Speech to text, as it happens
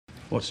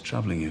What's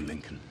troubling you,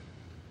 Lincoln?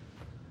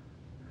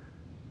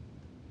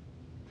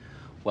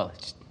 Well,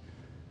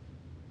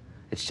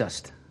 it's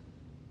just...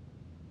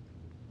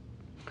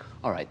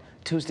 All right,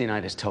 Tuesday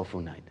night is tofu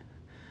night.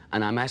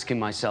 And I'm asking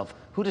myself,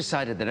 who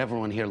decided that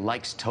everyone here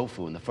likes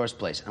tofu in the first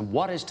place? And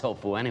what is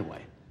tofu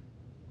anyway?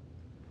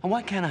 And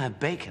why can't I have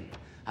bacon?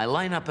 I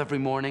line up every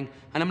morning,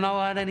 and I'm not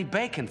allowed any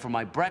bacon for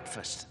my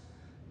breakfast.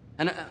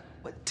 And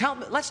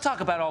let's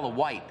talk about all the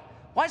white.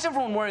 Why is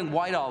everyone wearing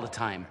white all the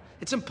time?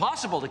 It's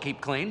impossible to keep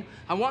clean.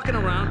 I'm walking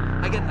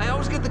around, I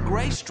always get the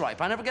gray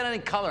stripe. I never get any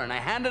color, and I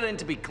hand it in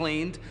to be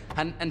cleaned,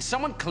 and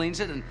someone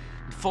cleans it and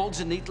folds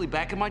it neatly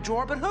back in my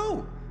drawer, but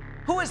who?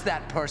 Who is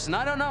that person?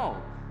 I don't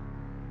know.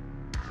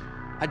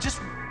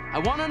 I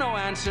want to know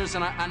answers,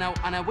 and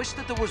I wish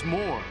that there was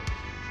more.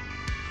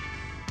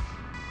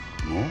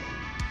 More?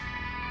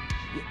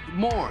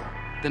 More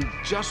than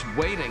just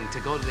waiting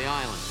to go to the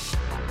island.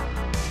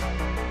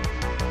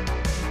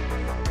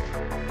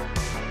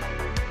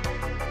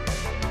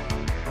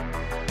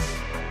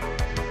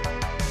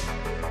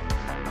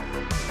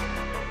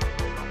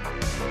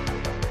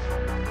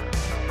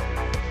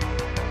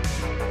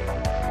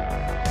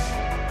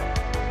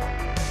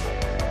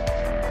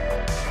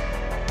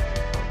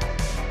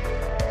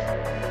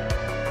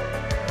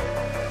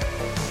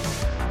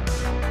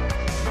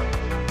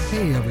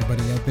 Hey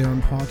everybody out there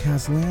in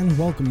podcast land,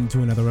 welcome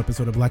to another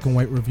episode of Black and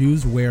White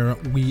Reviews, where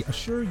we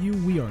assure you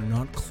we are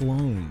not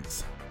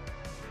clones.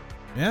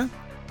 Yeah?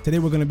 Today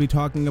we're going to be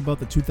talking about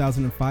the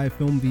 2005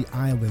 film The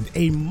Island,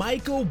 a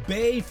Michael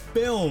Bay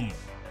film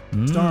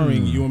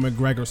starring Ewan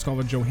McGregor,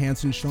 Scarlett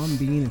Johansson, Sean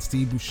Bean, and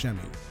Steve Buscemi.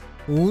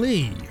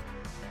 Lee,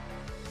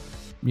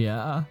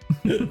 Yeah.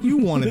 you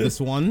wanted this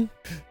one.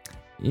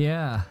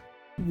 Yeah.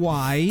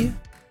 Why?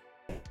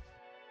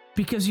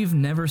 Because you've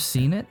never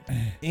seen it?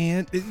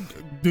 And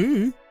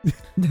dude.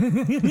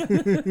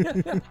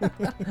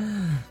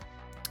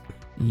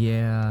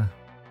 Yeah.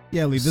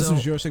 Yeah, Lee, this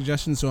was your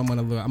suggestion, so I'm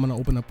gonna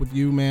open up with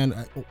you, man.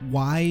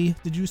 Why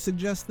did you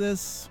suggest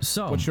this?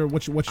 So what's your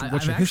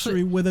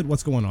history with it?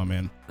 What's going on,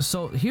 man?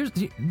 So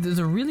there's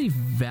a really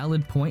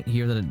valid point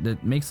here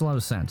that makes a lot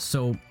of sense.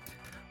 So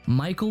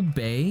Michael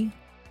Bay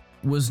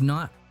was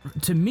not,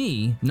 to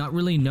me, not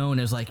really known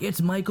as like,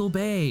 it's Michael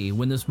Bay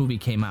when this movie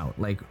came out.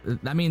 Like,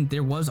 I mean,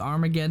 there was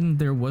Armageddon,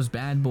 there was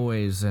Bad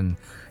Boys, and,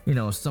 you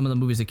know, some of the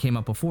movies that came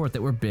out before it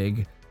that were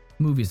big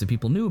movies that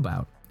people knew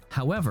about.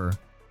 However,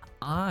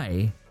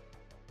 I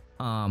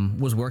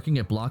was working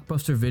at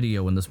Blockbuster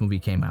Video when this movie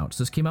came out.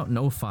 So this came out in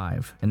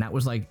 2005, and that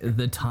was like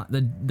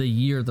the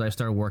year that I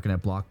started working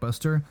at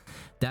Blockbuster.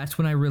 That's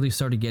when I really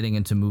started getting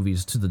into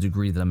movies to the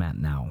degree that I'm at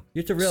now.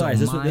 You have to realize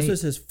this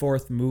was his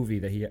fourth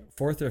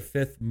or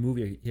fifth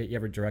movie he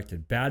ever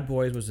directed. Bad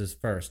Boys was his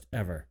first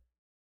ever.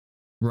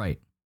 Right.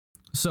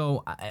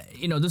 So,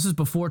 you know, this is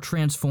before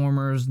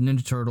Transformers,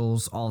 Ninja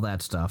Turtles, all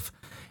that stuff.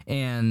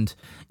 And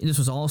this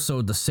was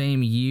also the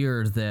same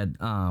year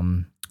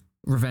that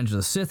Revenge of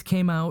the Sith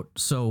came out.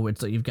 So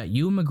it's like you've got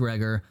Ewan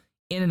McGregor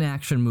in an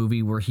action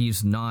movie where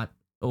he's not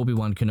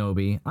Obi-Wan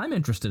Kenobi. I'm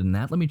interested in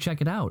that. Let me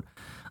check it out.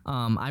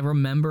 I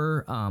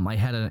remember I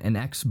had an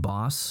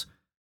ex-boss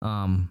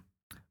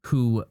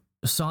who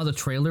saw the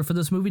trailer for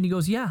this movie, and he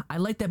goes, yeah, I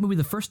liked that movie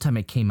the first time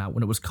it came out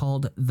when it was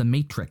called The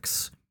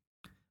Matrix.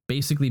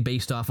 Basically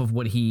based off of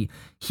what he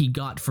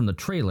got from the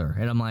trailer.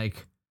 And I'm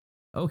like,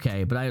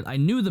 okay, but I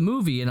knew the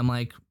movie, and I'm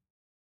like,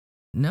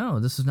 no,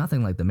 this is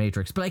nothing like The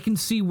Matrix. But I can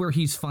see where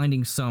he's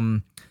finding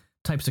some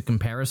types of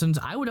comparisons.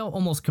 I would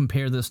almost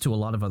compare this to a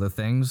lot of other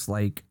things,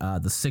 like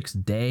The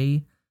Sixth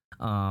Day,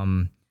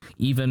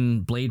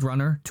 even Blade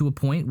Runner, to a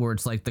point where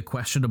it's like the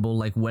questionable,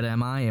 like, what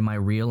am I? Am I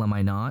real? Am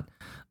I not?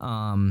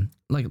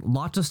 Like,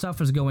 lots of stuff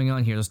is going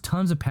on here. There's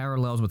tons of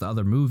parallels with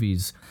other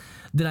movies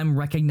that I'm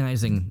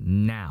recognizing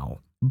now.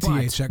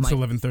 THX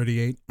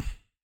 1138.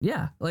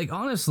 Yeah, like,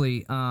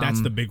 honestly,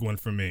 that's the big one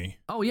for me.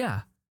 Oh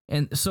yeah.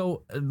 And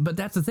so, but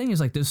that's the thing, is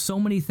like, there's so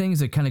many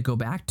things that kind of go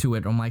back to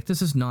it. I'm like,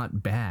 this is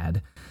not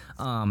bad,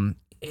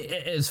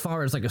 as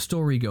far as like a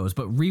story goes,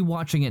 but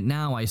rewatching it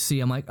now,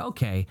 I'm like,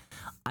 okay,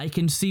 I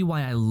can see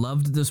why I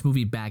loved this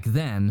movie back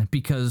then,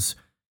 because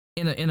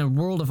in a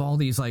world of all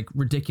these like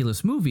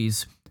ridiculous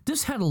movies,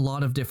 this had a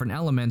lot of different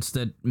elements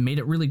that made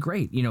it really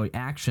great. You know,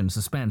 action,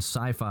 suspense,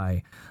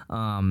 sci-fi,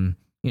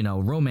 you know,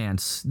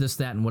 romance, this,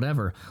 that, and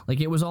whatever.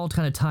 Like, it was all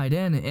kind of tied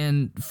in.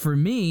 And for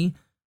me,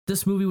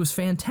 this movie was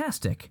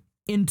fantastic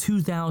in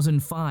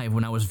 2005,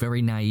 when I was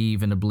very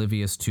naive and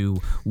oblivious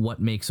to what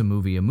makes a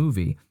movie a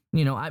movie.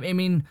 You know, I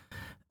mean,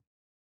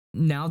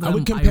 now that I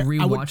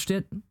rewatched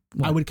it,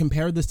 I would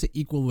compare this to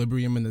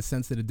Equilibrium in the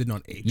sense that it did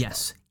not age.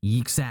 Yes,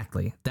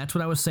 exactly. That's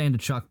what I was saying to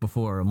Chuck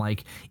before. I'm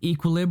like,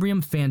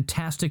 Equilibrium,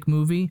 fantastic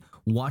movie.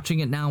 Watching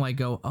it now, I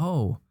go,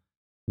 oh,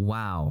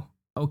 wow.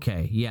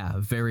 Okay, yeah,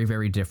 very,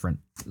 very different.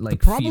 Like,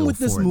 the problem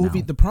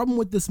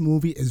with this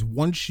movie is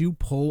once you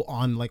pull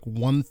on like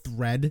one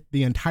thread,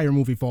 the entire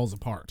movie falls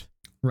apart.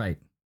 Right.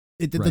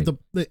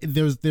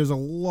 There's a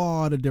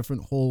lot of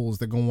different holes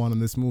that go on in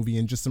this movie,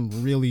 and just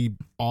some really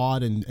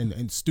odd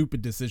and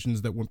stupid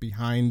decisions that went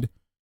behind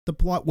the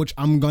plot, which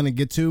I'm gonna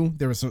get to.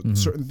 There are certain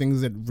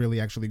things that really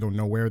actually go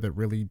nowhere that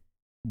really,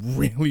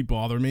 really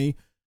bother me.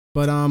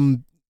 But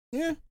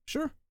yeah,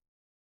 sure.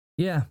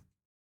 Yeah,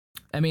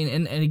 I mean,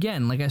 and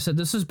again, like I said,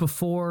 this is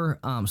before.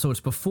 So it's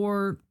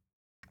before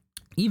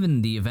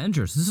even the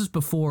Avengers. This is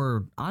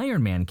before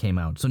Iron Man came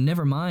out. So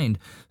never mind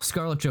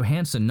Scarlett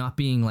Johansson not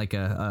being like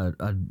a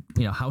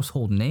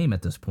household name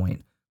at this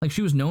point. Like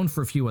she was known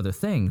for a few other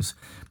things,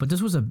 but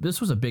this was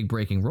a big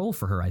breaking role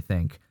for her, I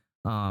think.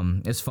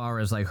 As far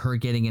as like her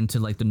getting into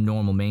like the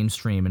normal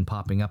mainstream and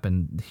popping up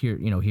and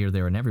here,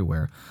 there, and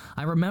everywhere.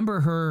 I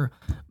remember her.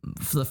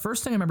 The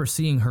first thing I remember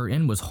seeing her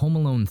in was Home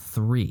Alone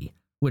 3.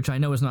 Which I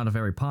know is not a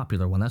very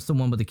popular one. That's the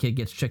one where the kid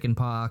gets chicken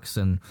pox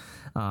and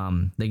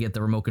they get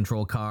the remote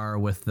control car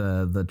with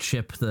the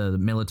chip, the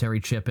military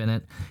chip in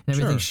it and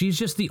everything. Sure. She's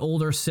just the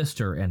older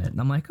sister in it.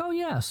 And I'm like, oh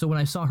yeah. So when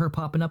I saw her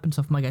popping up and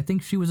stuff, I'm like, I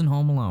think she was in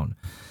Home Alone.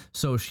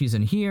 So she's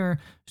in here,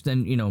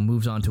 then,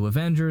 moves on to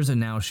Avengers, and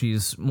now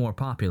she's more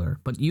popular.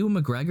 But Ewan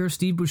McGregor,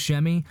 Steve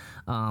Buscemi,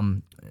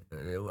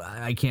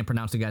 I can't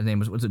pronounce the guy's name.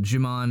 Was it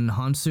Jimon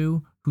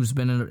Hansu? Who's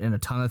been in a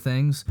ton of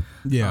things.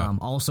 Yeah.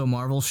 Also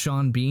Marvel,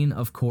 Sean Bean,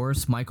 of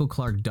course, Michael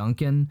Clark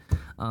Duncan.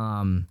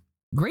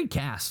 Great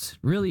cast.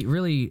 Really,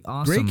 really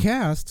awesome. Great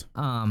cast.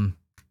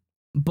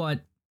 But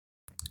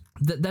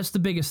that's the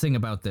biggest thing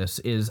about this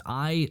is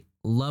I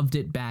loved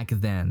it back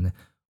then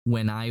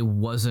when I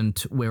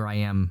wasn't where I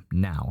am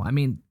now. I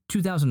mean,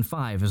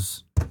 2005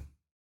 it's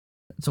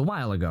a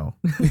while ago.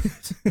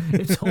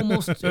 it's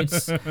almost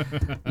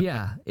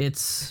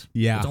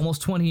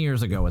 20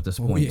 years ago at this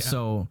point. Oh, yeah.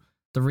 So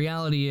the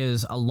reality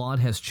is a lot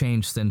has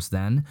changed since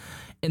then.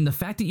 And the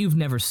fact that you've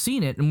never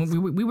seen it,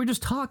 and we were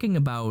just talking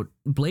about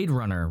Blade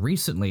Runner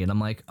recently, and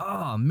I'm like,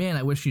 oh man,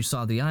 I wish you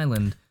saw The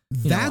Island.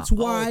 That's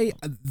why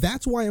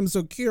I'm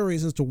so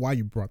curious as to why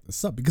you brought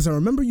this up, because I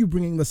remember you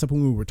bringing this up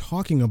when we were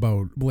talking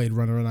about Blade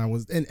Runner, and I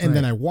was and right.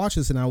 Then I watched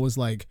this and I was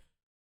like,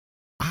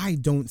 I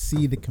don't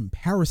see the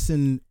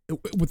comparison,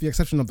 with the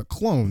exception of the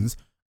clones.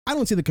 I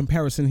don't see the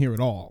comparison here at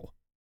all.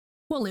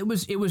 Well, it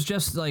was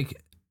just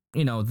like,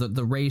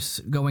 the race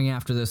going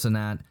after this and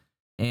that,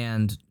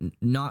 and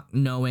not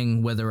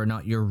knowing whether or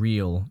not you're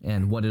real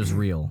and what is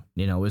real.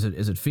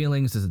 Is it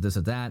feelings? Is it this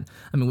or that?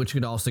 I mean, which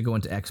could also go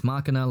into Ex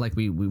Machina. Like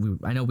we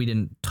I know we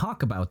didn't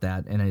talk about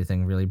that in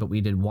anything really, but we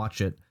did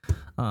watch it,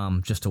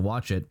 just to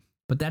watch it.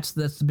 But that's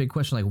the big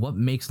question. Like, what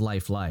makes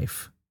life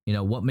life?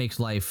 What makes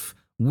life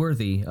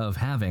worthy of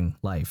having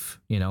life?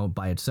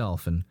 By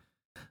itself. And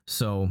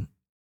so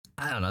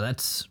I don't know.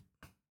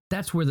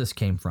 That's where this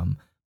came from.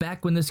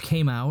 Back when this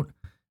came out.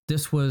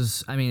 This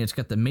was, it's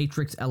got the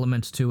Matrix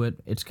elements to it.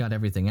 It's got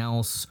everything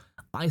else.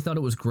 I thought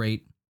it was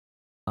great.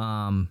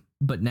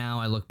 But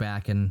now I look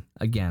back and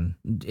again,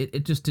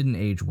 it just didn't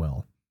age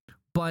well,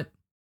 but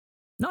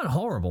not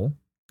horrible.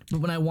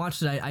 But when I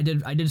watched it, I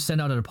did send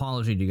out an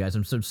apology to you guys.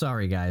 I'm so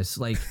sorry, guys.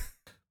 Like,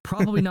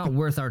 probably not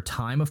worth our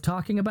time of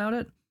talking about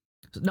it.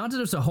 Not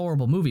that it's a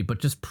horrible movie, but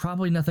just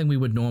probably nothing we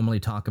would normally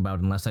talk about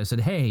unless I said,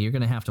 hey, you're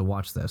going to have to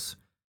watch this.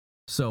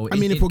 So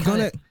if we're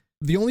going to,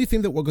 the only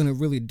thing that we're going to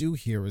really do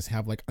here is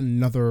have like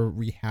another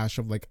rehash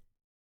of like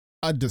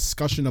a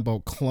discussion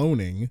about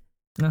cloning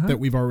that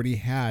we've already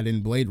had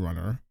in Blade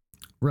Runner.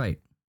 Right.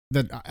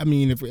 That,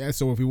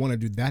 if we want to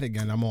do that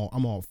again, I'm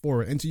all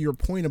for it. And to your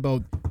point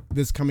about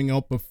this coming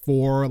out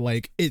before,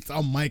 like, it's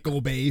a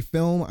Michael Bay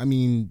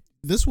film.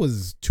 This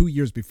was 2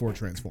 years before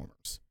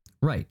Transformers.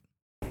 Right.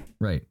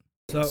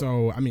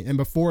 So and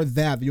before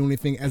that, the only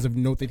thing as of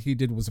note that he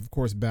did was, of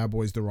course, Bad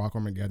Boys, The Rock,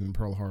 Armageddon,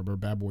 Pearl Harbor,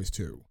 Bad Boys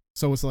 2.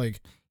 So it's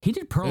like, he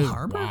did Pearl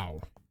Harbor.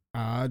 Wow.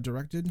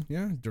 Director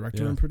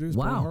and produced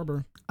Pearl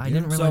Harbor. I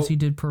didn't realize he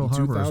did Pearl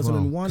Harbor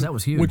 2001, as well. That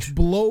was huge. Which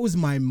blows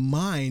my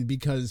mind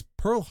because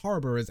Pearl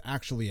Harbor is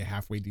actually a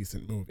halfway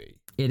decent movie.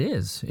 It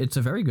is. It's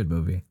a very good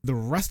movie. The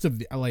rest of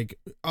the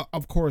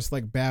of course,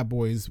 like Bad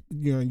Boys,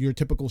 your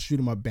typical shoot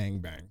 'em up, bang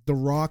bang. The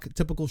Rock,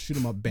 typical shoot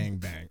 'em up, bang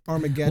bang.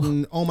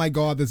 Armageddon. Oh my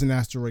God, there's an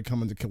asteroid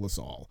coming to kill us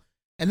all.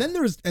 And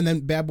then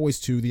Bad Boys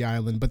 2, The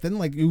Island, but then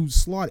like you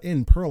slot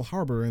in Pearl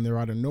Harbor and they're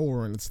out of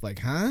nowhere and it's like,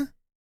 huh?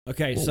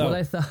 Okay, so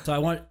I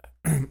want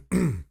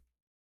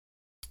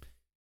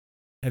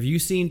have you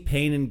seen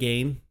Pain and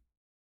Gain?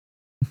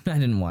 I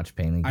didn't watch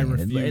Pain and Gain. I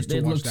refuse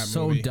to watch that movie. It looks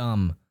so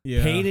dumb.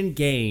 Yeah. Pain and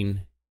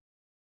Gain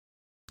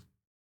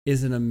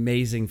is an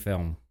amazing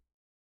film.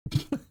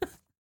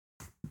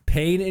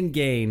 Pain and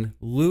Gain.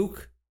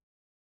 Luke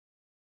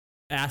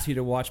asked me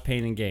to watch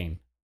Pain and Gain.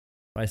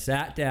 I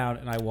sat down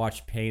and I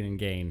watched Pain and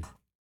Gain.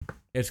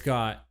 It's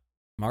got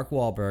Mark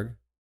Wahlberg,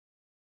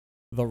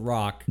 The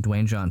Rock,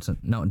 Dwayne Johnson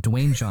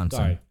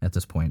Sorry. At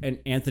this point, and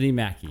Anthony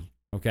Mackie.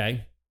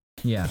 Okay.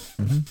 Yeah.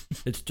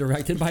 It's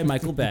directed by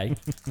Michael Bay.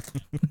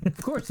 Of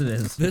course it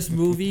is. This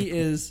movie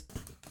is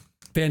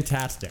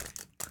fantastic.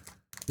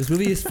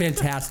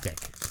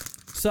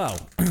 So,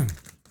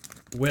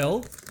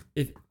 Will,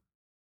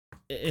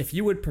 if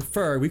you would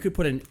prefer, we could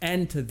put an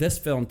end to this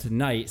film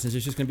tonight, since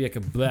it's just going to be like a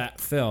blah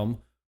film,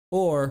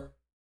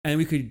 and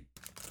we could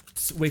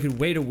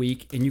wait a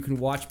week and you can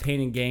watch Pain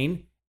and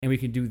Gain, and we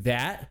can do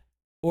that,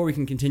 or we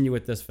can continue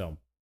with this film.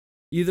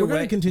 Either We're going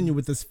way, to continue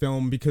with this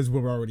film because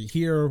we're already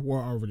here.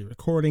 We're already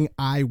recording.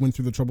 I went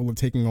through the trouble of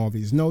taking all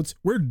these notes.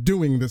 We're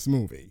doing this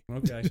movie.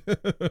 okay.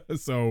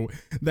 So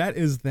that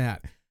is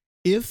that.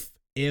 If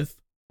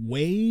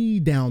way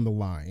down the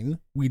line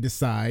we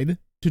decide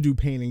to do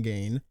Pain and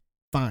Gain,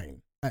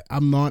 fine.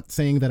 I'm not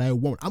saying that I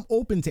won't. I'm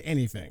open to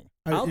anything.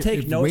 I'll If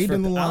take notes way for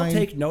down the line, I'll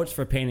take notes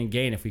for Pain and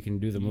Gain if we can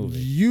do the movie.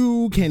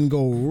 You can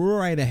go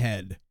right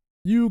ahead.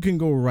 You can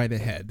go right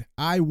ahead.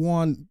 I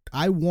want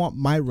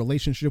my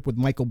relationship with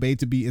Michael Bay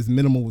to be as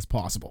minimal as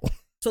possible.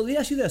 So let me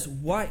ask you this: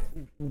 what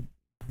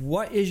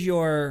is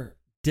your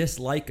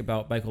dislike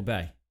about Michael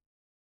Bay?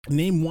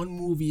 Name one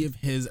movie of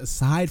his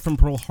aside from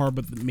Pearl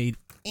Harbor that made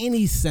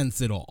any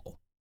sense at all.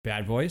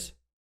 Bad Boys.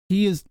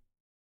 He is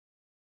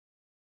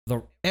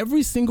The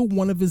every single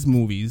one of his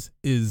movies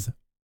is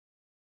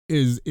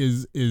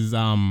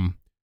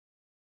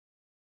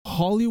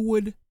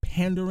Hollywood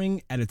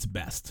pandering at its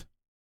best.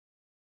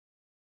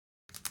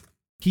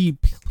 He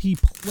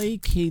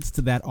placates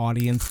to that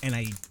audience, and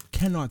I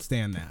cannot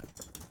stand that.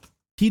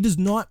 He does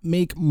not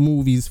make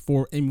movies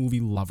for a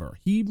movie lover.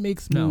 He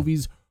makes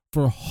movies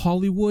for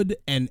Hollywood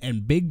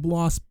and big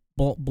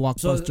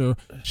blockbuster,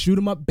 shoot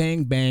 'em up,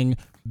 bang bang,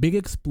 big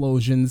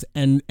explosions,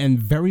 and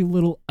very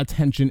little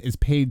attention is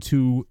paid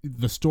to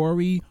the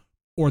story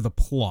or the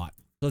plot.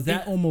 So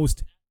that in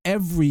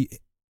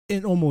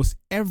almost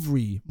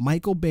every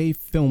Michael Bay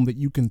film that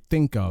you can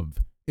think of,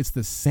 it's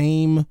the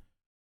same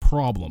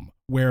problem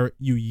where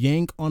you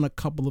yank on a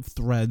couple of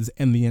threads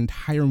and the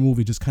entire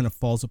movie just kind of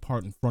falls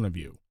apart in front of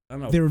you. I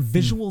don't know. They're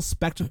visual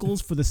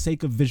spectacles for the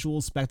sake of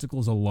visual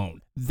spectacles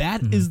alone.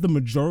 That is the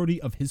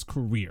majority of his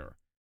career.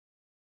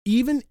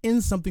 Even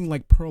in something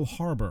like Pearl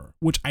Harbor,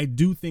 which I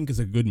do think is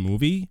a good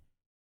movie,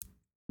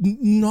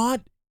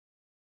 not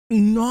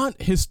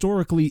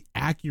historically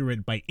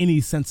accurate by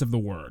any sense of the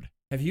word.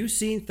 Have you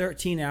seen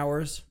 13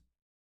 Hours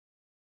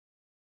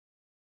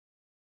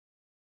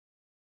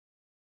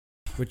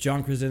with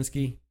John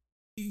Krasinski?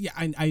 Yeah,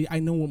 I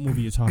know what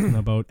movie you're talking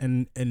about,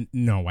 and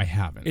no, I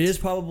haven't. It is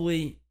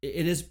probably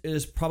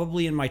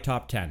in my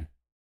top 10.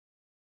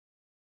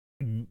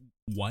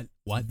 What?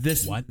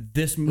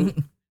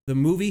 The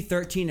movie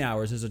 13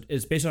 Hours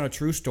is based on a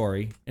true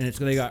story, and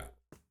they got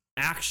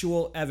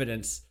actual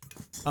evidence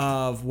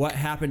of what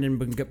happened in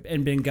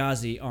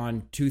Benghazi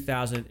on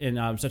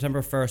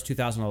September 1st,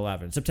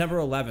 2011. September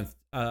 11th,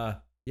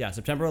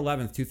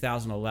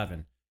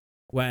 2011,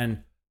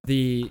 when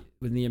the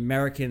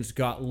Americans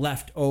got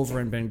left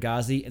over in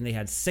Benghazi and they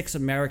had 6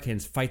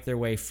 Americans fight their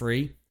way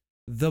free.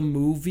 The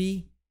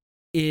movie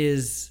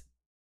is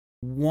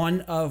one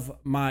of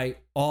my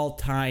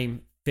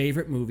all-time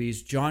favorite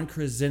movies. John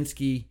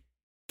Krasinski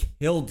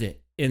killed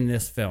it in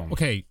this film.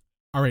 Okay,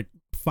 all right,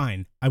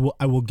 fine. I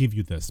will give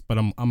you this, but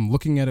I'm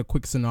looking at a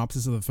quick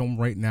synopsis of the film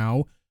right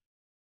now,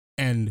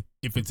 and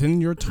if it's in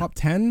your top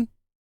 10,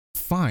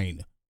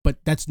 fine. But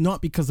that's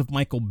not because of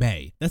Michael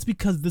Bay. That's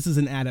because this is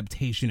an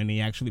adaptation, and he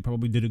actually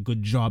probably did a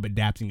good job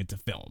adapting it to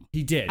film.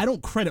 He did. I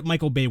don't credit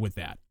Michael Bay with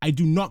that. I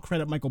do not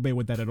credit Michael Bay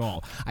with that at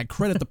all. I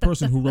credit the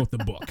person who wrote the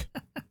book.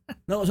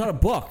 No, it's not a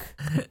book.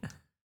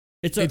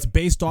 It's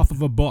based off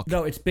of a book.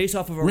 No, it's based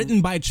off of a...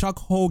 Written by Chuck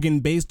Hogan,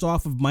 based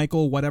off of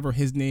Michael, whatever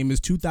his name is,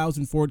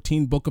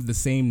 2014 book of the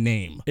same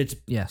name.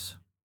 Yes.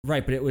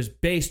 Right, but it was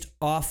based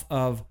off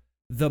of...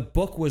 The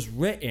book was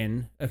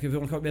written... Okay, if you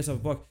want to call it based off a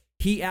book...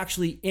 He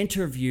actually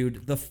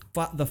interviewed the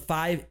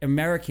 5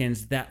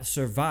 Americans that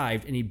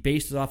survived, and he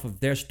based it off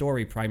of their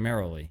story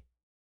primarily.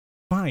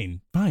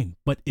 Fine,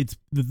 but it's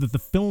the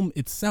film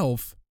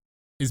itself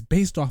is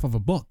based off of a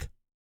book,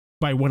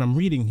 by what I'm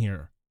reading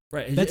here.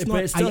 Right, That's but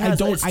not. it still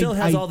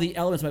has all the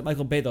elements by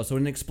Michael Bay, though. So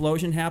when an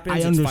explosion happens, I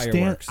it's understand.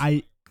 fireworks.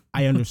 I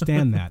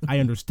understand that. I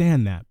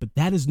understand that, but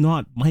that is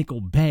not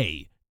Michael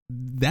Bay.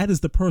 That is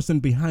the person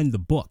behind the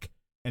book,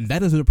 and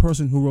that is the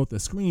person who wrote the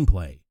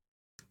screenplay.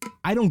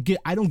 I don't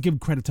give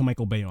credit to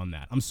Michael Bay on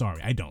that. I'm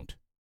sorry, I don't.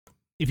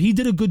 If he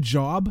did a good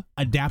job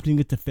adapting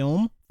it to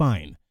film,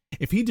 fine.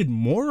 If he did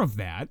more of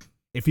that,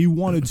 if he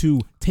wanted to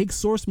take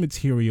source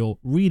material,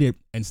 read it,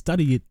 and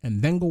study it,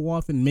 and then go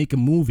off and make a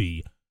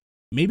movie,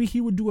 maybe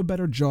he would do a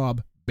better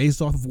job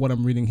based off of what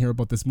I'm reading here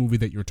about this movie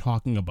that you're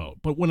talking about.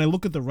 But when I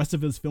look at the rest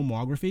of his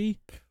filmography,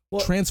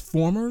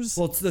 Transformers...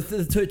 Well,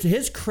 to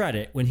his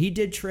credit, when he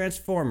did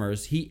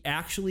Transformers, he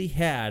actually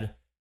had...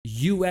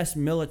 U.S.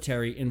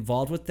 military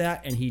involved with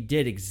that, and he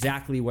did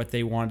exactly what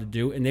they wanted to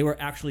do, and they were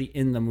actually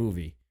in the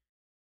movie.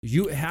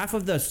 Half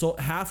of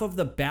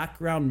the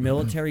background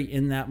military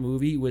in that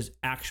movie was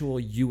actual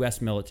U.S.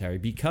 military,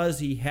 because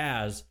he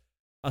has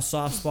a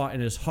soft spot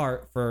in his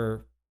heart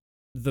for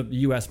the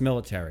U.S.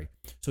 military.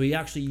 So he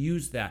actually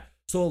used that.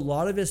 So a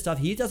lot of his stuff,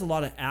 he does a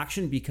lot of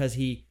action because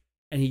he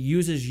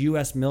uses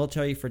U.S.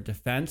 military for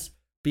defense,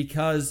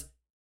 because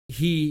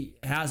he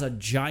has a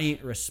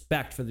giant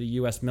respect for the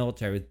U.S.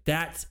 military.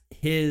 That's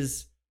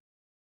his,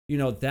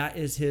 that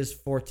is his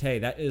forte.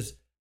 That is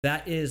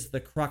the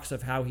crux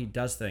of how he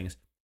does things.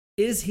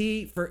 Is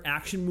he for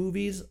action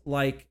movies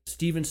like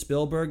Steven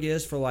Spielberg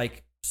is for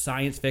like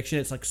science fiction?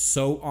 It's like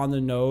so on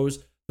the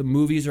nose. The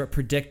movies are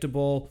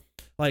predictable.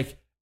 Like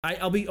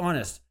I'll be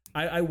honest.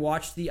 I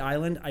watched The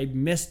Island. I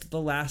missed the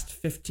last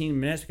 15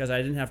 minutes because I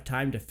didn't have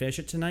time to finish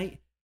it tonight.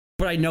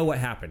 But I know what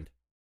happened.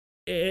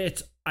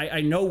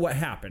 I know what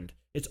happened.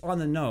 It's on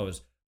the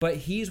nose. But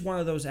he's one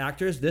of those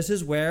actors. This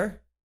is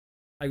where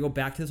I go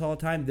back to this all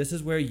the time. This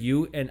is where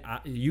you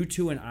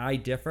two and I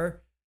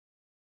differ.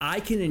 I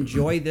can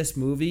enjoy this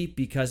movie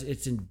because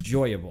it's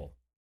enjoyable.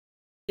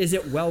 Is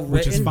it well written?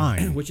 Which is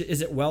fine.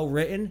 Is it well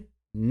written?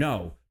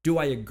 No. Do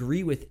I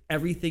agree with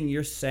everything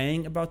you're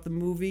saying about the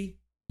movie?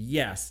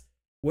 Yes.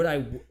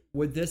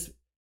 Would this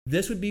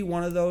would be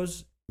one of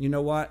those, you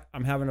know what?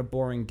 I'm having a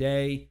boring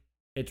day.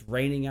 It's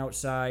raining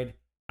outside.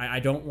 I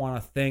don't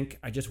want to think.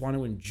 I just want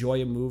to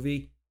enjoy a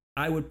movie.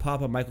 I would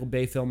pop a Michael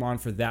Bay film on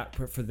for that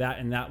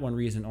and that one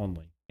reason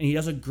only. And he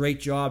does a great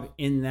job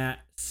in that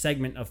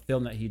segment of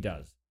film that he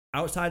does.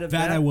 Outside of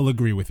that, I will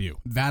agree with you.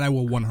 That I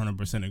will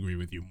 100% agree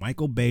with you.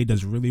 Michael Bay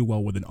does really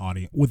well with an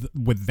audience,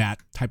 with that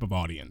type of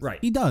audience. Right.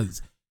 He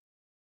does.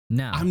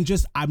 Now,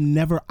 I've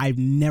never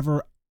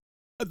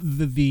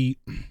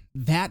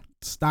that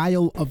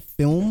style of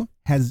film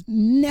has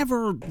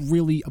never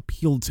really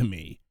appealed to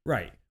me.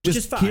 right. Which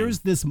is fine. Here's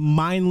this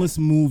mindless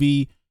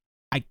movie.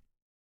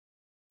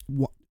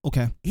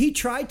 Okay. He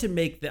tried to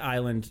make The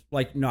Island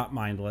like not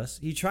mindless.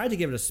 He tried to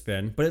give it a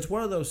spin, but it's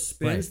one of those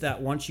spins Right.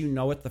 that once you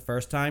know it the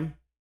first time,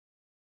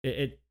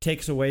 it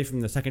takes away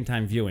from the second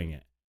time viewing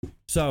it.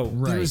 So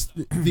right. There's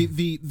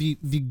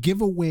the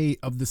giveaway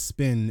of the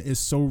spin is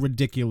so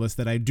ridiculous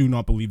that I do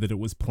not believe that it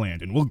was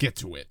planned, and we'll get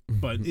to it.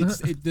 But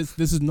this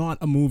is not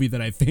a movie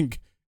that I think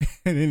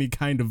had any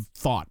kind of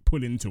thought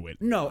put into it.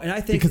 no, and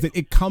I think Because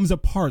it comes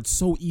apart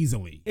so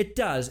easily. it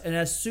does. And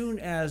as soon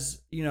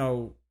as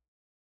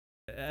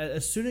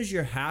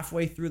you're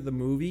halfway through the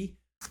movie,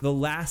 the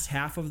last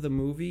half of the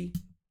movie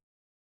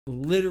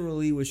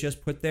literally was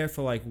just put there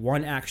for like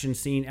one action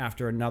scene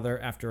after another,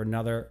 after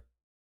another,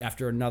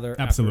 after another,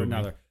 Absolutely. after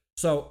another.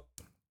 So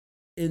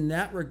in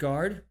that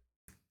regard,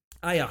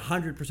 I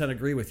 100%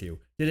 agree with you.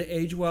 Did it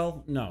age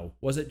well? No.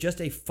 Was it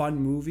just a fun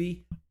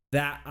movie?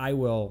 That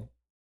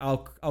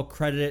I'll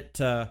credit it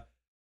to.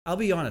 I'll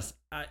be honest.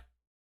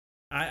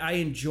 I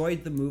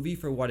enjoyed the movie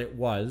for what it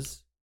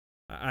was.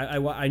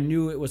 I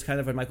knew it was kind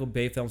of a Michael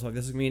Bay film, so like,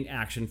 this is gonna be an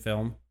action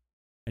film.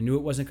 I knew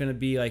it wasn't gonna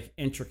be like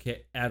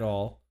intricate at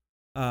all.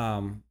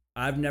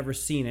 I've never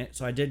seen it,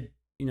 so I did.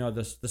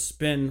 The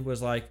spin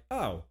was like,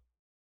 oh,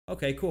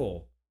 okay,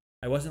 cool.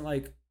 I wasn't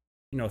like,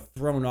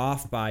 thrown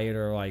off by it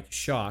or like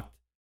shocked,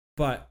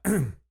 but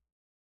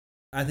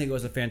I think it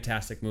was a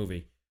fantastic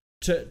movie.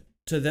 To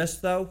this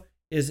though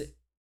is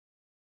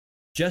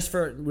just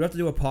we have to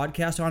do a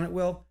podcast on it.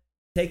 Will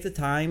take the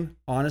time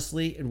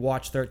honestly and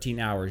watch 13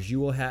 Hours. You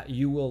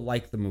will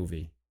like the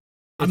movie.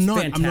 It's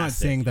fantastic. I'm not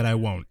saying that I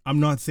won't. I'm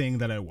not saying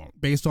that I won't.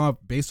 Based off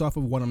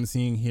of what I'm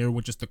seeing here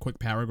with just a quick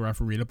paragraph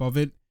read up of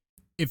it,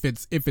 if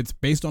it's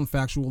based on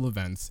factual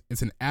events,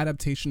 it's an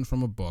adaptation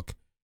from a book.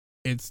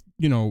 It's,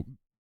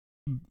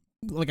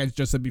 like I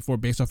just said before,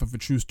 based off of a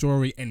true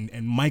story, and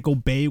Michael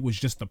Bay was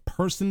just the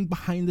person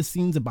behind the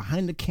scenes and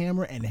behind the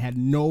camera and had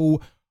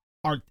no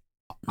art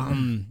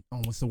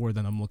what's the word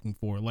that I'm looking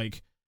for?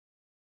 Like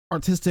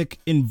artistic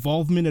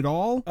involvement at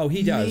all. Oh,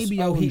 he does.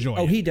 Maybe I'll enjoy it.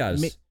 Oh, he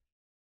does.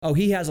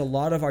 He has a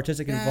lot of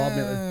artistic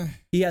involvement.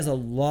 He has a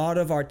lot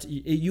of art.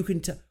 You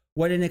can tell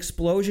when an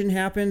explosion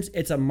happens,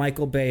 it's a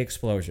Michael Bay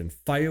explosion.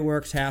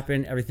 Fireworks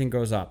happen, everything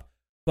goes up.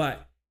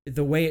 But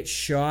the way it's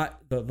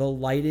shot, the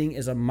lighting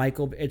is a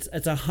Michael. It's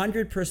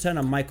 100%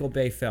 a Michael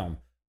Bay film.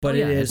 But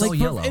yeah, it is it's all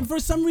yellow. And for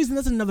some reason,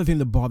 that's another thing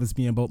that bothers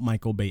me about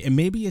Michael Bay. And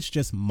maybe it's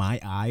just my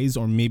eyes,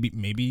 or maybe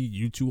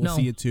you two will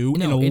see it too.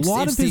 No, in a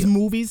lot it's of his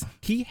movies,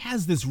 he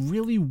has this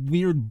really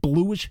weird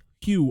bluish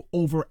hue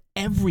over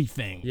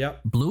everything.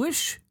 Yep.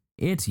 Bluish?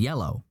 It's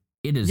yellow.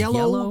 It is Yellow,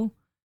 yellow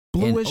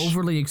bluish. and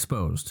overly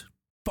exposed.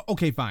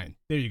 Okay, fine.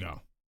 There you go.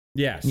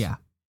 Yes. Yeah.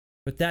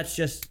 But that's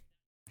just.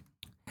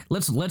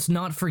 Let's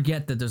not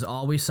forget that there's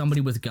always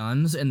somebody with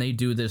guns, and they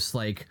do this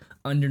like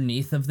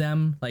underneath of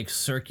them, like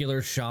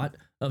circular shot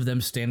of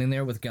them standing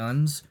there with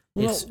guns.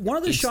 Well, one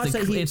of the shots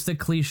it's the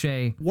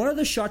cliche. One of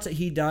the shots that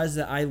he does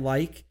that I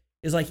like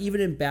is like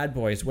even in Bad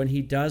Boys when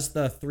he does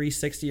the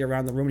 360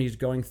 around the room and he's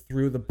going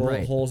through the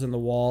bullet holes in the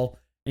wall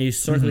and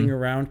he's circling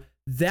around.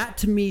 That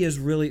to me is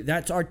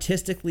that's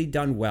artistically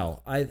done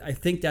well. I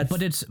think that's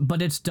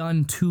but it's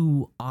done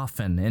too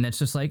often, and it's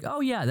just like,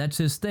 oh yeah, that's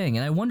his thing.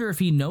 And I wonder if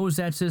he knows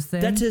that's his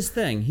thing. That's his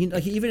thing. He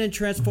like even in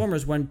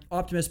Transformers when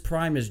Optimus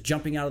Prime is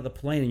jumping out of the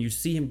plane and you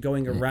see him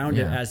going around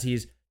it as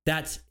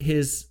that's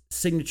his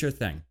signature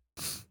thing.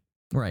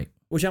 Right.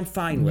 Which I'm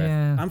fine with.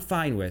 Yeah. I'm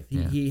fine with.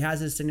 He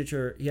has his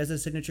signature. He has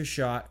his signature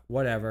shot.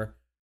 Whatever.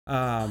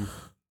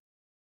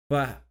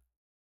 But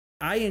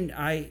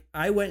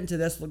I went into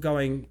this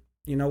going,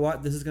 you know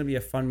what? This is going to be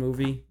a fun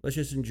movie. Let's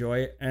just enjoy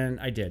it. And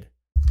I did.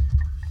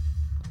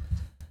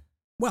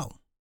 Well,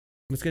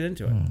 let's get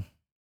into it.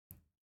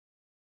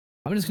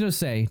 I'm just going to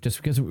say, just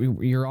because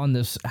you're on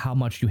this, how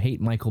much you hate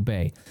Michael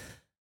Bay.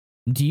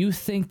 Do you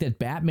think that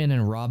Batman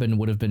and Robin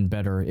would have been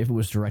better if it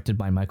was directed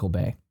by Michael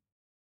Bay?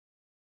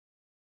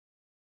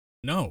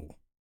 no.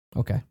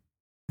 Okay.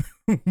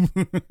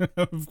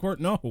 Of course,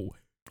 no.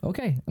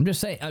 Okay, I'm just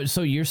saying.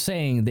 So you're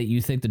saying that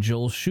you think that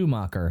Joel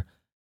Schumacher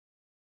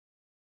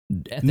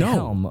at the No.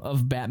 helm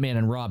of Batman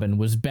and Robin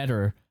was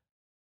better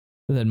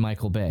than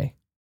Michael Bay?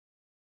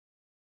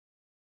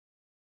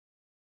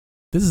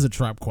 This is a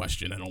trap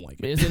question. I don't like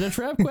it. Is it a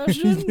trap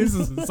question? This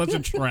is such a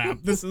trap.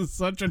 This is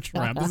such a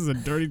trap. This is a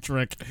dirty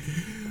trick.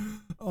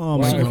 Oh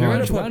my Well, if you're god!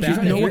 gonna put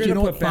Batman, You know if what? you're You know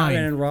gonna what? put Batman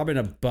Fine. and Robin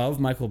above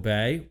Michael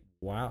Bay,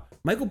 wow.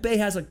 Michael Bay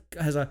has a.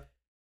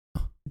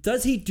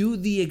 Does he do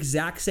the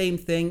exact same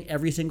thing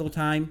every single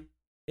time?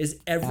 Is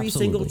every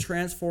single Absolutely.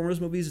 Transformers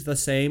movie the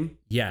same?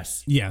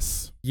 Yes.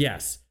 Yes.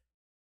 Yes.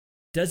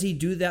 Does he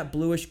do that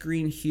bluish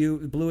green hue,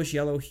 bluish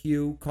yellow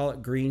hue, call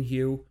it green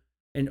hue,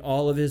 in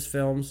all of his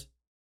films?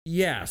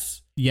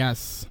 Yes.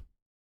 Yes.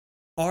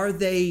 Are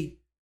they?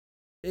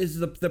 Is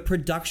the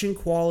production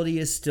quality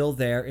is still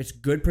there? It's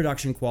good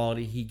production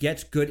quality. He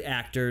gets good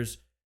actors.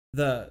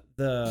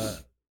 The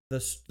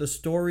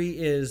story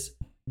is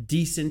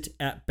decent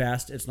at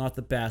best. It's not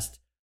the best,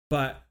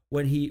 but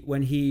when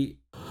the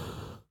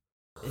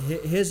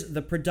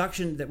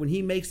production that when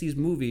he makes these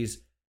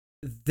movies,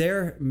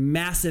 they're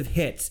massive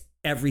hits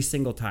every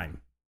single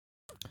time.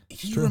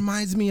 He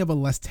reminds me of a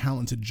less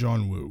talented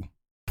John Woo.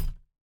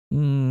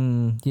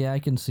 Yeah, I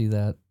can see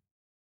that.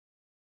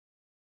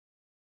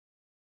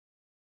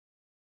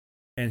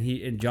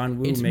 And John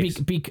Woo It's makes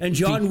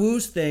John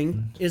Woo's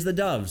thing is the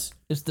doves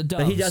It's the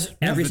doves. that he does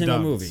every the single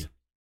doves. movie.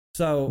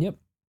 So Yep.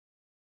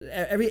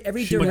 every But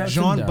direction.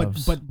 John,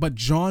 doves. but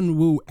John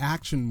Woo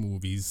action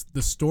movies,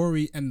 the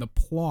story and the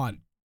plot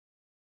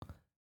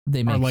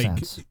They are make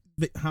like, sense.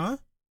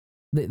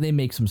 They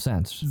make some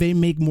sense. They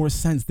make more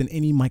sense than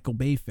any Michael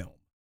Bay film.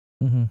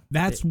 Mm-hmm.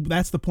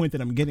 That's the point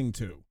that I'm getting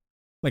to.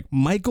 Like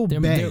Michael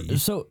They're- Bay, they're-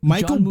 so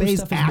Michael John Woo Bay's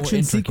stuff is more action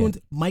intricate. sequence,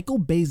 Michael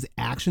Bay's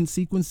action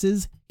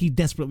sequences, he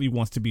desperately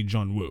wants to be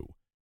John Woo,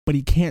 but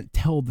he can't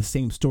tell the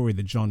same story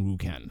that John Woo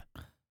can.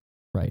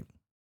 Right.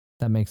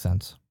 That makes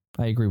sense.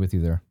 I agree with you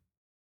there.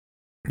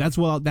 That's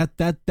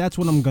that's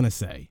what I'm gonna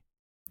say.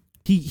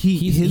 His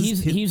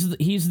He's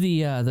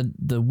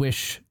the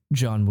Wish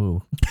John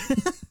Woo.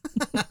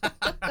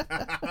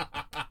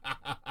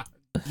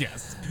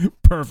 Yes.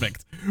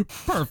 Perfect.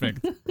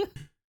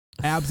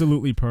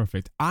 Absolutely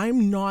perfect.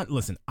 I'm not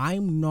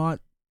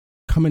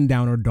coming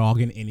down or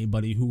dogging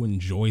anybody who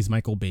enjoys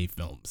Michael Bay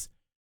films.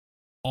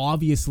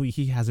 Obviously,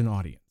 he has an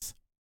audience.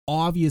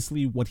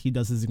 Obviously, what he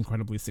does is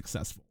incredibly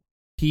successful.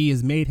 He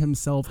has made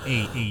himself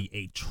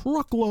a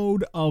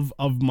truckload of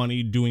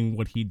money doing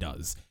what he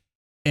does.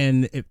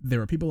 And if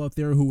there are people out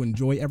there who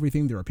enjoy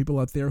everything, there are people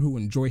out there who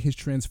enjoy his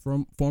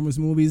Transformers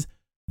movies,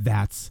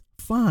 that's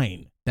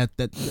fine.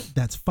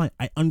 That's fine.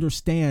 I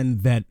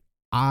understand that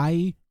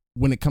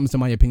when it comes to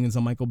my opinions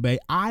on Michael Bay,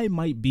 I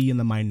might be in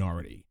the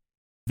minority.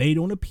 They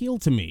don't appeal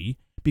to me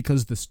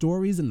because the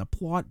stories and the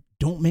plot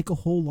don't make a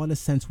whole lot of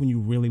sense when you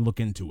really look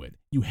into it.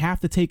 You have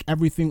to take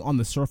everything on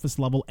the surface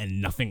level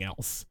and nothing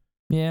else.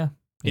 Yeah.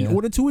 In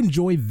order to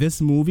enjoy this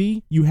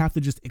movie, you have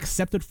to just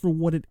accept it for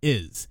what it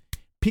is.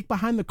 Peek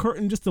behind the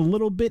curtain just a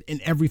little bit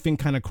and everything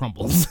kind of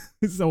crumbles.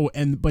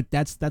 But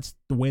that's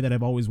the way that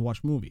I've always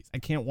watched movies. I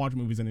can't watch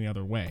movies any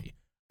other way.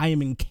 I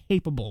am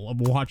incapable of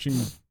watching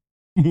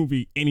a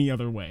movie any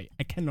other way.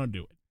 I cannot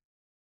do it.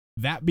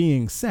 That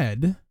being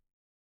said,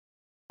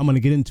 I'm going to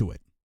get into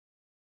it.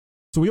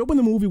 So we open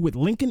the movie with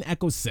Lincoln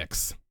Echo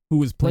 6,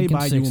 who is played Lincoln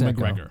by 6 Ewan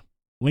Echo. McGregor.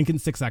 Lincoln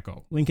 6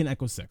 Echo. Lincoln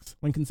Echo 6.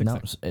 Lincoln 6 No,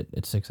 Echo.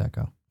 it's 6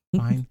 Echo.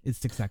 Fine, it's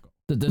 6 Echo.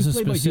 There's a Who's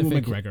played by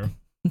specific. Ewan McGregor.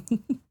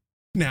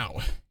 Now,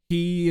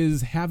 he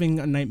is having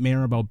a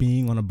nightmare about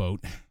being on a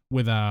boat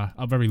with a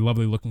very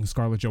lovely looking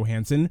Scarlett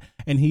Johansson,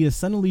 and he is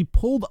suddenly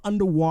pulled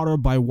underwater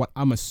by what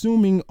I'm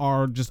assuming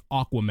are just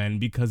Aquamen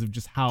because of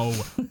just how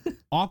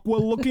aqua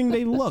looking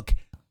they look.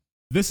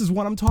 This is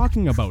what I'm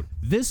talking about.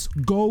 This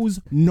goes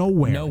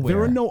nowhere. Nowhere.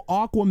 There are no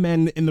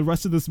Aquamen in the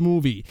rest of this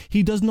movie.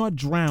 He does not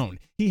drown.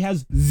 He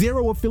has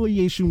zero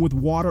affiliation with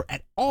water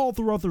at all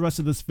throughout the rest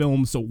of this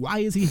film, so why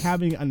is he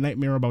having a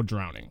nightmare about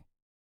drowning?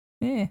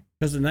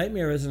 Because the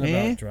nightmare isn't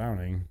about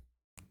drowning.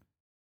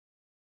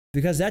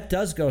 Because that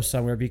does go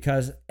somewhere.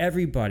 Because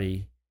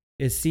everybody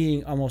is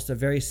seeing almost a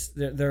very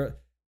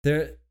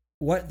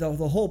what the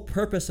whole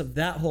purpose of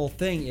that whole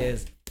thing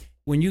is.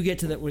 When you get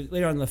to that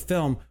later on in the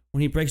film,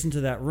 when he breaks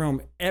into that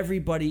room,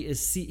 everybody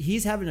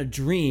he's having a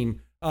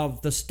dream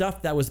of the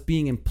stuff that was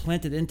being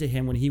implanted into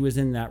him when he was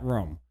in that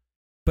room.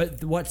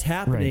 But what's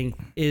happening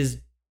is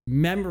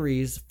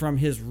memories from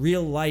his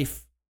real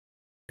life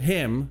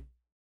him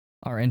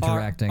Are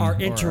interacting. are or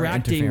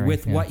interacting interfering,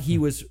 with yeah. what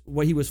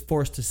he was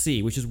forced to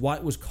see, which is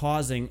what was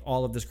causing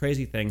all of this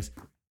crazy things.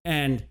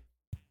 And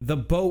the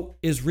boat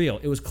is real.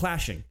 It was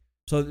clashing.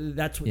 So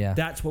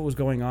that's what was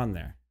going on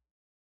there.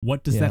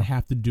 What does Yeah. that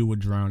have to do with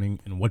drowning,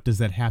 and what does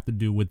that have to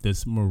do with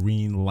this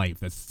marine life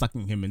that's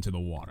sucking him into the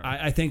water?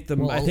 I think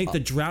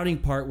the drowning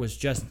part was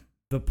just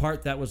the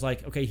part that was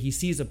like, okay, he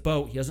sees a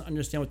boat, he doesn't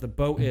understand what the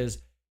boat is,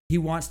 he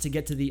wants to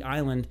get to the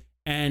island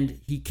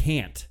and he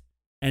can't,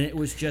 and it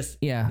was just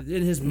in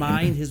his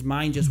mind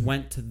just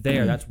went to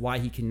there. That's why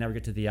he can never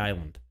get to the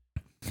island.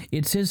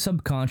 It's his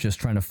subconscious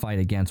trying to fight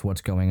against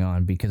what's going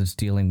on because it's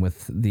dealing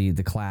with the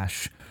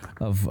clash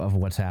of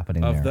what's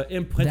happening Of there. the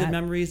implanted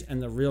memories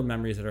and the real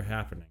memories that are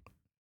happening.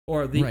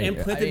 Or the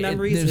implanted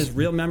memories, his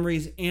real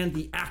memories, and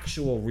the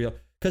actual real.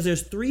 Because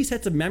there's 3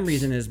 sets of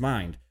memories in his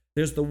mind.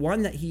 There's the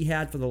one that he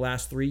had for the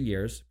last 3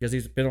 years, because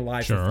he's been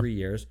alive for 3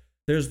 years.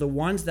 There's the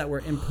ones that were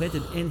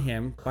implanted in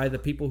him by the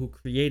people who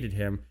created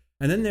him.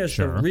 And then there's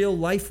the real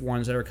life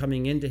ones that are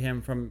coming into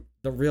him from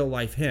the real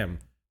life him.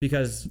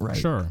 Because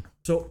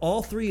so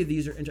all 3 of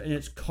these are, and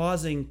it's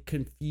causing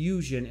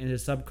confusion in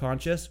his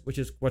subconscious, which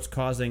is what's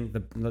causing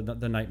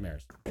the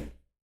nightmares.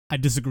 I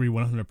disagree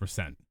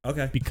 100%.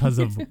 Okay. Because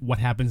of what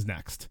happens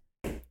next.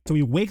 So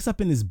he wakes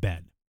up in his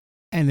bed,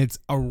 and it's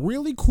a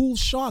really cool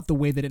shot the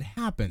way that it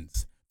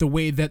happens. The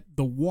way that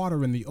the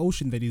water in the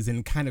ocean that he's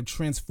in kind of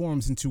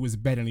transforms into his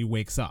bed and he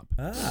wakes up.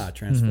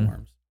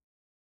 Transforms.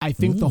 I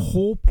think the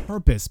whole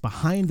purpose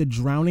behind the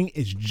drowning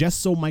is just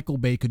so Michael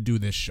Bay could do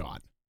this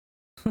shot.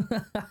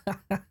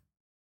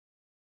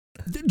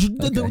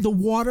 The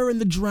water and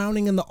the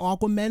drowning and the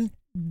Aquaman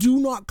do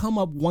not come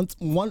up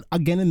one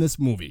again in this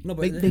movie. No,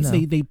 but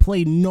they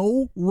play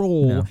no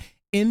role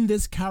in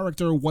this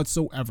character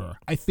whatsoever.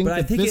 I think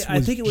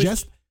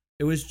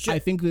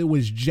it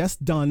was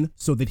just done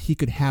so that he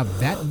could have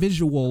that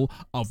visual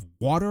of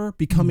water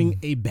becoming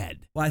a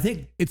bed. Well, I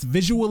think it's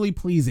visually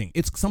pleasing.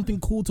 It's something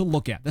cool to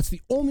look at. That's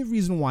the only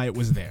reason why it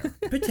was there.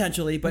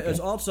 Potentially, but it was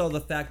also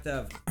the fact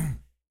of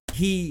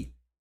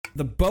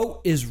the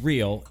boat is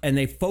real and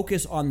they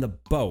focus on the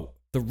boat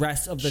the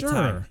rest of the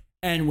time.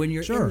 And when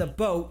you're in the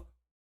boat,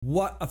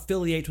 what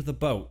affiliates with the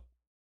boat?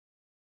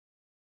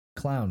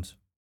 Clowns.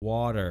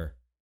 Water.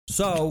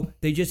 So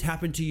they just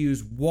happen to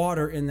use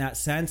water in that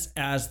sense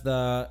as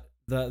the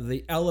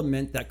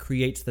element that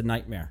creates the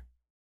nightmare.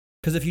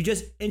 Because if you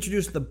just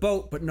introduce the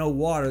boat but no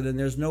water, then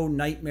there's no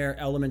nightmare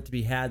element to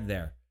be had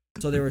there.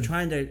 So they were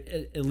trying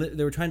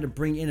to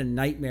bring in a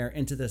nightmare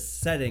into the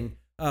setting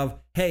of,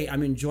 hey,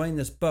 I'm enjoying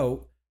this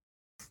boat.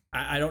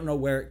 I don't know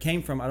where it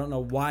came from. I don't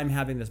know why I'm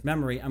having this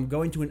memory. I'm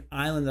going to an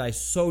island that I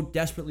so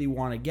desperately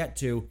want to get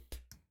to,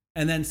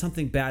 and then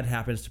something bad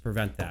happens to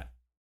prevent that.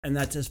 And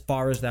that's as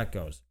far as that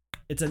goes.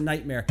 It's a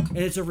nightmare, and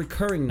it's a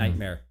recurring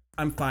nightmare.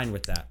 I'm fine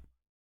with that.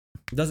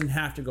 It doesn't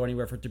have to go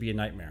anywhere for it to be a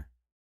nightmare.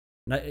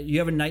 You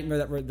have a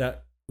nightmare do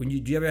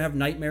you ever have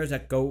nightmares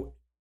that go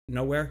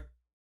nowhere?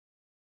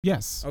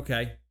 Yes.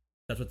 Okay,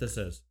 that's what this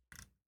is.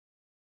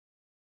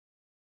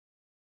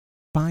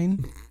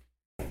 Fine.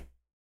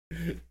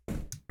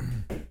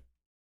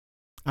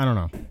 I don't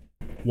know.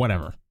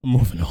 Whatever.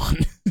 Moving on.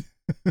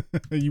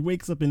 He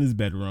wakes up in his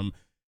bedroom,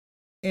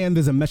 and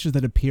there's a message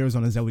that appears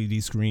on his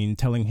LED screen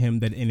telling him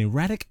that an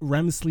erratic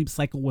REM sleep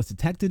cycle was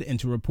detected and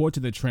to report to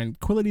the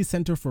Tranquility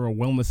Center for a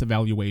wellness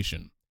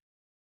evaluation.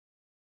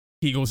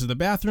 He goes to the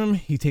bathroom,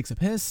 he takes a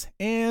piss,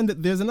 and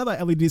there's another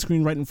LED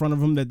screen right in front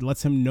of him that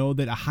lets him know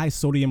that a high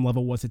sodium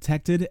level was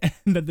detected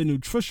and that the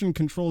Nutrition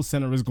Control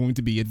Center is going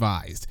to be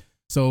advised.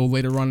 So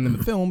later on in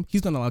the film,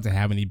 he's not allowed to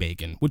have any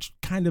bacon, which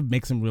kind of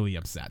makes him really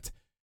upset.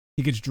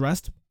 He gets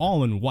dressed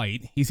all in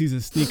white. He sees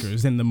his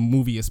sneakers, and the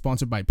movie is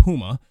sponsored by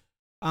Puma.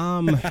 He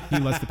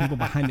lets the people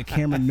behind the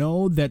camera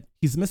know that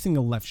he's missing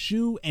a left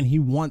shoe, and he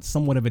wants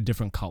somewhat of a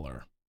different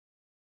color.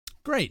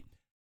 Great.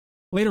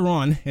 Later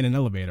on, in an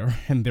elevator,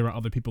 and there are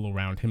other people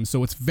around him,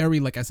 so it's very,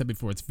 like I said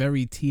before, it's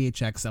very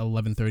THX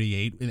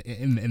 1138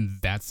 in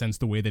that sense,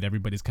 the way that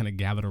everybody's kind of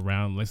gathered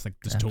around, less like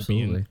dystopian,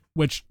 Absolutely.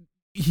 which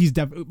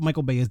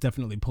Michael Bay is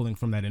definitely pulling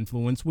from that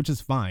influence, which is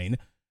fine.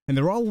 And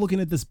they're all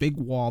looking at this big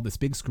wall, this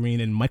big screen,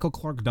 and Michael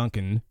Clark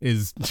Duncan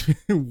is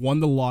won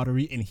the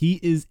lottery, and he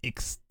is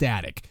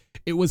ecstatic.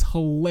 It was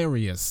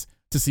hilarious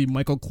to see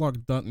Michael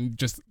Clark Duncan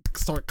just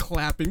start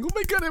clapping. Oh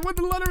my God, I won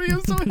the lottery,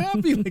 I'm so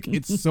happy. Like,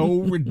 it's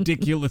so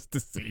ridiculous to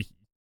see.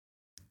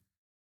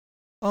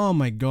 Oh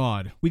my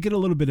God. We get a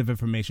little bit of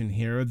information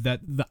here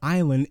that the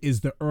island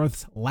is the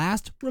Earth's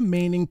last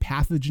remaining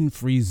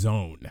pathogen-free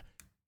zone.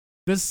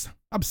 This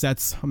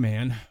upsets a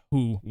man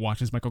who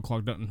watches Michael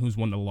Clark Duncan, who's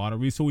won the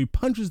lottery, so he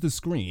punches the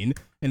screen,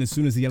 and as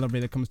soon as the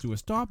elevator comes to a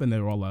stop and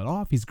they're all let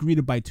off, he's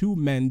greeted by 2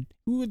 men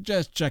who are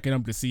just checking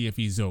up to see if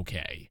he's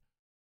okay.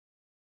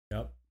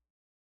 Yep.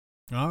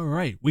 All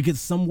right, we get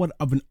somewhat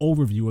of an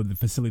overview of the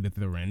facility that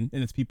they're in,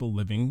 and it's people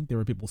living. There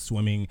are people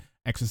swimming,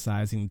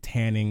 exercising,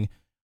 tanning,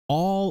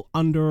 all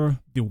under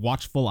the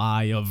watchful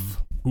eye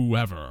of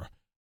whoever.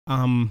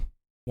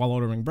 While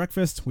ordering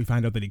breakfast, we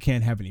find out that he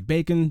can't have any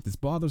bacon. This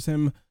bothers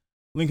him.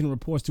 Lincoln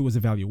reports to his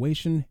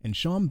evaluation, and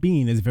Sean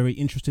Bean is very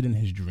interested in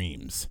his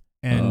dreams.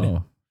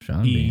 And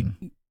Sean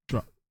Bean.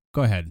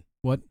 Go ahead.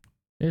 What?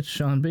 It's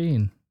Sean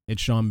Bean.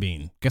 It's Sean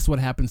Bean. Guess what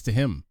happens to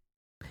him?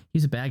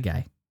 He's a bad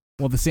guy.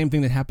 Well, the same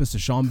thing that happens to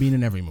Sean Bean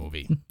in every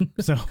movie.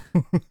 So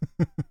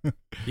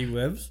he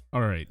lives?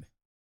 All right.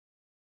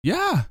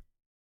 Yeah.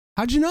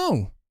 How'd you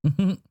know?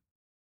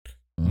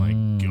 My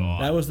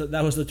God. That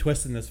was the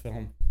twist in this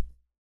film.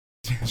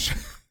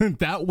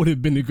 That would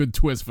have been a good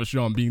twist for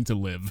Sean Bean to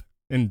live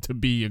and to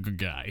be a good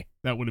guy.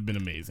 That would have been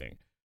amazing.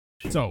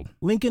 So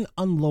Lincoln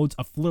unloads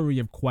a flurry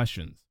of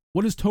questions.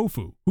 What is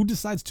tofu? Who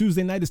decides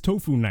Tuesday night is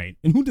tofu night?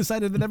 And who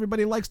decided that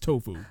everybody likes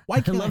tofu? Why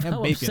I can't I, love have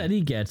how bacon? upset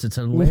he gets. It's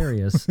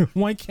hilarious.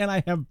 Why can't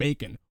I have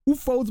bacon? Who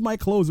folds my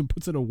clothes and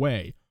puts it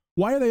away?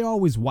 Why are they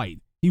always white?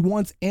 He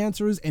wants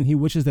answers, and he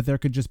wishes that there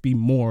could just be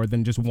more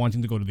than just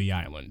wanting to go to the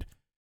island.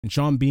 And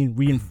Sean Bean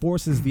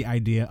reinforces the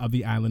idea of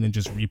the island and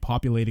just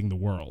repopulating the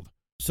world.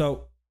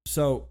 So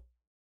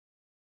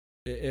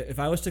if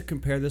I was to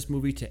compare this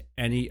movie to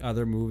any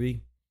other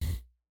movie,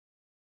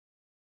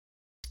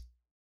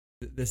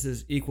 this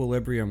is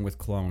Equilibrium with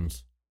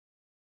clones.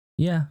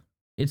 Yeah,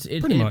 Pretty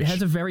it much.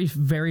 has a very,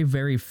 very,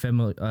 very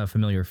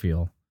familiar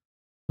feel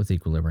with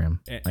Equilibrium.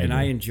 And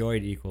I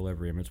enjoyed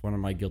Equilibrium. It's one of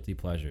my guilty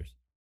pleasures.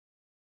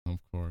 Of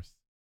course.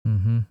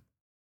 Mm-hmm.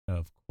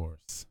 Of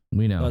course.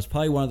 We know. That's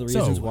probably one of the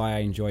reasons So- why I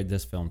enjoyed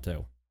this film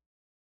too.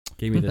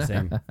 Gave me the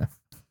same.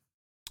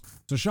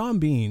 So Sean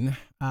Bean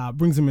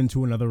brings him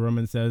into another room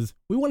and says,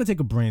 "We want to take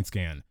a brain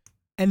scan."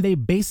 And they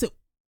basically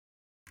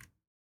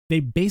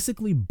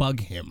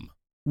bug him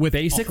with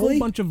a Basically? whole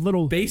bunch of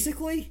little...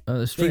 Basically,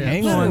 Straight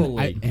Hang up.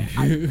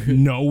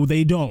 on. No,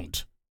 they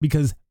don't.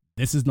 Because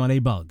this is not a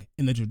bug.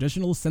 In the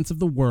traditional sense of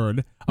the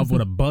word, of what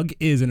a bug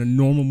is in a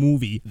normal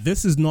movie,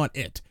 this is not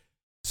it.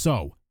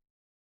 So,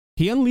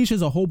 he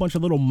unleashes a whole bunch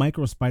of little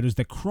micro spiders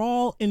that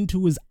crawl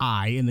into his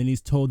eye, and then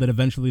he's told that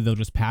eventually they'll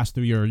just pass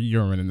through your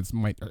urine, and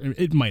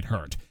it might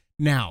hurt.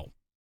 Now,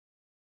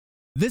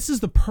 this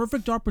is the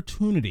perfect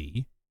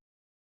opportunity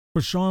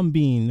for Sean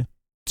Bean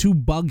to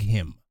bug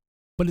him.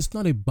 But it's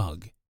not a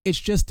bug. It's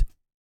just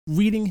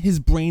reading his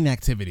brain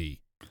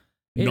activity.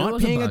 It Not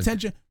was a paying bug.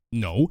 attention.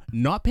 No,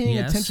 not paying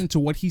Yes. attention to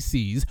what he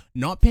sees,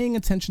 not paying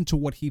attention to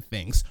what he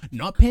thinks,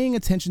 not paying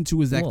attention to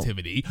his Well,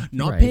 activity,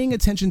 not right. paying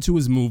attention to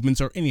his movements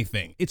or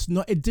anything.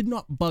 It did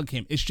not bug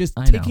him. It's just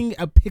I know. taking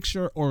a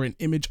picture or an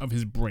image of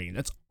his brain.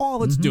 That's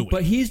all it's doing.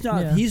 but he's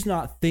not. Yeah. He's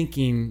not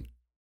thinking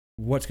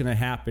what's going to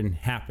happen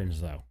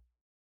happens though.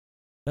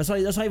 That's not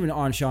even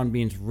on Sean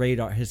Bean's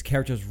radar. His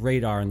character's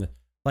radar, and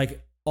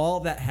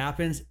all that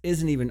happens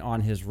isn't even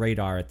on his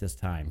radar at this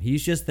time.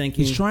 He's just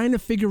thinking. He's trying to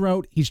figure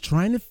out.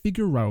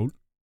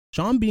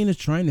 Sean Bean is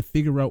trying to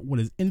figure out what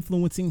is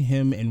influencing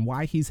him and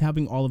why he's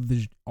having all of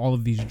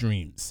these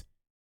dreams.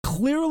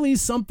 Clearly,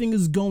 something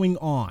is going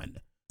on.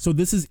 So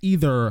this is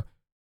either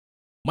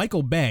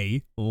Michael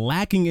Bay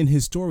lacking in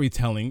his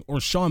storytelling, or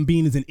Sean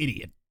Bean is an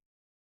idiot.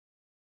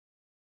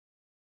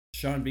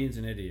 Sean Bean's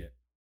an idiot.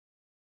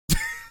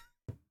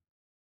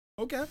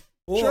 Okay.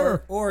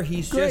 Or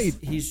he's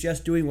Great.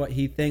 just doing what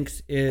he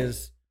thinks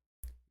is.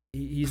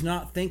 He's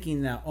not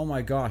thinking that, oh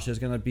my gosh, there's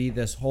gonna be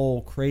this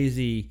whole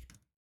crazy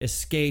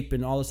escape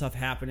and all this stuff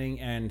happening,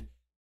 and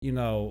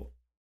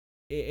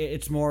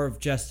it's more of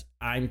just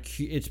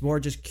it's more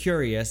just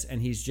curious,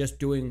 and he's just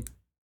doing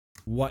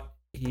what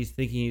he's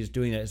thinking he's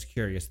doing that is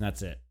curious, and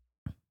that's it.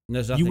 And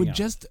there's nothing You would else.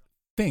 just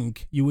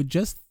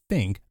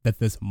think that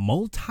this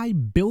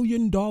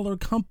multi-billion-dollar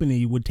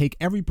company would take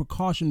every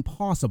precaution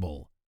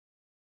possible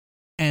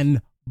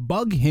and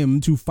bug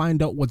him to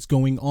find out what's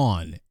going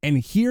on. And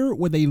here,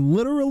 where they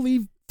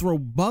literally throw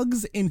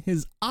bugs in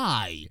his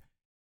eye,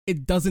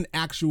 it doesn't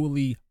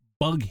actually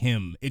bug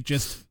him. It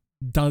just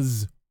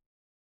does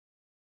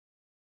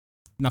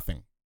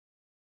nothing.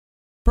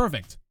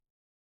 Perfect.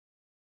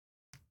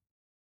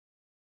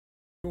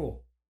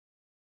 Cool.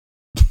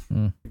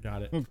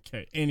 Got it.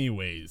 Okay,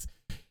 anyways.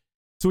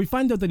 So we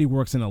find out that he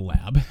works in a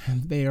lab.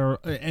 They are,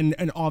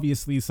 and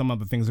obviously some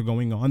other things are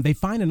going on. They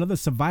find another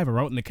survivor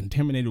out in the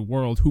contaminated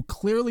world who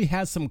clearly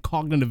has some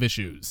cognitive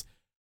issues.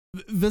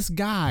 This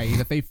guy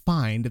that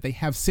they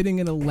have sitting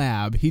in a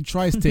lab, he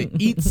tries to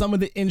eat some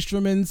of the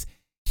instruments.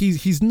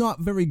 He's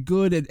not very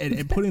good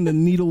at putting the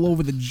needle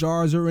over the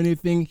jars or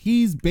anything.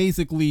 He's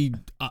basically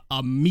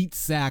a meat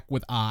sack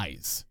with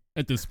eyes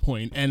at this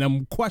point, and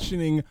I'm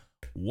questioning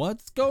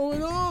what's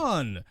going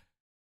on.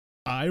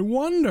 I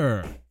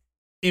wonder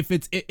if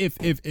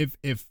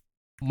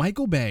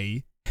Michael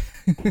Bay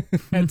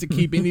had to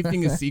keep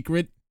anything a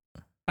secret,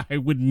 I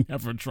would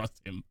never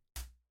trust him.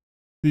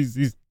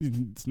 He's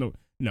no.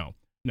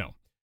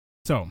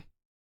 So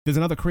there's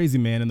another crazy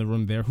man in the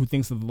room there who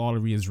thinks that the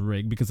lottery is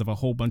rigged because of a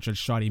whole bunch of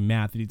shoddy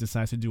math that he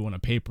decides to do on a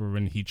paper,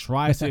 and he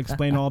tries to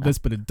explain all this,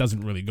 but it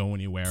doesn't really go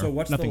anywhere. So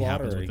what's the Nothing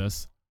happens lottery? with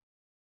this.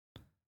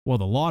 Well,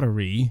 the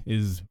lottery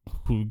is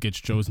who gets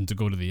chosen to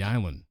go to the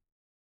island.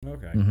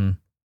 Okay. Mm-hmm.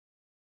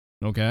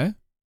 Okay?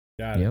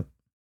 Got it. Yep.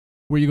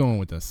 Where are you going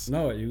with this?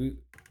 No,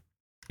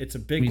 it's a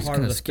big We just part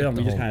of kinda the skipped film.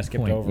 the We just whole kind of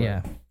skipped point, over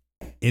yeah.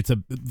 it.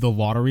 The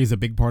lottery is a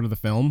big part of the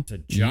film. It's a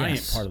giant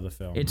Yes. part of the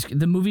film. It's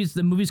the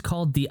movie's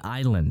called The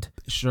Island.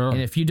 Sure.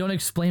 And if you don't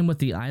explain what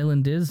the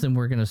island is, then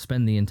we're going to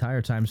spend the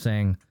entire time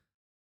saying,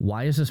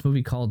 why is this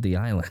movie called The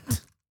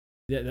Island?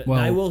 Yeah, Well,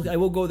 I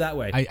will go that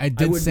way. I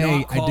did would say-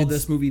 not call I did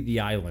this movie The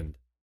Island.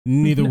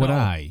 Neither would No.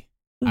 I.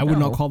 I would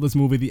not No. call this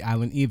movie The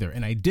Island either.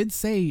 And I did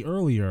say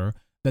earlier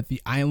that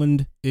the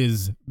island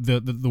is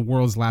the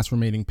world's last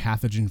remaining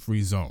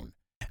pathogen-free zone.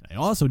 And I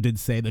also did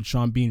say that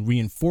Sean Bean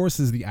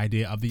reinforces the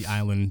idea of the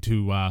island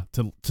to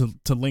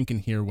Lincoln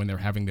here when they're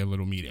having their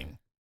little meeting.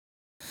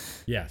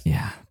 Yes.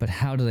 Yeah, but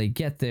how do they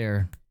get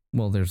there?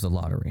 Well, there's the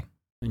lottery.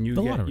 And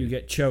The lottery. you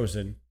get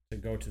chosen to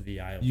go to the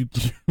island. You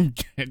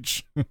get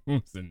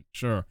chosen,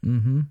 sure.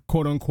 Mm-hmm.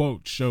 Quote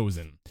unquote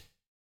chosen.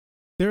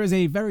 There is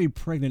a very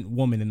pregnant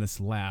woman in this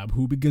lab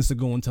who begins to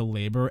go into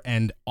labor,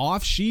 and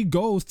off she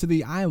goes to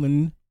the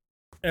island.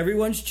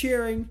 Everyone's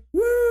cheering.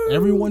 Woo!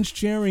 Everyone's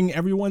cheering.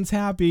 Everyone's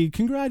happy.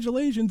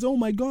 Congratulations. Oh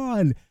my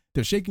God.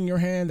 They're shaking her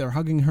hand. They're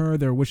hugging her.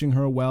 They're wishing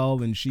her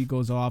well. And she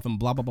goes off and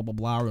blah, blah, blah, blah,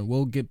 blah. And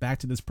we'll get back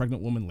to this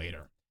pregnant woman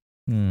later.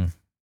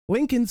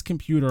 Lincoln's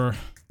computer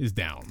is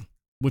down,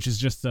 which is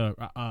just a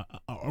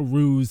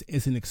ruse.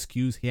 It's an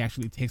excuse. He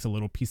actually takes a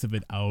little piece of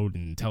it out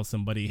and tells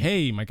somebody,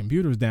 hey, my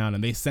computer's down.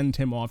 And they send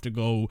him off to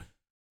go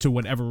to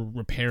whatever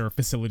repair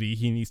facility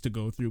he needs to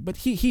go through. But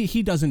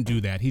he doesn't do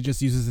that. He just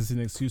uses this as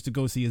an excuse to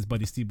go see his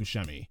buddy Steve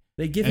Buscemi.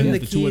 They give And him the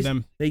the keys. two of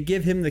them- They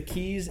give him the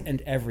keys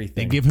and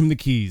everything. They give him the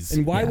keys.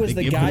 And why was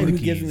they the give guy him who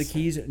the gives him the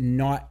keys. keys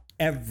not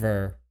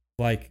ever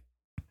like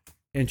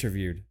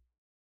interviewed?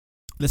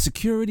 The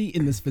security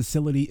in this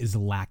facility is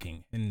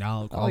lacking, and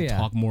I'll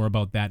talk more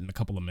about that in a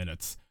couple of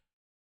minutes.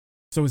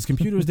 So his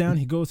computer's down.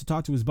 He goes to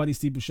talk to his buddy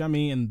Steve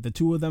Buscemi, and the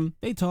two of them,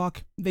 they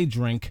talk, they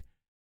drink.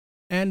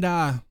 And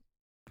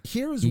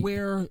here's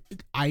where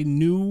I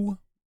knew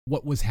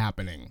what was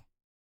happening.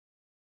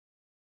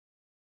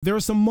 There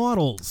are some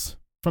models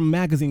from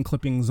magazine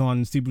clippings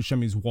on Steve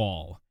Buscemi's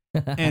wall,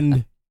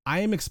 and I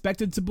am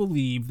expected to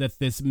believe that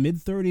this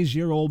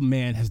mid-30s-year-old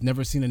man has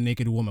never seen a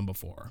naked woman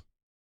before.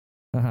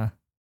 Uh-huh.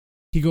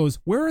 He goes,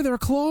 where are their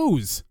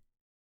clothes?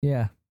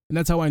 Yeah. And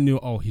that's how I knew,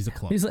 oh, he's a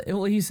clone. He's like,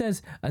 well, he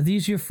says, are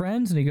these your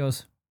friends? And he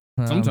goes,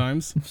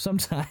 Sometimes.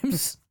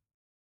 Sometimes.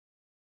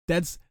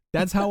 That's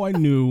how I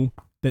knew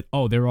that,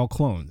 oh, they're all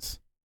clones.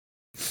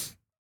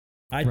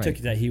 I Right. took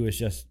that he was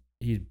just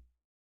he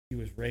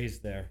was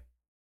raised there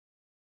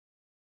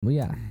Well,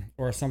 yeah.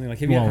 or something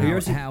like. Well, Have you ever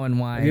seen, How and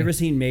why? have you ever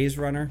seen Maze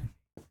Runner?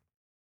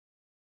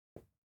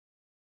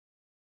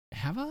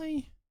 Have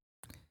I?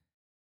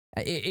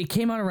 It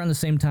came out around the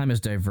same time as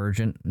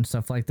Divergent and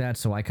stuff like that,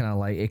 so I kind of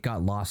like it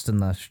got lost in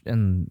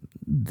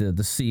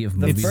the sea of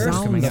The movies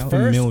first- coming the out.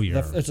 first-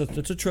 familiar.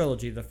 It's a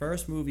trilogy. The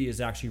first movie is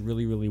actually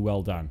really, really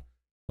well done.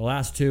 The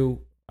last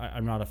two,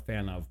 I'm not a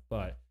fan of,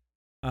 but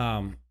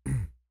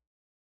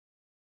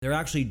they're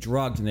actually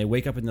drugged and they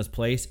wake up in this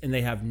place and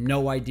they have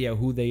no idea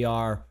who they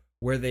are,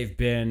 where they've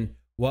been,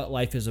 what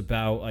life is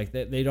about. Like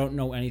they don't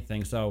know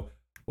anything. So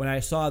when I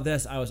saw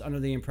this, I was under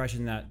the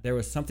impression that there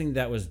was something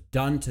that was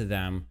done to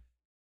them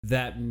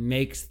that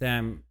makes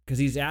them, because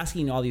he's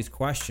asking all these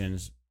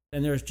questions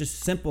and there's just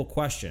simple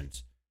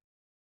questions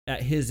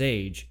at his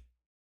age,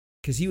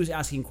 because he was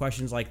asking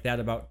questions like that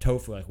about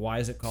tofu, like why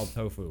is it called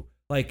tofu,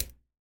 like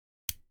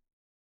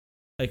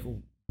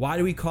why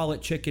do we call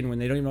it chicken when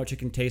they don't even know what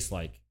chicken tastes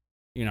like,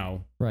 you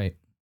know, Right.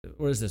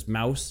 what is this,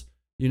 mouse,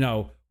 you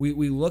know,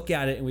 we look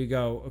at it and we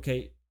go,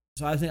 okay.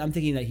 So I'm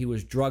thinking that he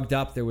was drugged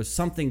up, there was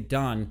something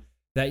done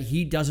that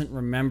he doesn't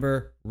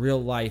remember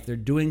real life, they're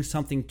doing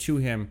something to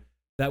him.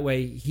 That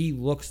way he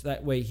looks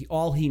that way.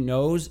 All he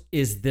knows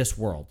is this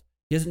world.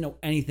 He doesn't know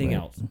anything Right.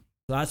 else. So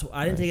that's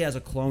I didn't take it as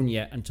a clone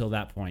yet until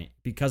that point,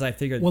 because I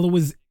figured. Well, it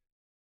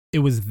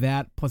was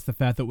that plus the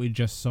fact that we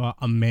just saw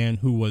a man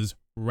who was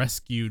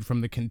rescued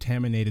from the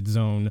contaminated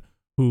zone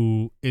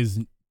who is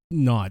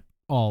not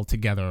all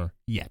together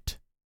yet.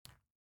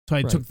 So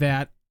I took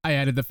that. I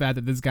added the fact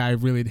that this guy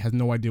really has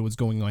no idea what's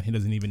going on. He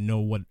doesn't even know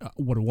what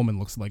a woman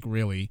looks like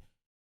really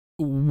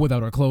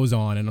without her clothes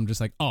on, and I'm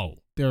just like, oh,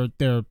 they're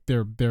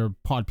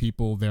pod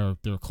people, they're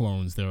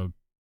clones, they're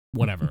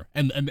whatever.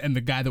 and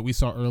the guy that we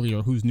saw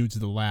earlier who's new to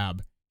the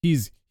lab,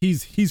 he's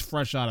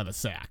fresh out of the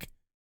sack.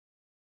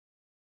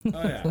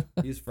 Oh yeah,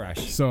 he's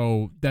fresh.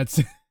 So that's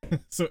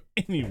so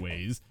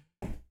anyways.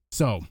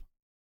 So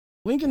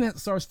Lincoln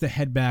starts to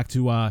head back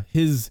to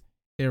his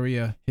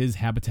area, his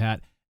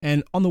habitat,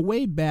 and on the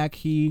way back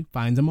he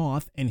finds a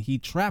moth and he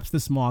traps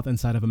this moth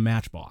inside of a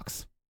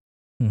matchbox.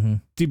 Mm-hmm.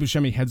 Steve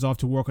Buscemi heads off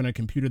to work on a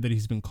computer that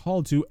he's been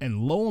called to, and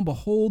lo and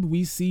behold,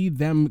 we see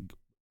them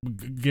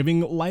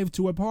giving life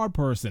to a pod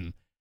person.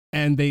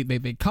 And they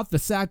cut the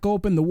sack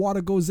open, the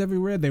water goes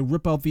everywhere, they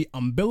rip out the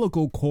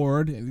umbilical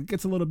cord, and it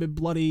gets a little bit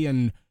bloody,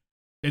 and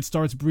it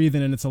starts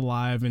breathing, and it's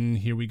alive, and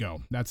here we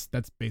go. That's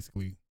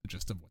basically the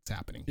gist of what's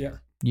happening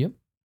here.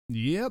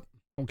 Yep.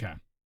 Okay.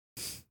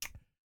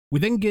 We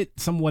then get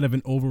somewhat of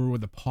an overview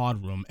of the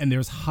pod room, and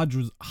there's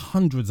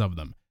hundreds of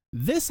them.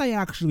 This I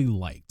actually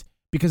liked,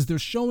 because they're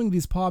showing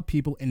these pod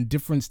people in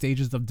different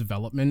stages of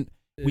development.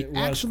 We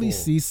actually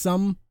see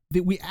some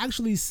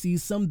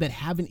that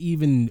haven't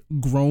even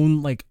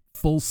grown like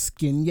full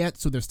skin yet,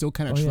 so they're still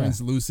kind of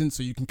translucent,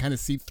 so you can kind of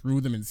see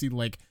through them and see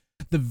like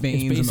the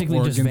veins and the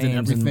organs and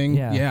everything.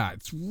 Yeah,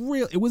 it's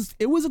real. It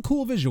was a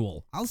cool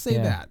visual. I'll say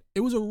that. It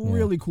was a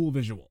really cool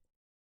visual.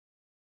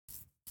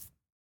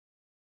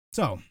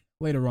 So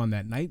later on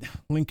that night,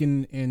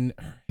 Lincoln and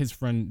his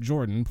friend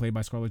Jordan, played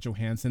by Scarlett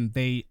Johansson,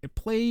 they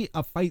play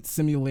a fight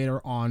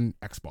simulator on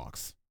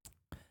Xbox.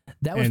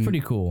 That was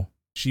pretty cool.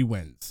 She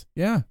wins.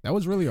 Yeah, that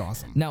was really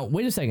awesome. Now,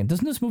 wait a second.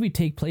 Doesn't this movie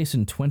take place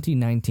in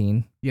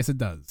 2019? Yes, it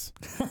does.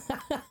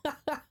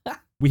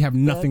 We have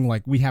nothing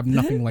like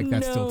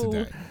that still No.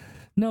 today.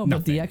 No,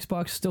 but the Nothing.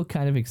 Xbox still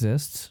kind of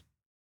exists.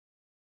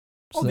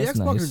 So Oh, the that's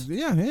Xbox nice. is,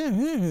 yeah. The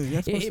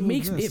Xbox It still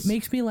makes exists. it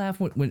makes me laugh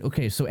when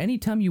okay, so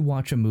anytime you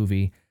watch a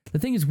movie, the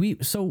thing is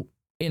so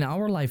in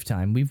our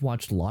lifetime we've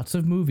watched lots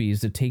of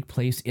movies that take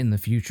place in the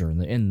future,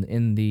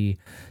 in the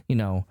you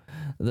know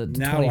the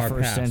Now our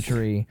 21st past.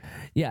 century.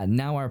 Yeah,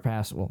 now our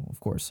past, well, of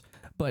course.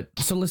 But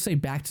so let's say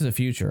Back to the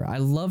Future. I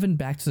love in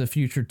Back to the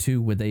Future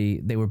 2 where they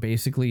were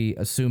basically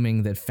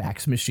assuming that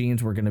fax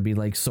machines were going to be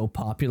like so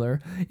popular,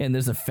 and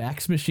there's a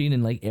fax machine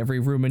in like every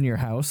room in your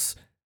house.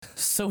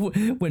 So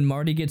when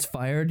Marty gets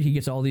fired, he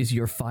gets all these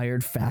 "you're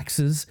fired"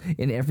 faxes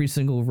in every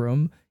single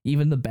room,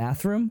 even the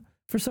bathroom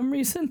for some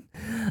reason.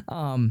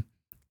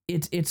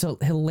 It's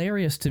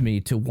hilarious to me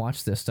to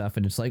watch this stuff,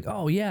 and it's like,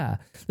 oh yeah,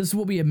 this is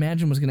what we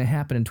imagined was going to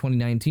happen in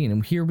 2019,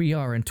 and here we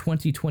are in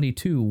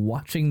 2022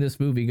 watching this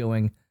movie,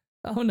 going,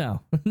 oh no,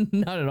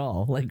 not at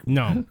all. Like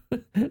No,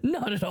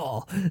 not at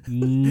all.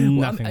 nothing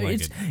Well,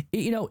 like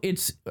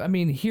it's, it. I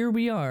mean, here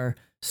we are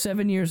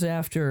 7 years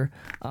after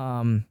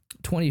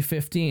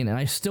 2015, and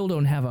I still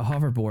don't have a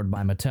hoverboard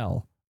by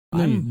Mattel.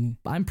 No,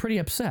 I'm pretty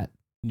upset.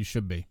 you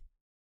should be.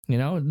 You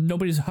know,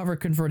 nobody's hover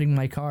converting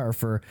my car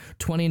for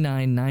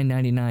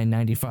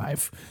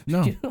 $29,999.95.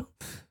 No. You know?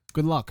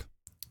 Good luck.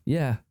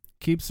 Yeah.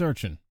 Keep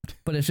searching.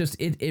 But it's just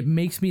it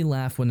makes me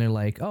laugh when they're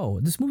like, oh,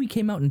 this movie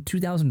came out in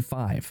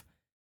 2005.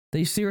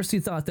 They seriously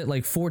thought that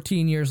like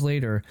 14 years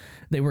later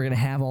they were gonna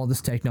have all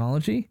this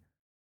technology.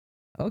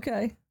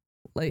 Okay,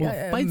 like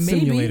Well, Flight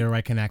maybe, Simulator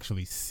I can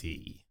actually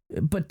see.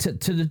 but to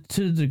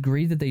the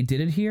degree that they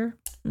did it here,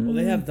 Well,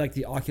 they have like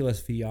the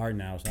Oculus VR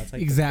now, so that's like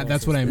the Exactly.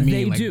 That's what I closest.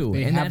 mean. They do,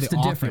 They and have that's the the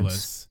Oculus.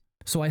 difference.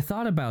 So I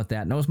thought about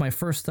that, and that was my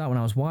first thought when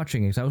I was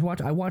watching it. I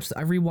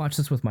rewatched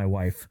this with my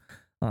wife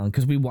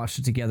because we watched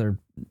it together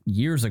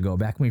years ago,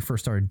 back when we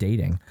first started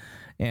dating,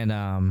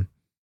 and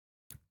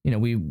you know,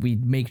 we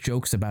make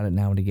jokes about it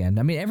now and again.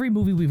 I mean, every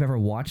movie we've ever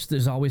watched,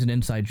 there's always an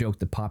inside joke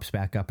that pops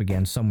back up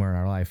again somewhere in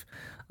our life.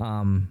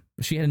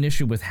 She had an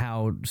issue with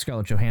how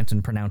Scarlett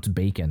Johansson pronounced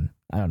bacon.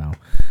 I don't know,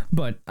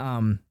 but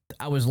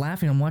I was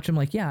laughing. I'm watching. I'm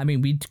like, yeah, I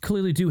mean, we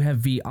clearly do have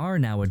VR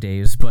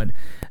nowadays, but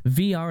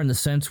VR in the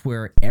sense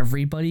where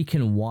everybody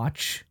can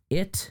watch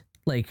it,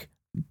 like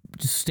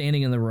just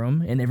standing in the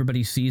room and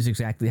everybody sees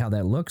exactly how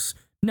that looks.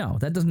 No,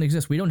 that doesn't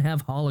exist. We don't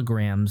have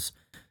holograms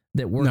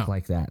that work No.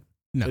 like that.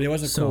 No, But it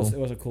was a So- cool. It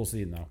was a cool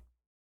scene though.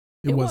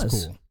 it was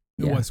was. cool.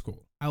 It Yeah. was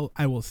cool.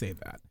 I will say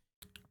that.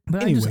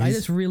 But I Anyways.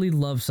 just really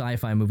love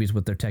sci-fi movies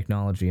with their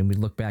technology, and we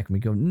look back and we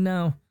go,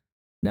 no,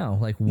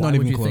 like why Not would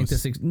even you think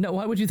close. this?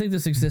 Why would you think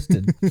this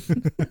existed?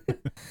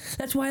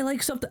 That's why I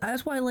like stuff.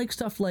 That's why I like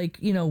stuff like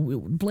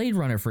Blade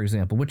Runner, for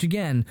example. Which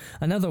again,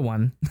 another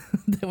one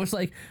that was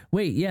like,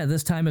 wait, yeah,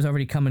 this time has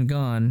already come and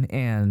gone,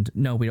 and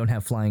no, we don't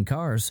have flying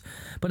cars.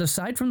 But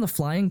aside from the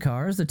flying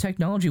cars, the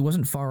technology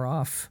wasn't far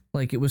off.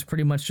 Like it was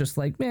pretty much just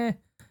like, meh,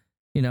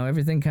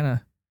 everything kind of.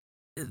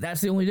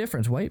 That's the only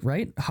difference,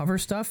 right? Hover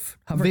stuff,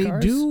 hover They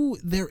cars. do.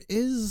 There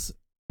is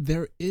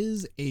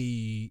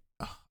a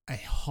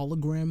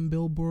hologram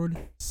billboard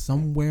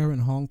somewhere in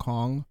Hong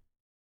Kong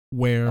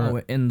where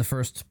Oh, in the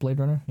first Blade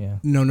Runner, yeah.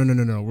 no,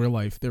 real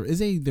life. There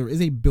is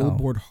a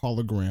billboard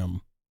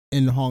hologram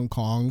in Hong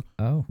Kong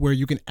Oh, where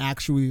you can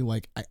actually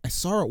like I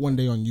saw it one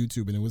day on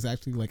YouTube, and it was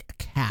actually like a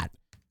cat,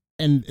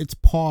 and its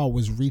paw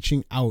was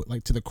reaching out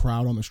like to the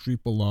crowd on the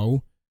street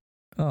below.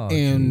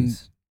 And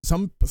geez.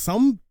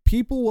 some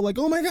people were like,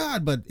 "Oh my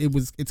god!" But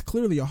it's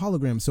clearly a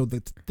hologram, so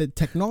the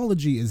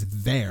technology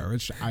is there.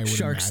 I would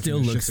Shark imagine still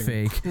it's looks just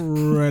fake.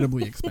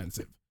 incredibly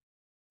expensive.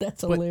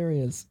 That's but-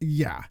 hilarious.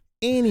 Yeah.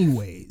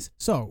 Anyways,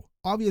 so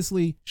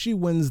obviously she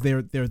wins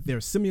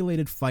their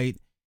simulated fight.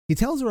 He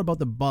tells her about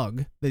the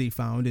bug that he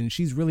found, and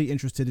she's really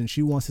interested and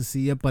she wants to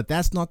see it, but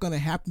that's not going to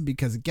happen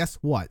because guess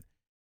what?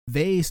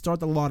 They start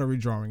the lottery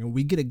drawing, and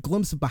we get a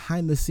glimpse of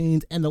behind the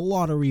scenes, and the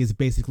lottery is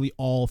basically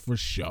all for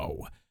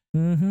show.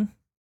 Mm-hmm.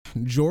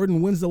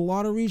 Jordan wins the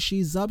lottery.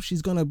 She's up.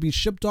 She's going to be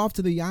shipped off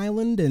to the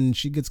island, and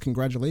she gets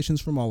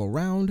congratulations from all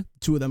around.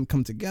 Two of them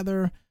come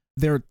together.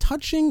 They're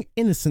touching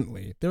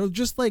innocently. They're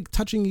just like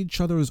touching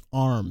each other's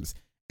arms.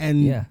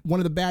 And Yeah.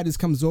 one of the baddies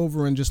comes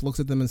over and just looks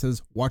at them and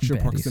says, "Watch your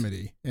Baddies.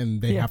 proximity."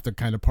 And they Yeah. have to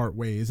kind of part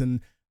ways. And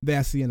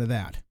that's the end of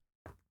that.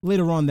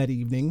 Later on that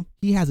evening,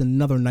 he has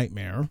another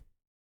nightmare.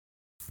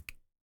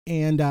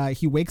 And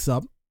he wakes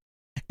up.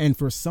 And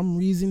for some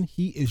reason,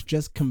 he is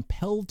just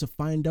compelled to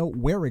find out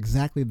where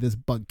exactly this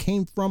bug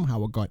came from,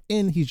 how it got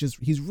in.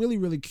 He's really,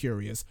 really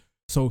curious.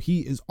 So he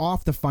is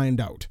off to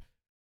find out.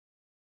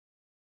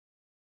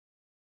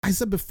 I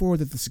said before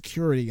that the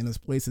security in this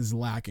place is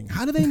lacking.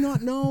 How do they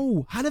not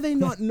know? How do they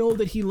not know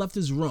that he left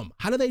his room?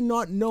 How do they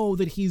not know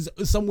that he's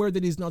somewhere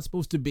that he's not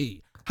supposed to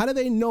be? How do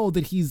they know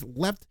that he's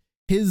left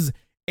his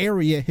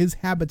area, his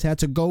habitat,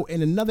 to go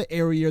in another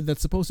area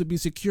that's supposed to be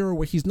secure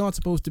where he's not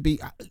supposed to be?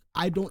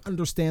 I don't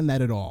understand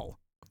that at all.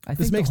 I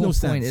This think makes the no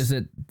whole point sense. is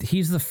that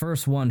he's the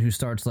first one who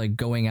starts like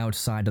going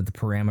outside of the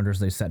parameters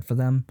they set for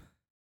them,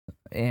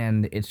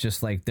 and it's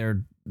just like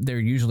they're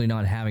usually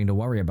not having to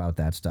worry about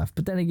that stuff.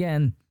 But then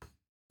again,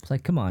 It's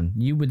like, come on,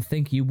 you would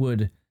think you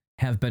would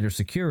have better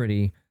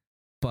security,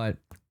 but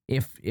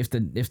if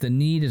the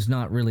need is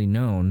not really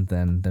known,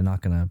 then they're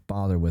not gonna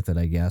bother with it,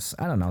 I guess.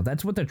 I don't know.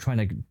 That's what they're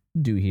trying to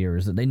do here,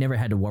 is that they never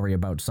had to worry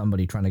about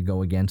somebody trying to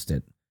go against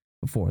it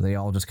before. They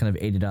all just kind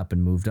of ate it up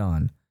and moved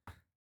on.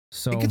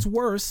 So It gets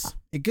worse.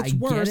 It gets I get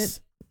worse.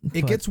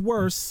 It but- gets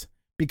worse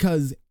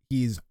because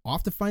he's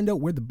off to find out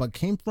where the bug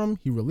came from.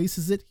 He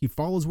releases it. He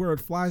follows where it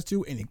flies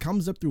to, and he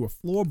comes up through a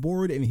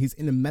floorboard, and he's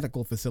in a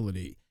medical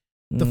facility.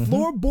 The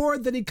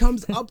floorboard that he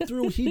comes up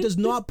through, he does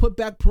not put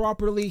back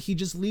properly. He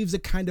just leaves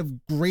it kind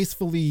of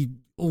gracefully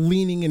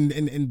leaning,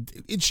 and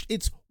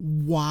it's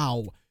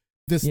wow.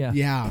 This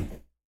yeah.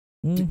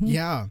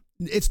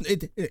 It's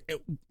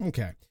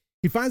okay.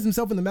 He finds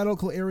himself in the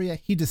medical area.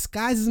 He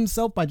disguises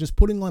himself by just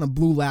putting on a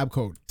blue lab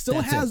coat. Still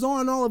That's has it.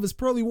 on all of his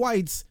pearly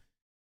whites.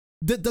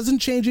 Doesn't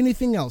change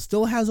anything else.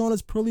 Still has on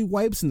his pearly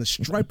whites and the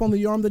stripe on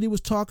the arm that he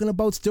was talking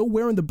about. Still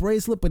wearing the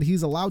bracelet, but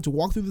he's allowed to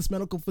walk through this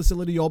medical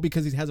facility all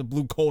because he has a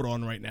blue coat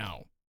on right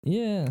now.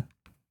 Yeah.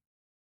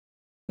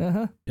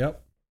 Uh-huh.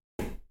 Yep.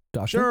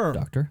 Doctor. Sure.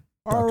 Doctor.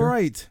 All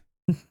right.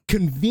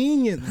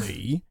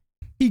 Conveniently,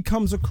 he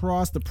comes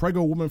across the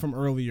preggo woman from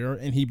earlier,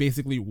 and he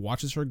basically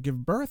watches her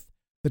give birth.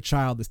 The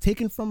child is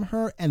taken from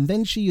her, and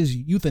then she is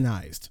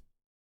euthanized.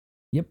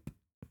 Yep.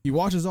 He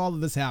watches all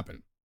of this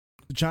happen.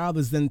 The child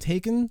is then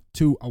taken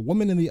to a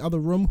woman in the other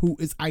room who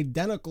is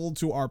identical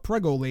to our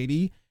preggo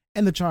lady,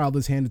 and the child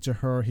is handed to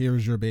her.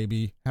 Here's your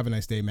baby. Have a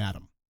nice day,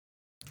 madam.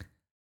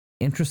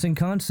 Interesting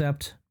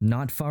concept.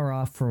 Not far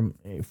off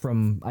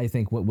from I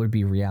think what would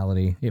be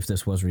reality if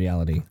this was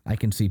reality. I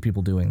can see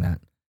people doing that.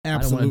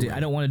 Absolutely.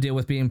 I don't want to deal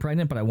with being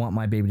pregnant, but I want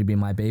my baby to be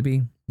my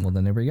baby. Well,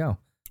 then there we go.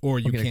 Or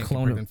you We're gonna can't get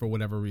clone pregnant for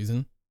whatever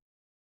reason.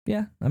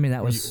 Yeah, I mean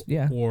that was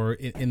Or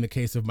in the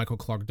case of Michael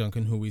Clark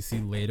Duncan, who we see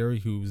later,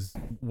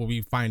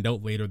 we find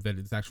out later that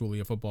it's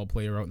actually a football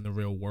player out in the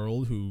real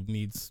world who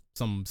needs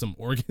some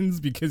organs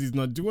because he's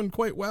not doing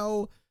quite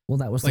well. Well,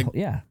 that was Like,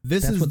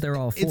 That's what they're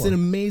all for. It's an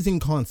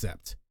amazing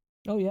concept.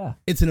 Oh yeah.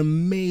 It's an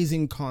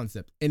amazing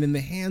concept. And in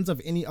the hands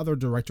of any other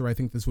director, I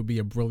think this would be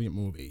a brilliant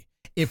movie.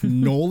 If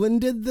Nolan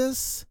did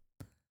this,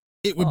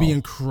 it would be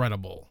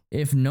incredible.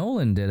 If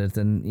Nolan did it,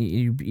 then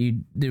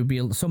there would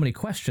be so many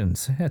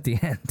questions at the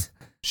end.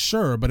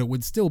 Sure, but it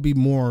would still be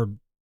more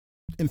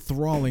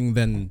enthralling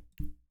than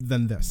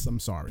this. I'm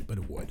sorry, but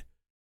it would.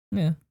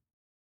 Yeah.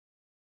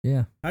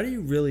 Yeah. How do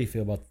you really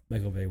feel about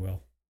Michael Bay,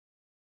 Will?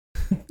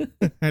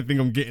 I think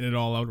I'm getting it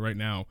all out right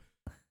now.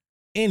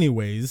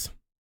 Anyways,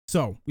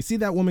 so we see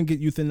that woman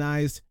get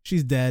euthanized.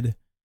 She's dead,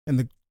 and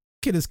the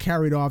kid is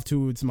carried off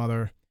to its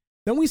mother.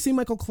 Then we see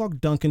Michael Clark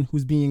Duncan,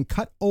 who's being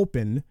cut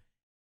open,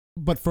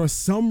 but for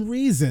some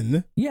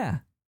reason, Yeah.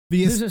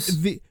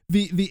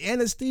 the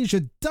anesthesia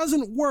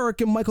doesn't work,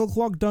 and Michael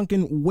Clark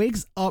Duncan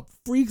wakes up,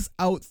 freaks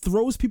out,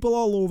 throws people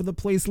all over the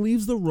place,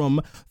 leaves the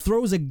room,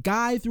 throws a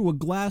guy through a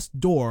glass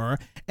door,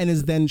 and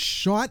is then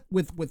shot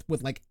with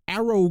like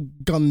arrow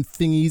gun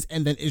thingies,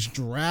 and then is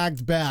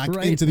dragged back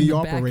into the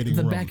operating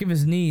room. The back of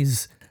his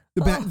knees.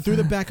 Through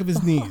the back of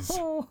his knees.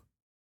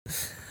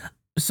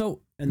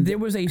 So there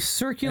was a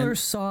circular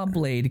saw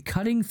blade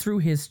cutting through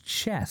his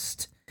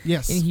chest.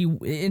 Yes. And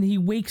he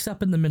wakes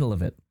up in the middle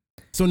of it.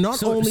 So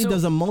not only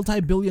does a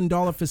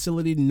multi-billion-dollar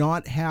facility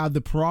not have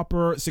the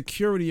proper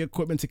security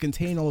equipment to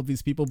contain all of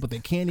these people, but they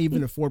can't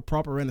even afford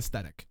proper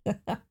anesthetic.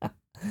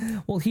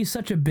 Well, he's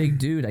such a big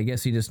dude. I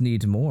guess he just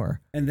needs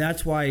more. And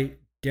that's why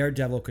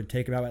Daredevil could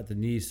take him out at the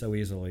knees so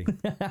easily.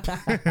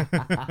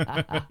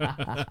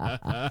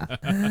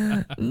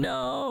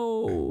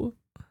 No.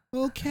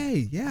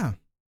 Okay, yeah.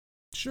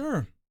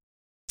 Sure.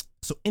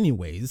 So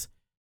anyways,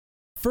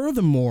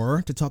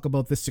 furthermore, to talk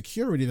about the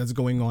security that's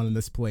going on in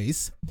this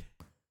place,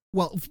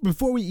 well,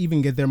 before we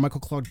even get there, Michael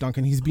Clark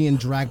Duncan, he's being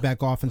dragged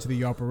back off into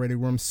the operating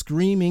room,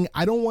 screaming,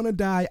 I don't want to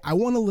die, I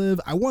want to live,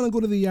 I want to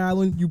go to the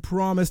island, you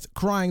promised,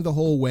 crying the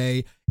whole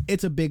way.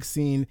 It's a big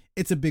scene,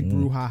 it's a big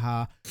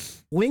brouhaha.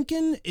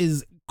 Lincoln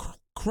is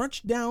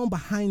crouched down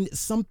behind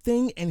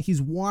something, and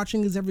he's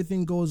watching as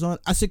everything goes on.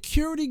 A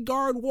security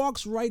guard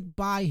walks right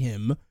by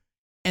him,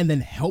 and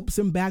then helps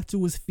him back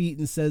to his feet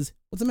and says,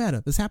 what's the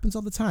matter? This happens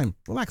all the time.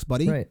 Relax,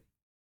 buddy. Right.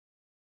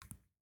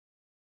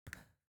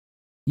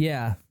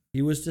 Yeah.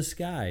 He was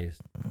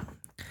disguised.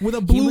 With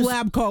a blue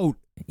lab coat.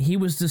 He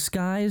was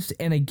disguised,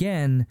 and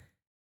again,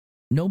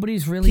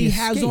 nobody's really He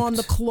has on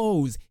the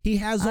clothes. He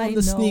has on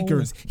the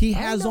sneakers. He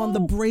has on the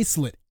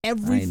bracelet.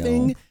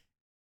 Everything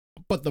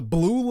but the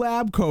blue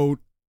lab coat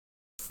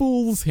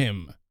fools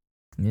him.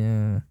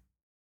 Yeah.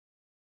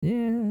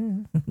 Yeah.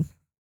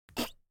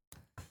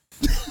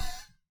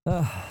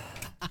 I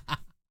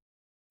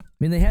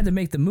mean, they had to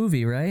make the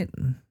movie, right?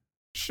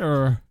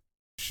 Sure.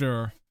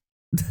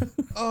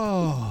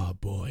 Oh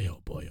boy,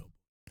 oh boy, oh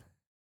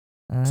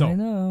boy. I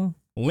know.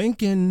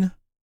 Lincoln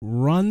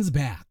runs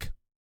back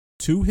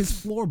to his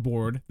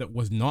floorboard that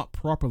was not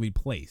properly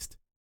placed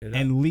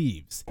and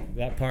leaves.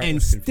 That part And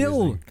was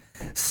still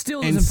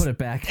doesn't put it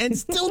back. And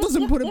still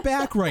doesn't put it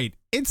back right.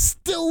 It's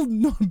still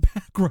not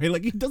back right.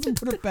 Like, he doesn't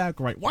put it back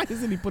right. Why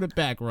doesn't he put it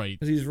back right?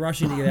 because he's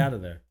rushing to get out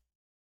of there.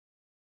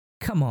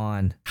 Come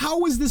on.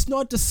 How is this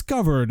not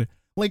discovered?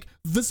 Like,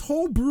 this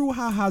whole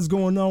brouhaha's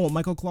going on with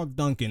Michael Clark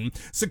Duncan.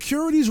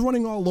 Security's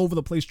running all over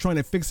the place trying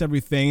to fix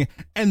everything,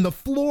 and the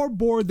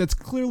floorboard that's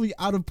clearly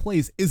out of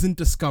place isn't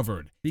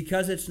discovered.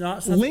 Because it's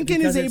not something...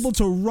 Lincoln is able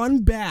to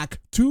run back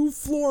to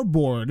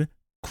floorboard,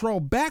 crawl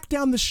back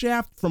down the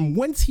shaft from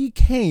whence he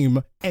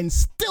came, and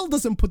still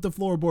doesn't put the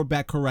floorboard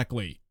back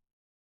correctly.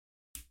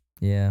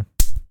 Yeah.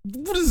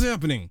 What is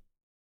happening?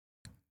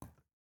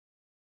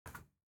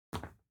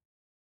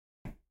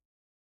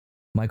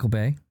 Michael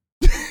Bay.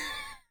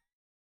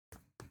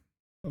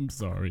 I'm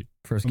sorry.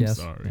 First I'm guess.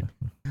 sorry.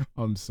 Yeah.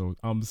 I'm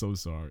so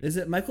sorry. Is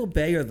it Michael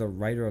Bay or the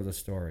writer of the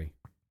story?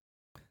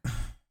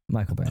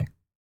 Michael Bay.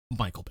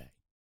 Michael Bay.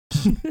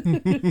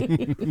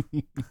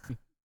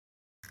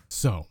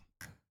 So,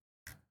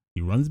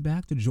 he runs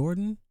back to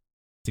Jordan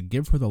to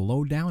give her the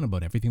lowdown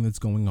about everything that's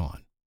going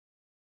on.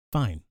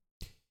 Fine.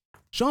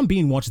 Sean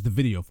Bean watches the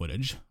video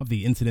footage of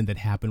the incident that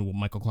happened with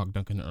Michael Clark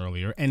Duncan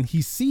earlier, and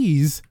he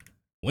sees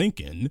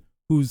Lincoln,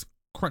 who's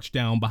crouched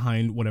down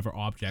behind whatever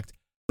object,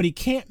 but he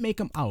can't make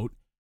him out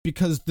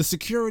because the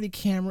security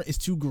camera is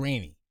too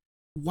grainy.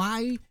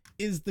 Why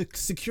is the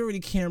security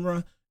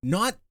camera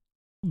not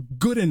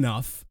good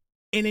enough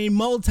in a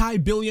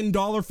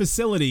multi-billion-dollar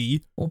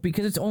facility? Well,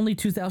 because it's only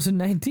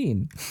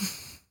 2019.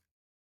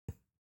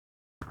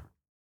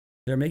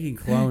 They're making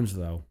clones,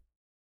 though.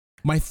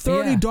 My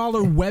 $30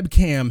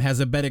 webcam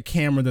has a better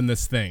camera than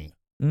this thing.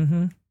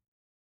 Mm-hmm.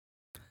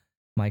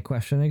 My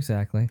question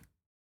exactly.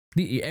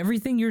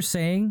 Everything you're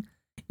saying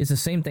is the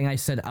same thing I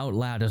said out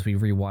loud as we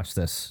rewatched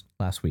this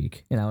last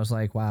week. And I was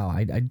like, wow,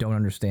 I don't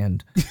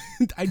understand.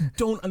 I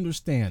don't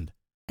understand.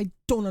 I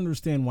don't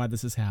understand why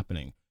this is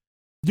happening.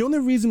 The only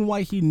reason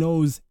why he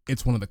knows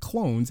it's one of the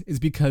clones is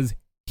because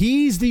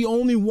he's the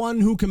only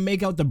one who can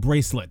make out the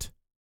bracelet.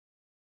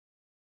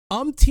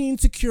 Umpteen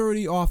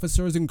security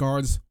officers and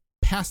guards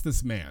passed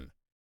this man.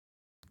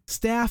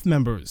 Staff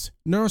members,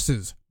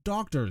 nurses,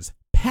 doctors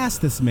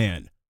passed this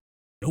man.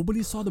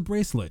 Nobody saw the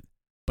bracelet,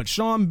 but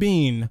Sean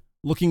Bean,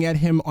 looking at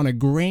him on a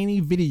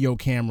grainy video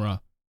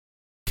camera,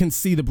 can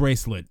see the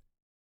bracelet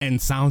and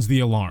sounds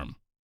the alarm.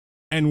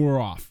 And we're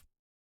off.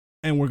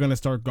 And we're going to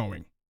start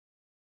going.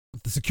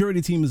 The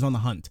security team is on the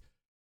hunt.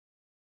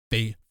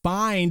 They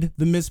find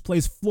the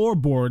misplaced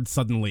floorboard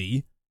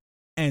suddenly,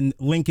 and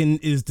Lincoln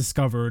is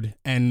discovered,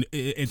 and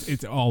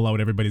it's all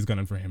out. Everybody's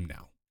gunning for him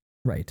now.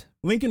 Right.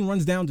 Lincoln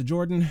runs down to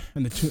Jordan,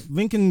 and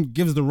Lincoln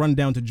gives the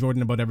rundown to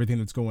Jordan about everything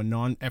that's going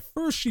on. At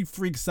first, she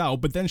freaks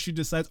out, but then she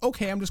decides,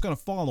 okay, I'm just going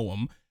to follow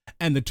him.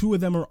 And the two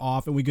of them are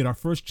off, and we get our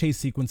first chase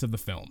sequence of the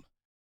film.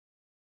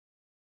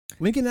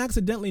 Lincoln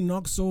accidentally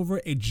knocks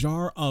over a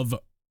jar of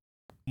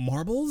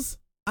marbles,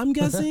 I'm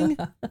guessing,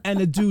 and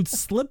the dude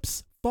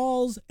slips,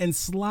 falls, and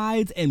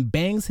slides and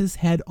bangs his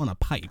head on a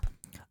pipe.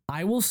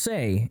 I will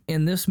say,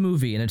 in this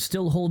movie, and it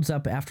still holds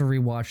up after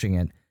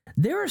rewatching it,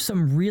 there are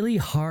some really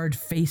hard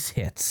face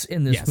hits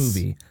in this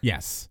movie.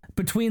 Yes.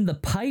 Between the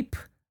pipe,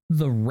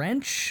 the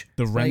wrench.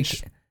 Like,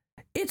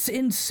 it's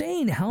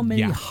insane how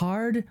many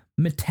hard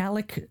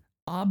metallic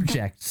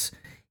objects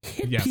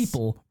hit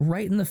people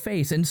right in the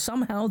face, and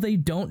somehow they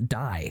don't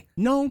die.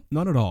 No,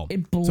 not at all.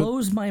 It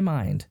blows my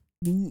mind.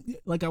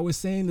 Like I was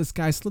saying, this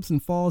guy slips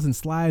and falls and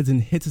slides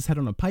and hits his head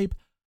on a pipe.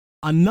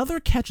 Another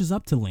catches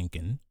up to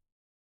Lincoln,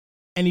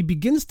 and he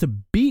begins to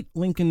beat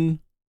Lincoln.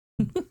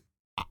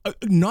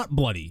 Not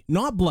bloody.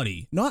 Not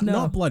bloody.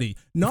 Not bloody.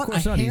 Not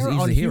a hair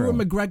on Hero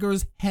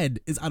McGregor's head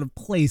is out of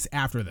place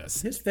after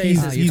this. His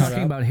face is you're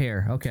talking about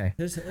hair. Okay.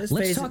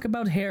 Let's talk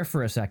about hair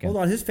for a second.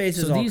 Hold on. His face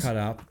is all cut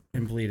up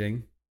and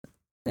bleeding.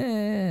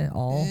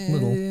 Little.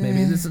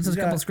 Maybe this is a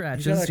couple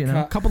scratches, you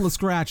know. A couple of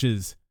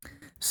scratches.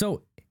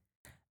 So,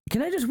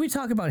 can we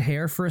talk about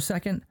hair for a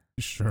second?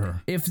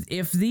 Sure.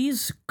 If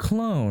these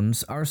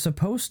clones are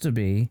supposed to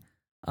be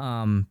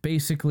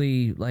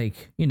basically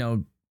like, you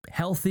know,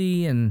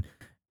 healthy and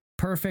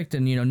perfect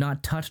and, you know,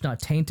 not touched, not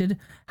tainted,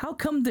 how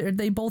come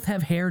they both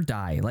have hair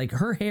dye? Like,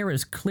 her hair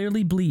is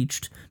clearly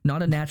bleached,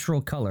 not a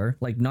natural color,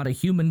 like not a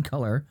human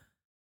color,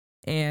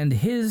 and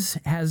his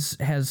has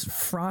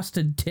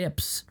frosted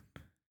tips.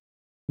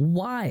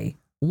 Why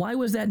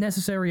was that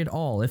necessary at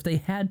all? If they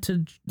had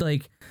to,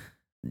 like,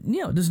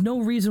 you know, there's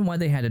no reason why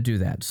they had to do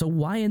that. So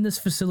why in this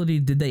facility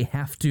did they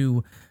have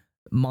to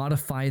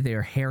modify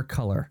their hair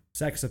color?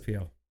 Sex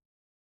appeal.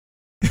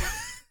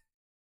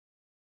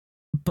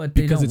 But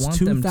they because don't it's want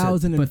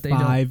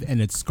 2005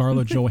 and it's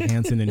Scarlett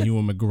Johansson and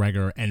Ewan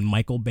McGregor, and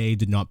Michael Bay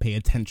did not pay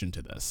attention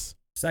to this.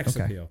 Sex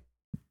appeal.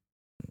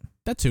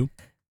 That too.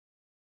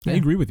 Yeah. I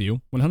agree with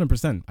you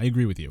 100%. I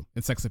agree with you.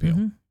 It's sex appeal.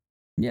 Mm-hmm.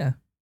 Yeah.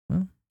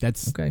 Well,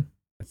 that's okay.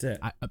 That's it.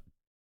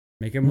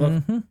 Make him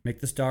look. Make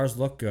the stars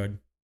look good.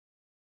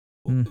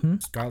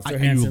 Scarlett Are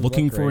you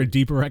looking for a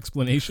deeper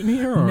explanation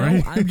here? Or?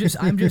 No, I'm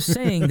just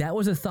saying that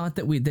was a thought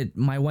that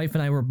my wife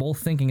and I were both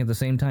thinking at the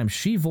same time.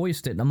 She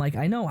voiced it, and I'm like,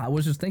 I know, I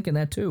was just thinking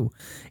that too.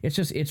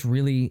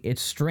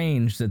 It's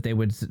strange that they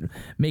would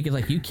make it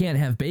like you can't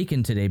have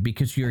bacon today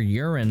because your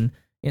urine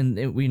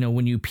and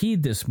when you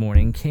peed this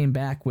morning, came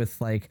back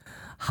with like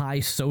high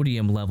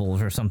sodium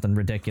levels or something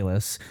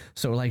ridiculous.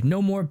 So like,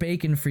 no more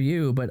bacon for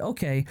you, but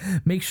okay,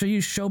 make sure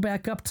you show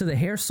back up to the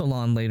hair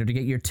salon later to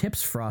get your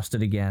tips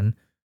frosted again.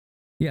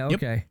 Yeah,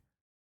 okay.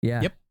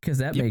 Yeah, because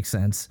that makes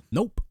sense.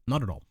 Nope,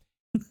 not at all.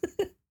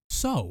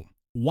 So,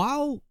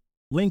 while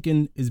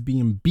Lincoln is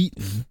being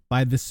beaten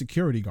by this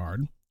security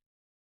guard,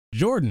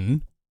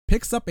 Jordan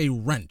picks up a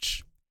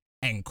wrench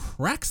and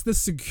cracks the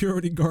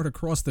security guard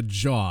across the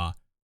jaw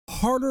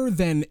harder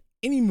than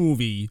any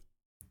movie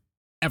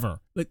ever.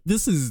 Like,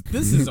 this is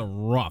a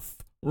rough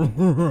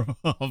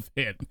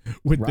hit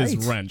with this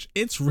wrench.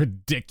 It's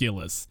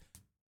ridiculous.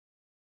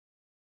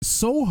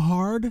 So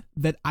hard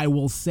that I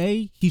will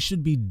say he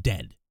should be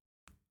dead.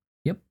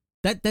 Yep.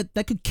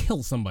 That could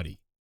kill somebody.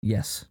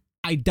 Yes.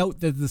 I doubt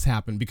that this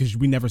happened because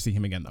we never see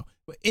him again, though.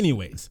 But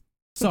anyways,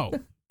 so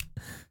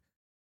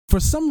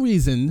for some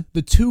reason,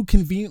 the two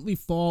conveniently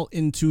fall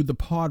into the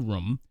pod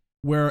room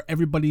where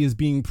everybody is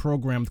being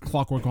programmed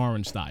Clockwork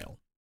Orange style.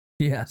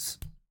 Yes.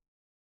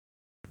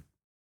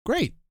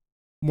 Great.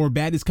 More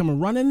baddies come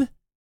running.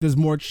 There's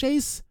more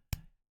chase.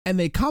 And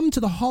they come to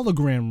the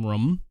hologram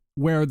room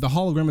where the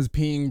hologram is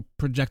being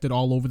projected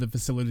all over the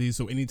facility.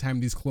 So anytime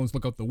these clones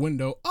look out the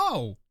window,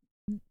 oh,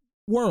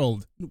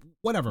 world,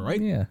 whatever,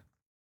 right? Yeah.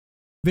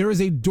 There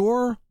is a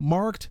door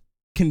marked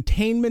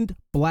containment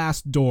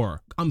blast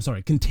door. I'm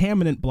sorry,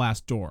 contaminant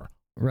blast door.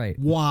 Right.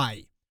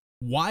 Why?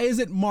 Why is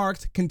it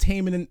marked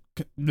contaminant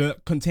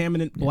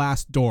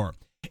blast door?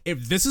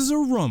 If this is a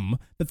room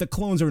that the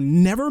clones are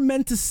never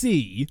meant to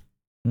see,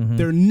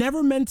 they're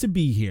never meant to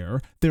be here,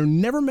 they're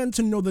never meant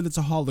to know that it's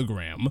a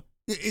hologram,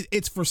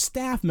 it's for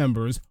staff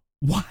members,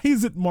 why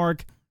is it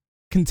marked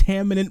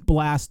contaminant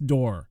blast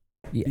door?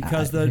 Yeah,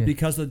 because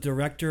the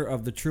director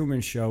of the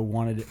Truman Show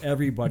wanted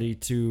everybody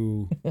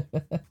to,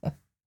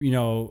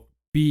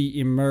 be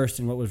immersed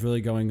in what was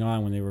really going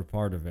on when they were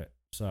part of it.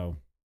 So,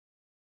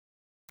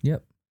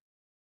 yep.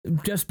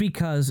 Just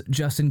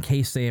in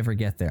case they ever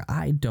get there.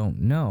 I don't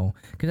know,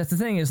 because that's the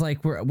thing is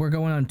like we're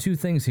going on two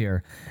things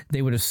here.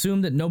 They would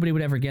assume that nobody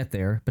would ever get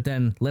there, but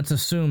then let's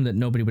assume that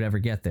nobody would ever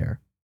get there.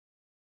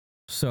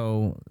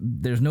 So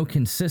there's no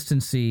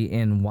consistency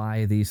in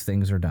why these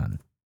things are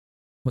done.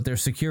 But their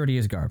security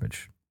is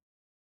garbage.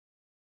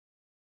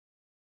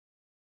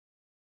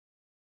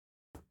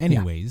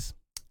 Anyways,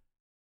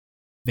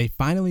 they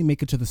finally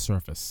make it to the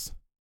surface,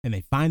 and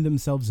they find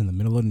themselves in the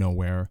middle of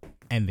nowhere,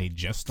 and they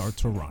just start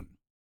to run.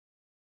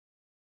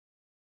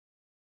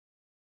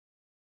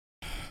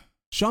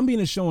 Sean Bean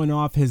is showing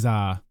off his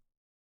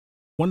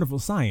wonderful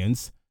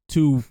science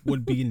to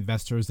would-be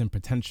investors and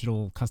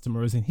potential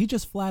customers, and he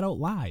just flat out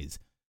lies.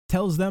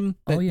 Tells them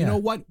that, you know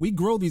what, we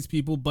grow these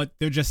people, but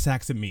they're just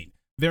sacks of meat.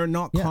 They're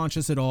not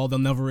conscious at all. They'll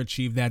never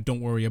achieve that.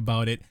 Don't worry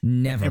about it.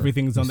 Never.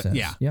 Everything's on the...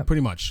 Yeah,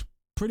 pretty much.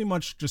 Pretty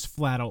much just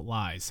flat out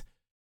lies.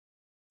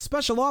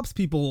 Special ops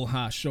people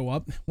show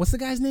up. What's the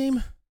guy's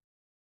name?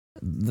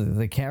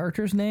 The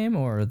character's name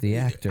or the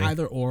actor?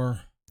 Either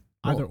or.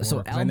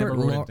 So Albert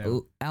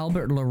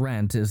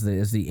Laurent is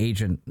the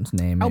agent's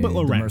name. Albert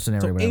Laurent. The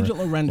mercenary, so whatever. Agent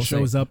Laurent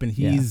shows up and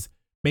he's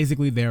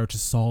basically there to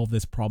solve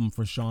this problem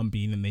for Sean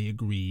Bean, and they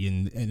agree,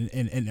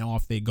 and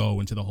off they go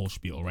into the whole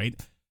spiel, right?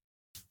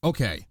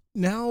 Okay,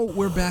 now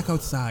we're back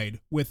outside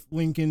with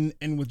Lincoln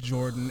and with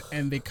Jordan,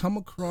 and they come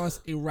across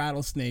a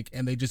rattlesnake,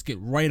 and they just get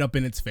right up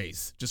in its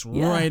face.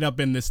 Right up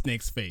in the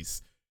snake's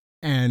face.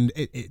 And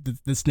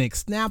the snake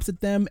snaps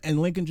at them, and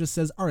Lincoln just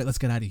says, all right, let's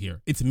get out of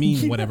here. It's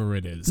me, whatever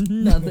it is.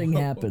 Nothing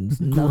happens.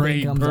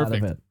 Nothing comes out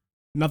of it.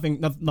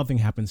 Nothing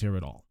happens here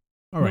at all.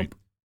 All right.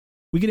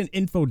 We get an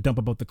info dump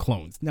about the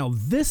clones. Now,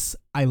 this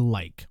I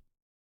like.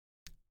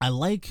 I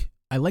like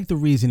the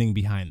reasoning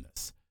behind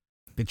this.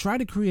 They try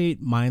to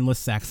create mindless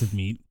sacks of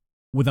meat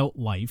without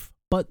life,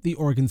 but the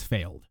organs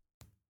failed.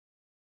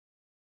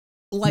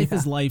 Life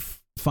is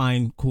life,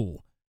 fine,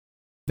 cool.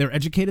 They're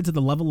educated to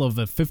the level of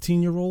a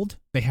 15-year-old.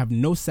 They have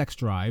no sex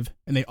drive,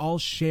 and they all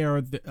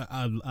share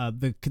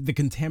the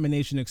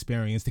contamination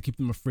experience to keep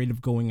them afraid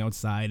of going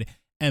outside.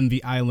 And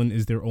the island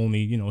is their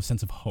only,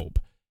 sense of hope.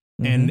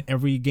 And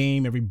every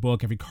game, every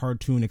book, every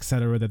cartoon,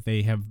 etc., that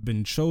they have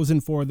been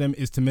chosen for them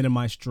is to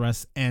minimize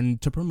stress and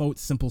to promote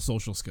simple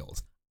social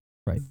skills.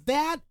 Right.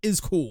 That is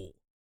cool.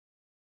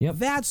 Yep.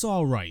 That's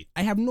all right.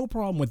 I have no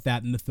problem with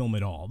that in the film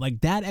at all.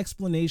 Like, that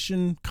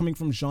explanation coming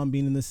from Sean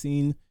Bean in the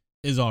scene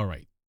is all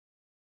right.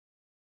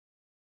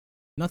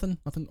 Nothing?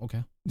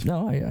 Okay.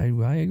 No,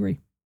 I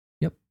agree.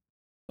 Yep.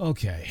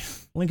 Okay.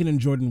 Lincoln and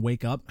Jordan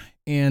wake up,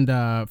 and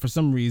for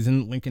some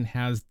reason, Lincoln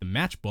has the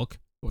matchbook,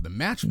 or the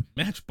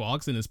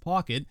matchbox in his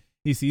pocket.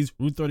 He sees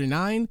Route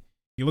 39.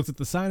 He looks at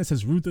the sign that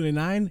says Route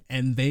 39,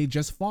 and they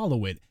just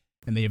follow it.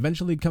 And they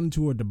eventually come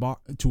to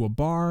a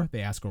bar.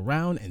 They ask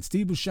around, and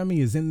Steve Buscemi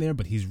is in there,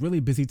 but he's really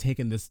busy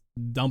taking this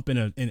dump in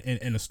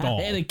a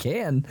stall. In a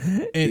can.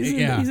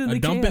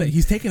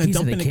 He's taking a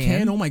dump in a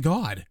can. Oh my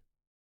God.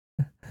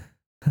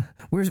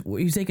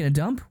 He's taking a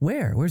dump?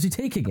 Where? Where's he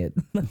taking it?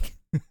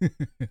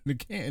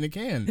 in a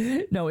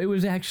can. No, it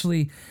was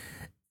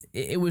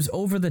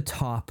over the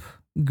top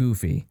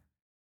goofy.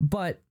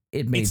 But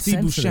it made It's Steve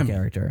sense for the Buscemi.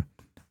 character.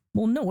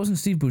 Well, no, it wasn't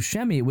Steve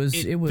Buscemi. It was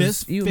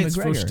This Ewan fits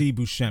McGregor. for Steve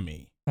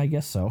Buscemi. I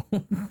guess so.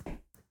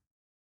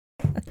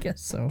 I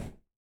guess so.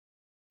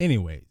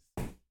 Anyways,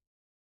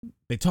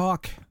 they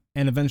talk,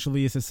 and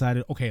eventually it's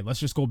decided, okay, let's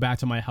just go back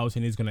to my house,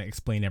 and he's going to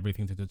explain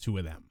everything to the two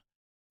of them.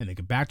 And they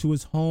get back to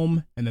his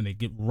home, and then they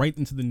get right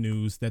into the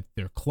news that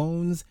they're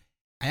clones.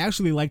 I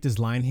actually liked his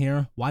line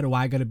here. Why do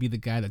I got to be the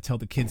guy that tell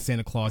the kids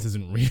Santa Claus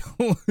isn't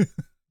real?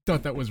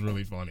 Thought that was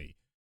really funny.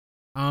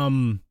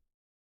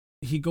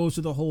 He goes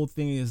to the whole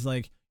thing is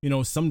like,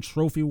 some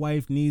trophy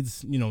wife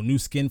needs, new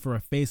skin for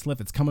a facelift.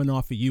 It's coming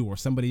off of you, or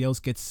somebody else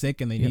gets sick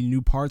and they need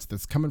new parts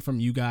that's coming from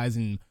you guys,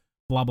 and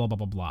blah, blah, blah,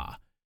 blah, blah.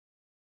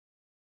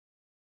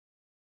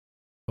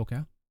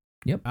 Okay.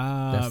 Yep.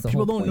 That's the People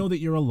whole don't point. know that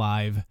you're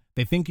alive.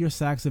 They think you're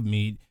sacks of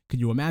meat. Could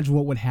you imagine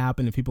what would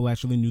happen if people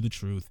actually knew the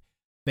truth?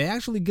 They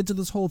actually get to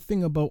this whole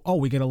thing about,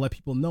 we got to let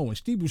people know. And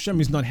Steve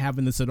Buscemi's not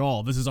having this at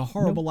all. This is a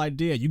horrible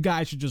idea. You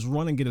guys should just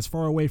run and get as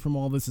far away from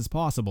all this as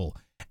possible.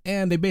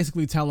 And they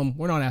basically tell him,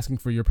 we're not asking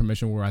for your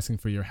permission. We're asking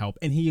for your help.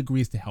 And he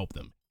agrees to help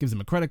them. Gives them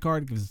a credit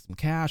card, gives them some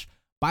cash,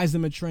 buys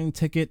them a train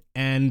ticket,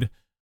 and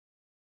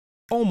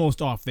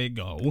almost off they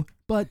go.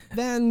 But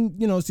then,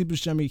 Steve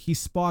Buscemi, he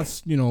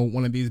spots,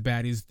 one of these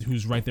baddies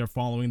who's right there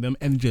following them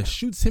and just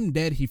shoots him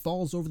dead. He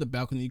falls over the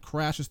balcony,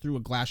 crashes through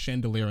a glass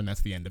chandelier, and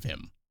that's the end of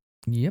him.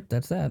 Yep,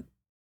 that's that.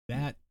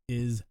 That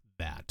is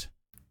that.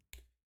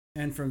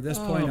 And from this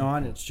point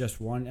on, it's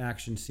just one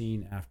action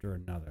scene after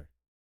another.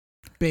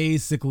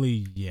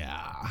 Basically,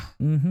 yeah.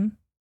 Mm-hmm.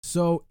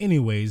 So,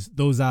 anyways,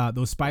 those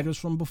spiders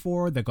from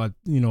before that got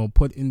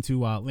put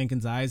into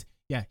Lincoln's eyes,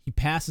 yeah, he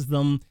passes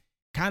them.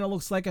 Kind of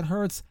looks like it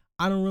hurts.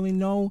 I don't really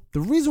know.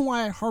 The reason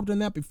why I harped on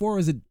that before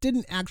is it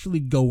didn't actually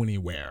go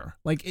anywhere.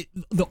 Like,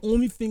 the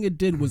only thing it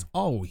did was,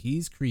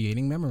 he's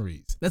creating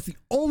memories. That's the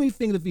only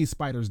thing that these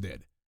spiders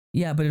did.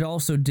 Yeah, but it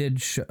also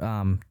did.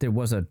 There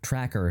was a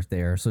tracker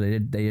there, so they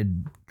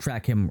did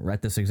track him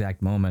at this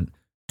exact moment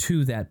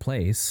to that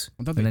place,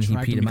 I thought and they then he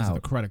tracked peed him him because of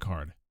out. the credit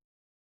card.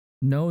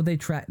 No, they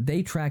tracked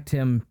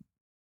him.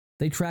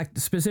 They tracked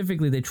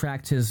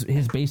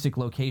his basic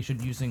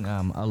location using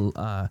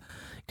because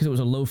it was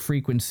a low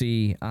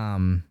frequency.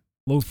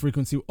 Low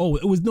frequency. Oh,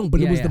 it was it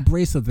was yeah. the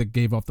bracelet that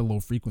gave off the low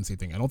frequency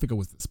thing. I don't think it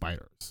was the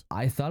spiders.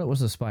 I thought it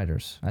was the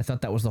spiders. I thought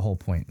that was the whole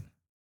point.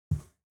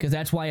 Because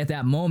that's why at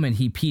that moment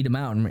he peed him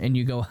out, and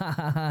you go, ha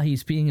ha ha,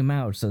 he's peeing him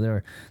out, so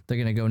they're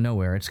gonna go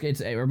nowhere.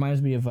 It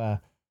reminds me of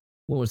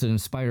what was it in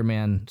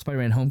Spider-Man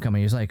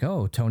Homecoming? He's like,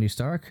 oh, Tony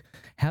Stark,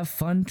 have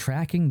fun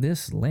tracking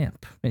this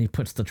lamp, and he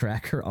puts the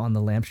tracker on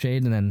the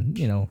lampshade, and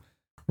then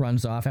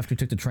runs off after he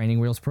took the training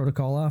wheels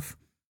protocol off.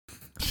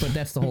 But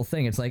that's the whole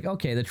thing. It's like,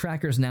 okay, the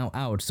tracker's now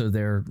out, so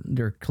they're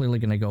clearly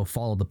gonna go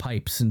follow the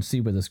pipes and see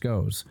where this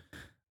goes.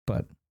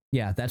 But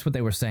yeah, that's what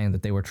they were saying,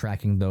 that they were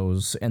tracking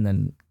those, and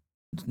then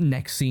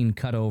next scene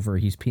cut over,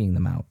 he's peeing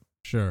them out.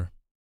 Sure.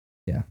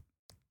 Yeah.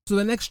 So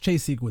the next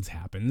chase sequence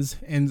happens,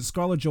 and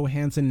Scarlett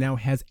Johansson now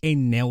has a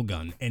nail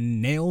gun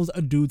and nails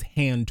a dude's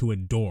hand to a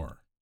door.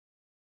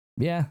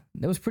 Yeah,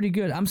 that was pretty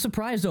good. I'm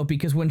surprised though,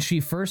 because when she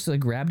first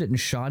grabbed it and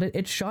shot it,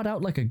 it shot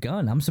out like a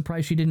gun. I'm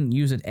surprised she didn't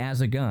use it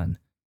as a gun.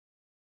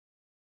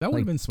 That would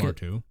have been smart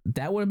too.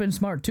 That would have been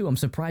smart too. I'm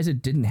surprised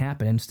it didn't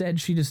happen.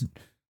 Instead, she just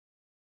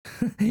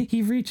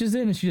he reaches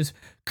in and she just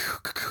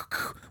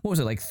what was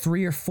it, like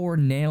 3 or 4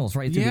 nails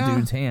right through the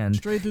dude's hand,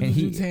 straight through the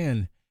dude's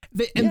hand.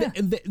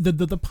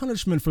 The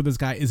punishment for this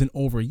guy isn't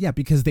over yet,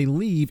 because they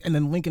leave and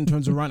then Lincoln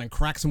turns around and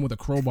cracks him with a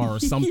crowbar or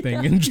something,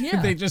 and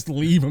they just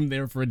leave him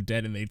there for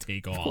dead and they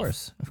take off.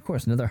 Of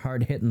course, another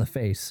hard hit in the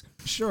face.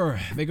 Sure,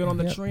 they get on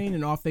the train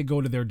and off they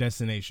go to their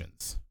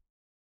destinations.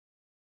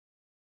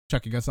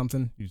 Chuck, you got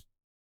something?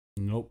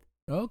 Nope.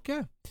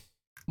 Okay.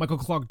 Michael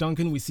Clark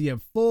Duncan, we see a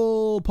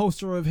full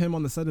poster of him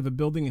on the side of a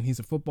building, and he's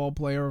a football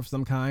player of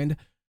some kind.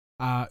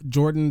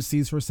 Jordan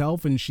sees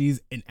herself, and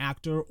she's an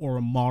actor or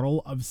a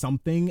model of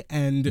something,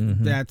 and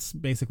that's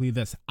basically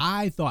this.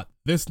 I thought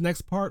this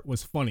next part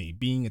was funny.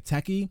 Being a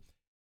techie,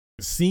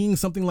 seeing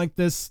something like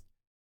this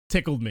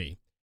tickled me.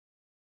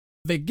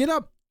 They get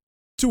up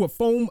to a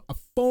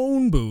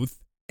phone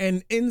booth,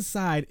 and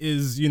inside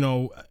is,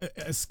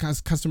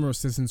 customer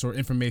assistance or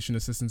information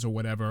assistance or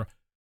whatever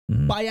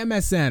by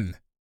MSN.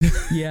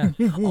 Yeah.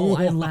 Oh,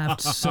 I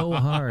laughed so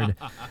hard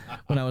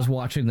when I was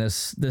watching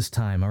this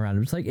time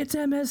around. It's like, it's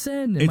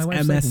MSN. And my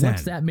wife's MSN. like,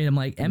 what's that mean? I'm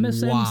like,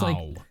 MSN's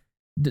Wow.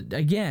 like,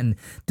 again,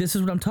 this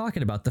is what I'm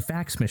talking about, the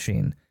fax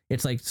machine.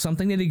 It's like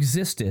something that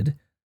existed,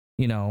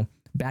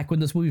 back when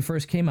this movie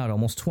first came out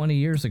almost 20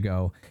 years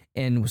ago.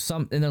 And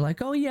they're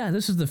like, oh yeah,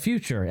 this is the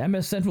future.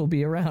 MSN will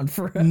be around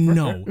forever.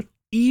 No.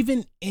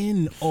 Even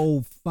in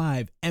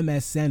 2005,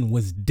 MSN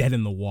was dead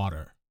in the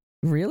water.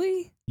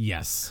 Really?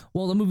 Yes.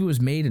 Well, the movie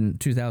was made in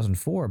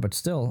 2004, but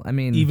still, I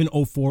mean... Even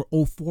 04,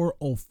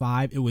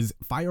 05, it was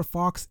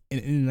Firefox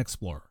and Internet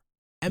Explorer.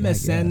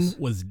 MSN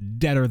was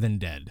deader than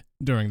dead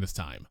during this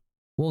time.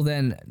 Well,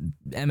 then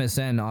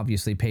MSN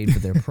obviously paid for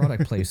their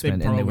product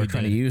placement, and they were probably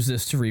trying to did. use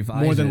this to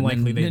revise More it. than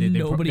likely and they did.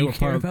 Nobody They were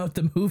cared about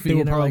the movie, were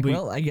and they're like, probably-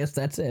 "Well, I guess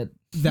that's it."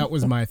 That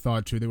was my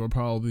thought too. They were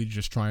probably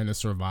just trying to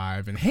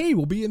survive, and hey,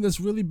 we'll be in this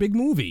really big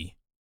movie.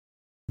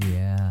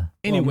 Yeah.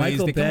 Anyways,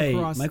 Michael they come Bay.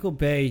 across. Michael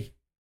Bay,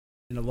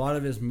 in a lot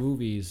of his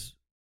movies,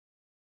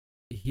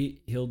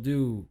 he'll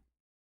do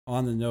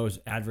on the nose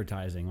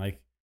advertising,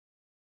 like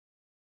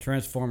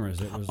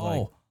Transformers. It was like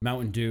Oh.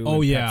 Mountain Dew. Oh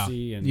and yeah,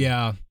 Pepsi and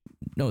yeah.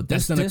 No,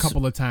 That's this done a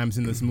couple of times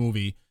in this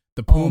movie.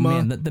 The Oh Puma,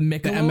 man, the the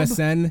Michelob.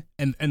 MSN,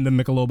 and the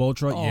Michelob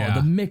Ultra. Oh, yeah,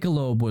 the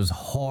Michelob was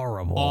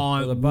horrible.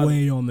 on the Bud-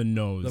 way on the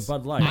nose. the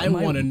Bud Light. I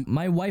my, want to.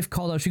 my wife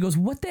called out. She goes,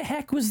 "What the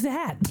heck was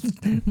that?"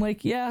 I'm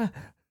like, yeah,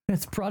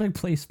 it's product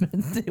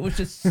placement. It was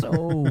just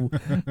so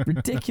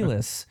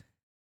ridiculous.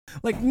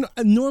 Like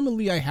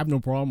normally, I have no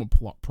problem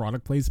with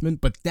product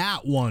placement, but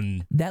that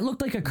one, That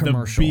looked like a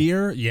commercial. the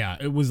beer, yeah,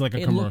 it was like a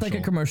It commercial. looked like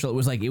a commercial. It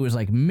was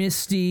like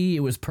misty.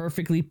 It was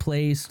perfectly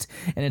placed,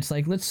 and it's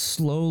like, let's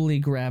slowly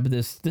grab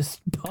this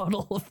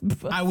bottle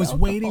of. I was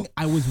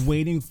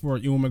waiting for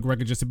Ewan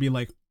McGregor just to be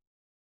like,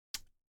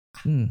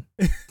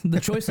 The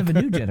choice of a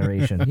new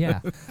generation.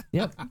 Yeah.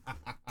 Yep.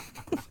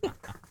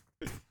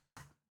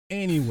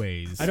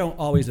 anyways. I don't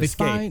always They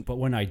escape, find- but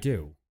when I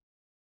do,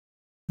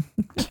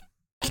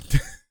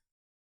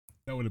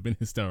 That would have been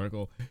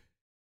hysterical.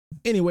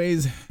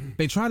 Anyways,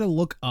 they try to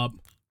look up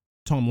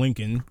Tom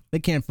Lincoln. They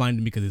can't find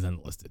him because he's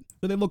unlisted.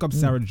 So they look up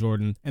Sarah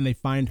Jordan and they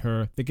find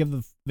her. They give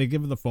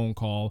her the phone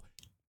call.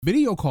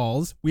 Video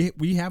calls.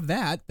 We have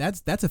that.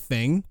 That's a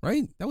thing,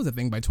 right? That was a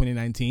thing by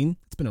 2019.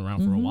 It's been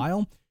around for a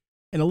while.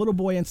 And a little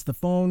boy answers the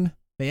phone.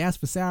 They ask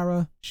for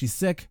Sarah. She's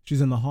sick. She's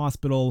in the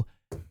hospital.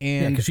 Yeah,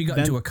 And because she got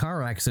then- into a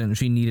car accident and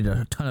she needed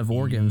a ton of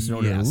organs in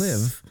order to Yes.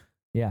 live.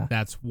 Yeah.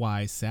 That's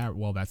why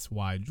that's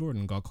why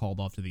Jordan got called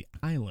off to the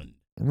island.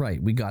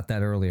 Right. We got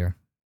that earlier.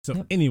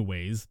 So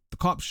anyways, the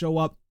cops show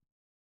up.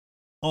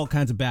 All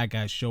kinds of bad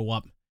guys show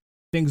up.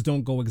 Things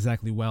don't go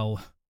exactly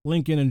well.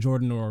 Lincoln and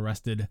Jordan are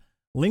arrested.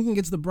 Lincoln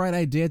gets the bright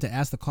idea to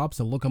ask the cops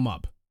to look him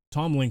up.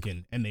 Tom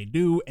Lincoln. And they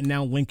do, and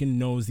now Lincoln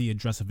knows the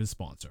address of his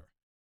sponsor.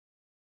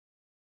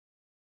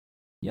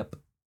 Yep.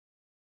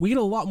 We get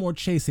a lot more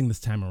chasing this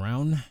time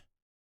around.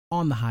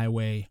 On the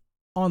highway,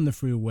 on the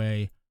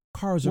freeway,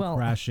 cars are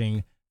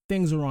crashing,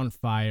 things are on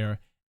fire,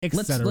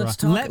 etc.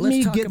 let's Let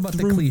me talk get about the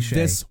through cliche.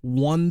 this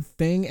one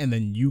thing, and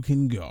then you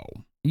can go.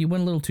 You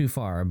went a little too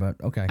far, but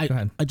okay, go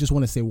ahead. I just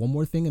want to say one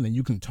more thing, and then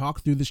you can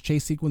talk through this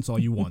chase sequence all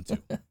you want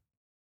to.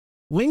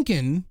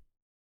 Lincoln,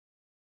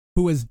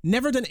 who has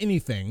never done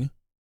anything,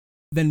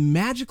 then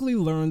magically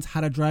learns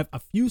how to drive a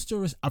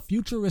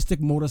futuristic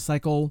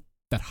motorcycle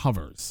that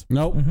hovers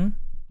nope, Mm-hmm.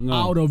 no,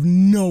 out of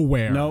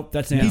nowhere. nope.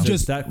 That's He answered.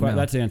 just-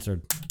 That's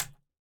answered.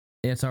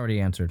 It's already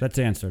answered. That's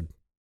answered.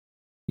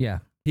 Yeah.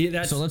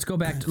 So let's go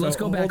back. Let's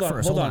go back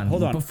first. Hold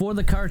on. Before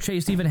the car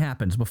chase even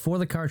happens.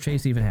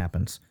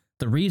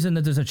 The reason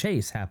that there's a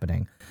chase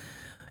happening,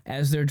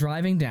 as they're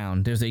driving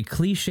down, there's a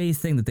cliche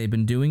thing that they've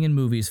been doing in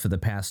movies for the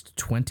past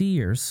 20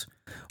 years,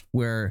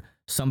 where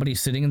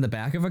somebody's sitting in the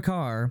back of a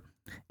car,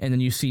 and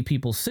then you see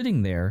people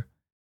sitting there,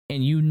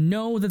 and you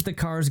know that the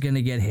car's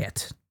gonna get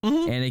hit,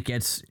 and it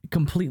gets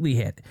completely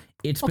hit.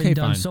 It's been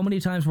done so many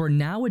times where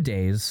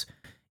nowadays,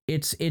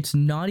 it's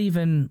not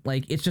even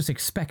like, it's just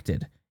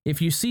expected.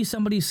 If you see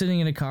somebody sitting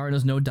in a car and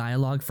there's no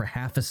dialogue for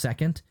half a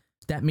second,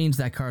 that means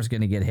that car's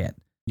going to get hit.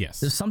 Yes.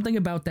 There's something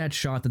about that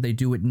shot that they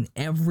do it in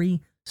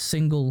every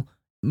single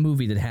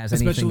movie that has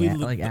Especially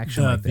anything like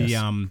action like this.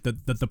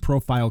 the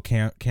profile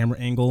camera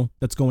angle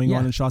that's going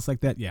on in shots like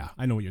that. Yeah,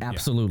 I know what you're.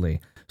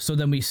 Absolutely. So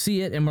then we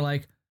see it and we're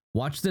like,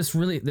 watch this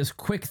this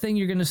quick thing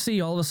you're going to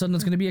see. All of a sudden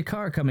it's going to be a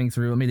car coming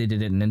through. I mean, they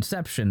did it in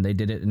Inception. They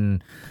did it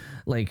in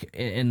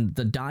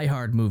the Die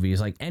Hard movies.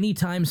 Like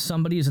anytime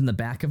somebody is in the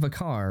back of a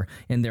car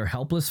and they're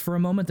helpless for a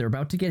moment, they're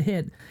about to get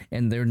hit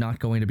and they're not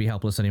going to be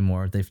helpless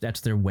anymore.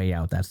 That's their way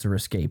out. That's their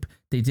escape.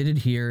 They did it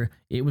here.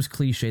 It was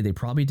cliche. They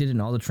probably did it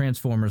in all the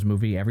Transformers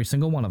movie, every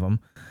single one of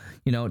them.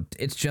 You know,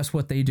 it's just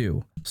what they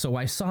do. So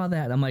I saw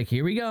that. I'm like,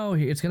 here we go.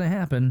 It's going to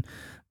happen.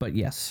 But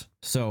yes.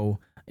 So,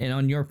 and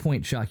on your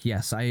point, Chuck,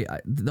 yes, I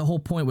the whole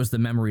point was the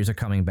memories are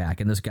coming back,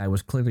 and this guy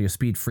was clearly a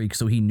speed freak,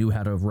 so he knew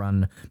how to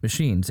run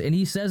machines. And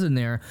he says in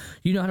there,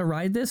 "You know how to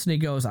ride this?" And he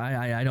goes,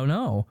 "I don't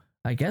know.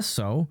 I guess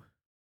so."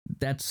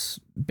 That's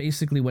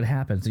basically what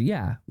happens.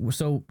 Yeah.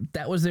 So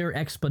that was their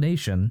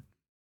explanation,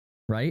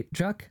 right,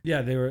 Chuck?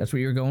 Yeah, they were. That's what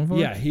you were going for.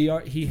 Yeah, he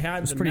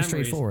had. It's the pretty memories.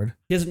 straightforward.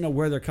 He doesn't know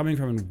where they're coming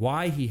from and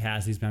why he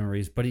has these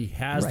memories, but he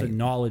has the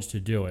knowledge to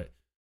do it.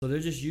 So they're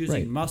just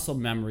using muscle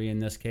memory in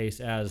this case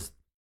as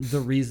the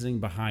reasoning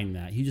behind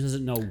that. He just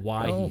doesn't know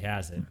why he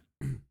has it.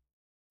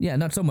 Yeah,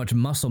 not so much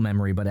muscle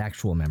memory, but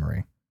actual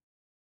memory.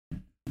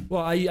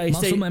 Well, I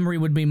muscle say memory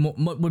would be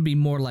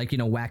more like,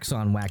 wax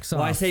on, wax off.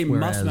 Well, I say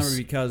muscle memory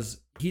because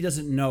he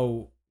doesn't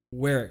know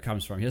where it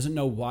comes from. He doesn't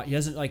know why. He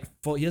doesn't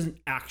he doesn't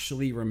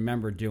actually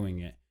remember doing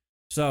it.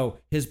 So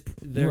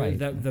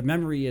the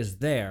memory is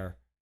there,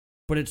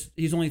 but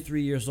he's only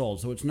 3 years old,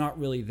 so it's not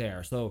really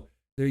there. So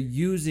they're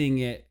using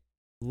it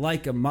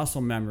like a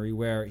muscle memory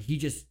where he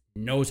just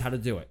knows how to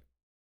do it.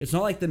 It's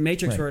not like the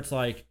Matrix Right. where it's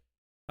like,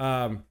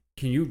 can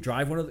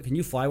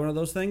you fly one of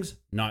those things?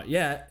 Not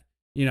yet.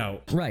 You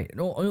know, Right.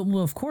 Well,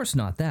 of course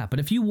not that. But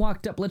if you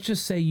walked up, let's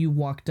just say you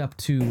walked up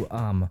to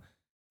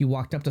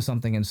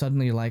something and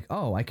suddenly you're like,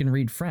 oh, I can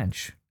read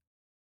French.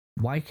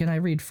 Why can I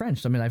read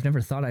French? I mean, I've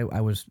never thought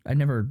I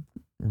never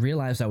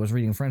realized I was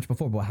reading French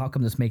before, but how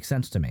come this makes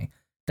sense to me?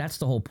 That's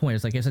the whole point.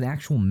 It's like, it's an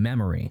actual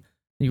memory.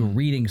 You're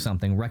reading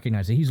something,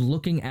 recognizing. He's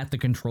looking at the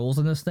controls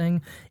in this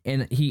thing,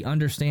 and he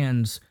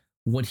understands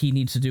what he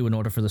needs to do in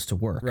order for this to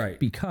work. Right.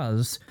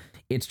 Because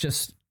it's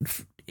just,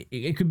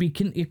 it could be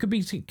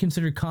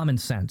considered common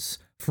sense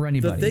for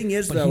anybody. The thing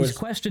is, but though, he's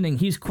questioning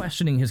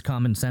his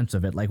common sense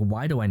of it. Like,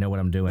 why do I know what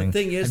I'm doing? the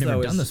thing is, I've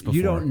never though, done this is before.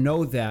 you don't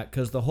know that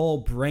because the whole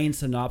brain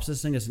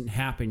synopsis thing doesn't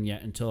happen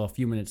yet until a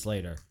few minutes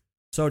later.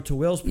 So to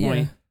Will's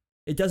point,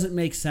 it doesn't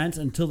make sense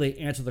until they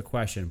answer the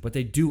question, but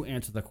they do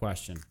answer the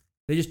question.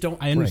 They just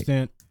don't. I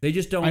understand. They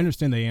just don't. I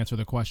understand they answer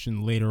the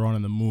question later on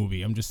in the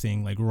movie. I'm just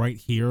saying, like, right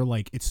here,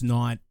 like, it's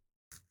not.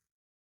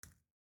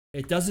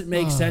 It doesn't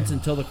make sense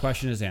until the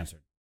question is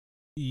answered.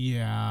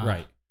 Yeah.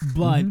 Right.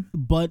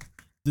 But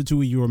the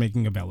two of you are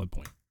making a valid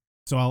point.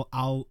 So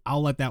I'll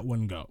let that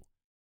one go.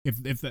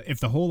 If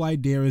the whole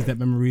idea is that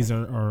memories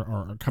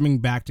are coming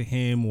back to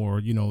him, or,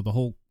 you know, the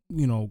whole,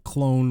 you know,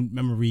 clone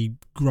memory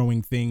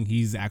growing thing,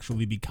 he's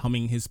actually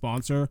becoming his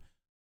sponsor,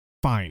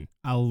 fine.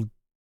 I'll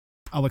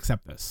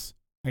accept this.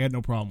 I got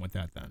no problem with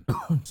that then.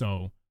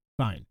 So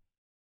fine.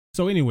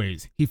 So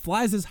anyways, he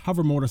flies his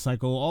hover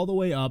motorcycle all the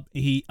way up.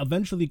 He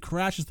eventually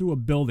crashes through a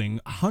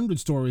building 100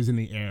 stories in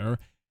the air,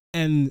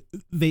 and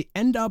they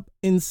end up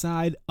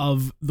inside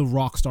of the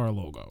Rockstar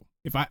logo.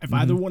 If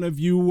either one of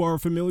you are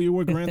familiar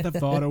with Grand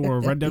Theft Auto or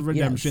Red Dead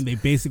Redemption, Yes.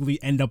 they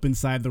basically end up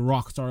inside the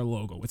Rockstar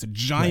logo. It's a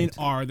giant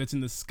R that's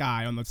in the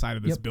sky on the side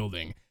of this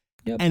building.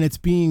 Yep. And it's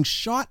being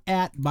shot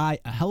at by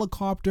a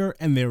helicopter,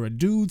 and there are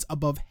dudes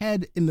above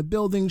head in the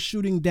building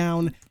shooting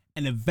down,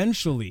 and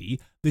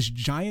eventually this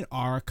giant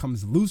R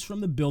comes loose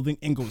from the building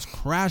and goes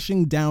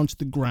crashing down to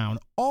the ground,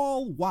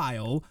 all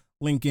while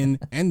Lincoln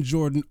and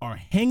Jordan are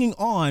hanging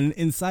on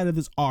inside of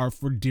this R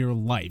for dear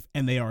life,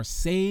 and they are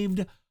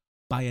saved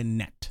by a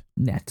net.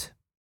 Net.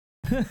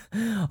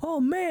 Oh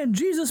man,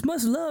 Jesus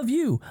must love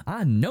you.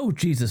 I know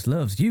Jesus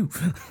loves you.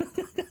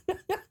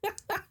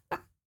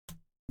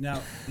 Now,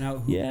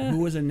 Yeah. who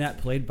was Annette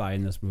played by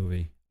in this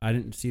movie? I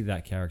didn't see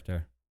that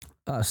character.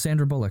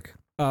 Sandra Bullock.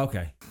 Oh,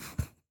 okay.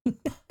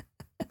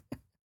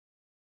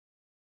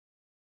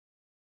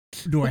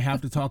 Do I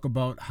have to talk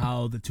about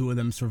how the two of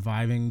them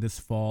surviving this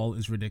fall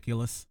is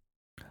ridiculous?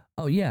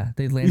 Oh yeah,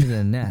 they landed in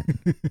a net,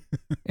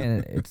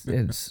 and it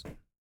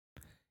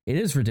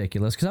is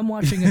ridiculous because I'm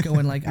watching it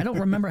going like, I don't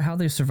remember how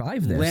they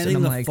survived this. Landing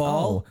and I'm the like,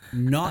 fall, oh,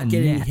 not a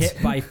getting net.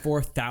 hit by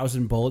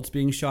 4,000 bullets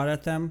being shot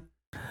at them.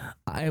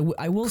 I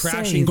will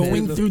Crashing say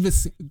Going that, through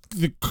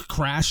the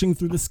crashing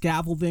through the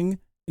scaffolding,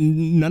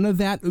 none of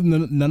that,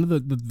 none of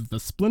the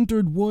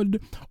splintered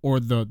wood or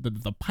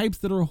the pipes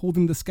that are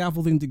holding the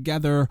scaffolding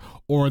together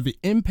or the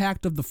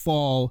impact of the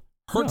fall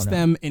hurts No.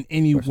 them in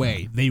any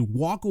way. They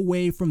walk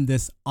away from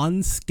this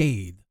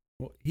unscathed.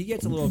 Well, he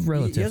gets a little. He has a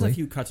Relatively.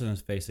 few cuts on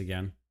his face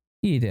again.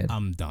 he did.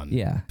 I'm done.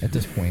 Yeah, at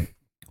this point.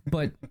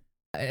 But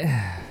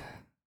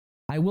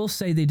I will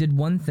say they did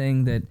one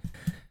thing that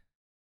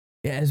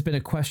has been a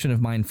question of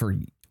mine for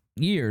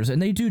years, and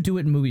they do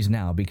it in movies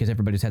now because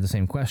everybody's had the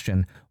same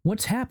question.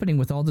 What's happening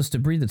with all this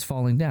debris that's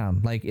falling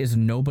down? Like, is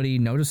nobody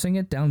noticing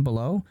it down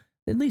below?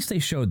 At least they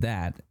showed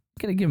that.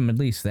 Gotta give them at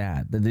least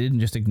that they didn't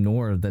just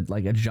ignore that,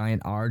 like a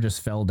giant R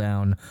just fell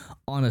down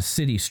on a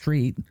city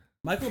street.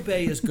 Michael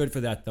Bay is good for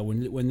that, though.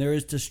 When there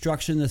is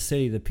destruction in the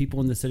city, the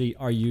people in the city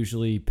are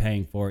usually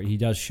paying for it. He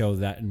does show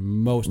that in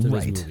most of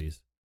Right. his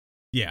movies.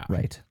 Yeah.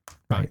 Right.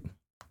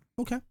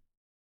 Okay.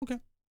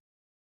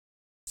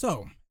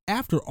 So,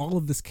 after all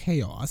of this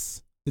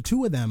chaos, the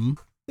two of them,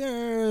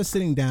 they're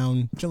sitting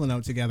down, chilling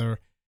out together,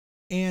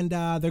 and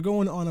they're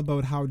going on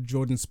about how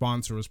Jordan's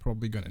sponsor is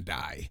probably going to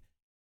die.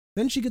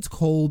 Then she gets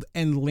cold,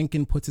 and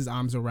Lincoln puts his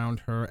arms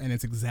around her, and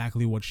it's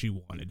exactly what she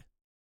wanted.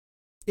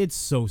 It's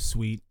so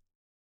sweet.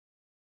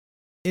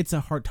 It's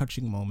a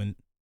heart-touching moment,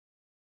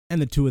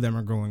 and the two of them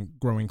are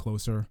growing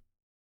closer.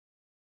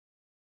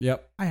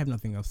 Yep. I have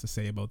nothing else to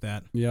say about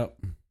that. Yep.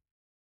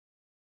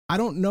 I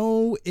don't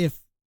know if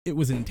it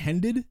was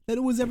intended that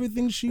it was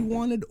everything she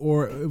wanted,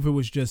 or if it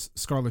was just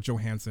Scarlett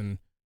Johansson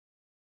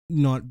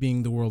not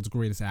being the world's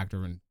greatest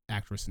actor and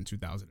actress in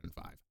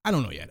 2005. I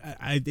don't know yet.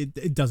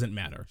 It doesn't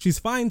matter. She's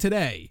fine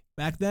today.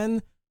 Back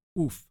then,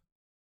 oof.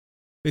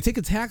 They take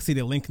a taxi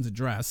to Lincoln's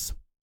address.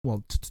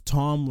 Well, to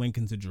Tom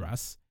Lincoln's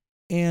address.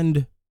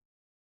 And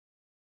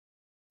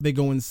they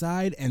go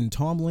inside, and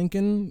Tom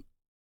Lincoln,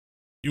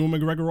 Ewan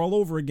McGregor all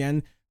over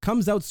again,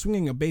 comes out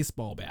swinging a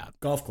baseball bat.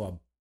 Golf club.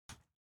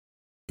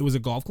 It was a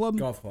golf club?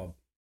 Golf club.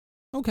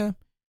 Okay.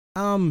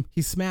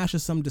 He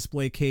smashes some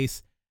display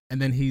case,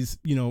 and then he's,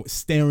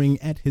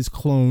 staring at his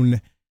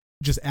clone,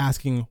 just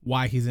asking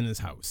why he's in his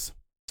house.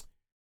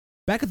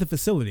 Back at the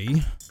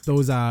facility,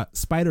 those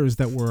spiders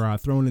that were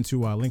thrown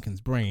into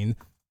Lincoln's brain,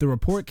 The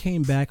report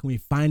came back, and we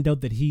find out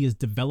that he is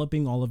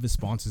developing all of his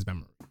sponsors'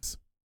 memories.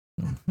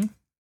 Mm-hmm.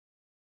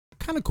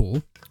 Kind of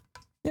cool.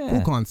 Yeah.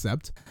 Cool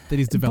concept that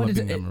he's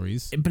developing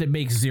memories. But it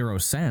makes zero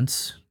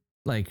sense.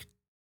 Like,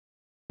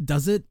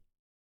 does it?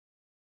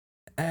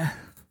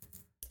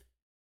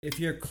 If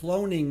you're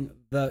cloning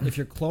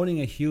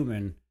a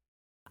human,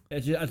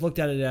 I looked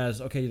at it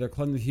as, okay, they're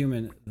cloning the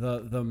human.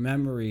 The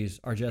memories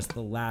are just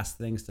the last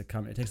things to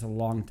come. It takes a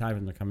long time for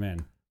them to come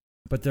in.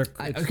 But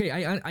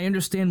I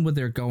understand what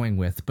they're going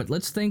with, but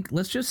let's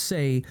just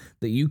say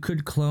that you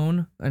could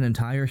clone an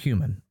entire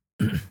human.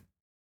 The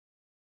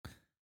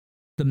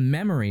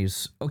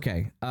memories,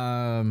 okay.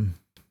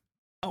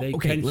 They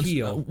can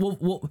heal.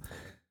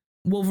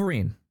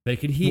 Wolverine. They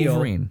can heal.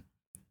 Wolverine.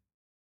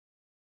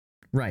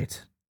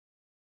 Right.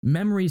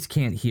 Memories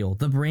can't heal.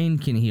 The brain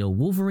can heal.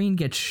 Wolverine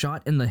gets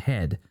shot in the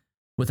head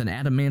with an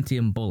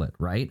adamantium bullet,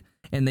 right?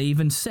 And they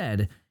even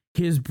said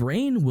his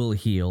brain will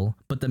heal,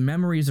 but the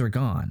memories are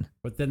gone.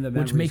 But then the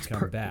memories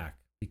come back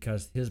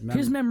because his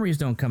memories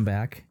don't come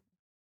back.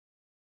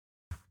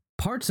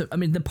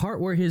 The part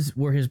where his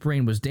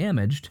brain was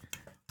damaged,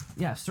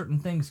 yeah, certain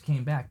things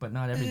came back, but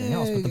not everything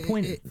else. But the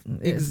point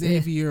is,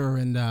 Xavier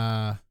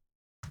and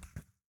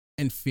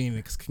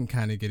Phoenix can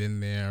kind of get in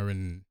there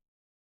and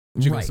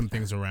jiggle some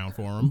things around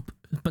for him.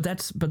 But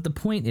the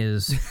point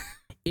is,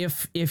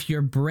 if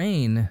your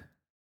brain,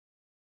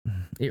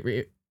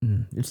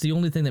 it's the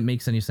only thing that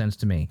makes any sense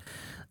to me.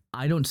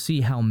 I don't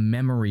see how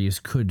memories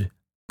could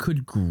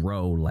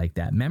grow like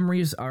that.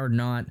 Memories are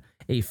not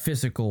a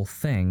physical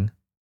thing.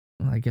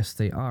 Well, I guess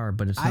they are,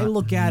 but it's not.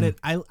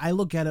 I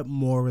look at it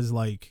more as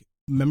like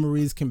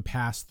memories can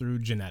pass through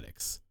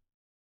genetics.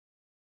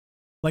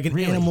 Like an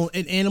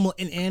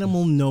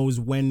animal knows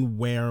when,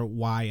 where,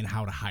 why, and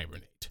how to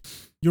hibernate.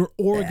 Your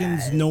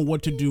organs know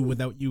what to do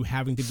without you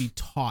having to be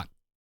taught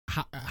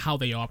how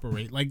they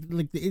operate.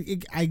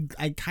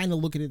 I kind of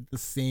look at it the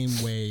same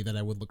way that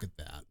I would look at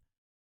that.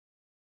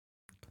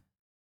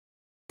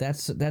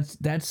 That's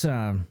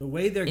the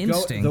way they're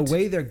instinct. The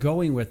way they're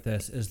going with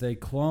this is they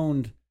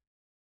cloned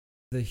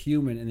the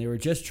human, and they were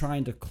just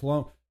trying to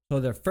clone. So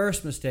their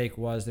first mistake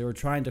was they were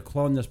trying to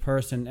clone this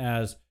person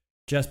as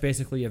just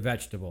basically a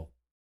vegetable,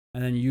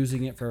 and then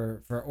using it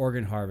for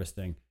organ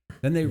harvesting.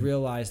 Then they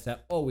realized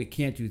that, oh, we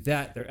can't do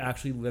that. They're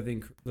actually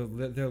living.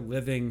 They're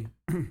living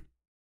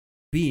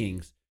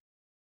beings.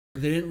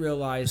 They didn't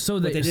realize. So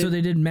they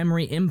did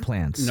memory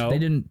implants. No, they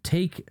didn't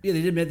take. Yeah,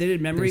 they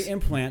did memory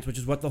implants, which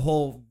is what the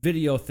whole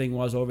video thing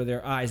was over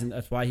their eyes, and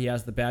that's why he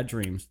has the bad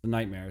dreams, the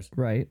nightmares.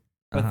 Right.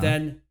 But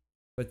then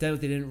what they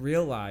didn't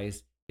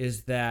realize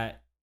is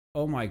that,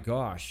 oh my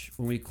gosh,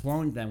 when we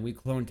cloned them, we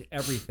cloned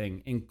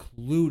everything,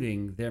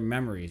 including their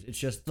memories. It's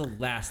just the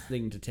last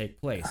thing to take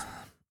place.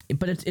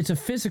 But it's a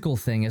physical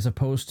thing as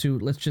opposed to,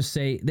 let's just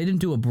say, they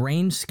didn't do a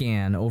brain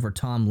scan over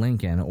Tom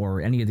Lincoln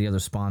or any of the other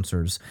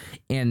sponsors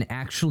and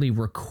actually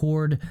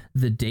record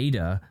the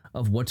data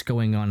of what's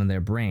going on in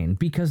their brain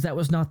because that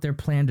was not their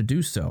plan to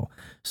do so.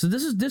 So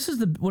this is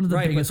one of the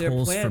biggest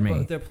holes for me.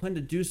 But their plan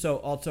to do so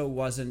also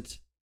wasn't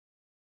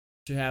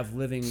to have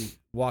living,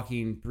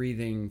 walking,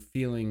 breathing,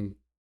 feeling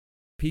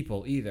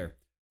people either.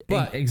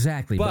 But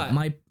exactly. But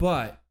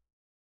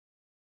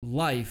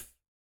life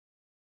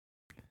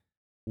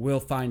will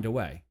find a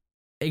way.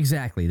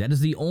 Exactly. That is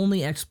the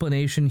only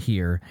explanation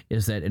here,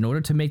 is that in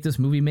order to make this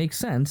movie make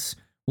sense,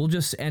 we'll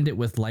just end it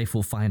with life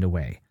will find a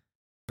way.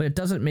 But it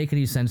doesn't make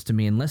any sense to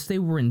me unless they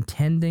were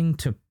intending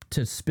to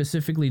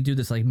specifically do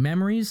this. Like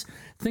memories,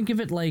 think of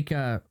it like,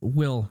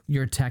 Will,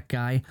 you're a tech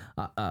guy,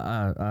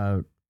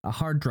 a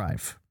hard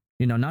drive.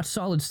 Not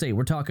solid state.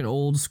 We're talking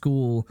old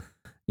school,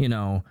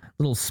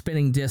 little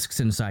spinning discs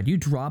inside. You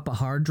drop a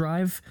hard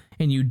drive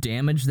and you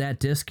damage that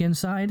disc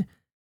inside,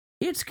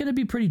 it's going to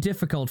be pretty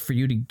difficult for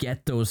you to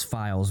get those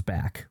files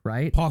back,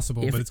 right?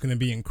 Possible, but it's going to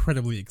be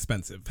incredibly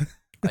expensive.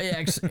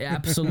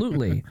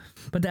 Absolutely.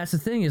 But that's the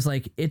thing is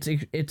like,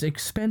 it's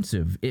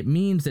expensive. It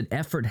means that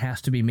effort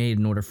has to be made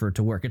in order for it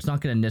to work. It's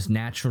not going to just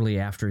naturally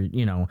after,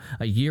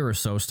 a year or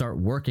so start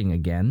working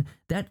again.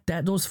 That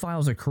those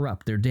files are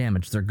corrupt. They're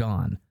damaged. They're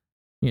gone.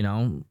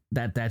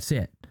 That's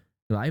it.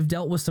 I've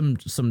dealt with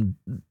some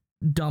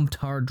dumped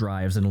hard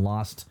drives and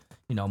lost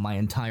my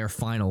entire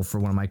final for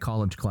one of my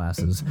college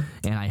classes,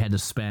 and I had to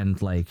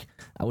spend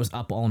I was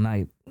up all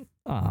night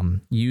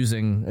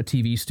using a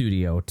TV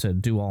studio to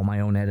do all my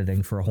own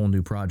editing for a whole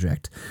new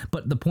project.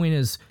 But the point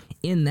is,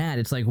 in that,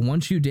 it's like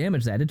once you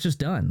damage that, it's just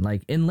done.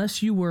 Like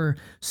unless you were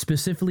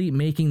specifically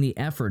making the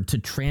effort to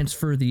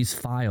transfer these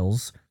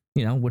files,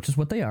 which is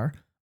what they are,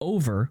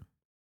 over,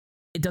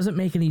 it doesn't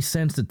make any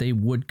sense that they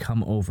would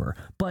come over.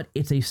 But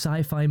it's a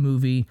sci-fi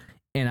movie,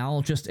 and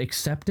I'll just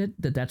accept it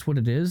that that's what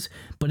it is.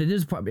 But it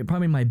is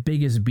probably my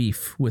biggest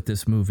beef with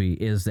this movie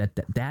is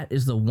that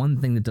is the one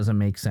thing that doesn't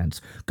make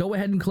sense. Go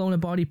ahead and clone a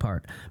body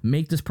part.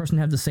 Make this person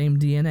have the same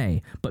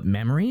DNA. But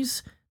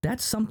memories,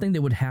 that's something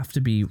that would have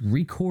to be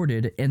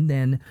recorded and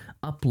then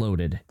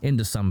uploaded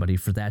into somebody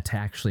for that to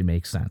actually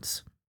make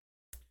sense.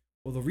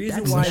 Well, the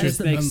reason why this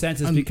makes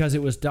sense is because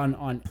it was done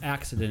on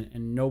accident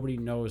and nobody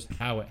knows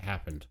how it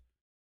happened.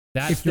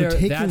 That's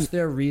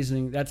their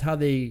reasoning. That's how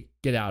they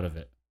get out of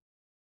it.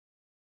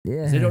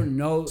 Yeah. They don't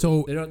know.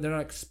 So- they're not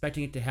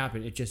expecting it to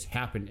happen. It just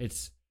happened.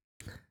 It's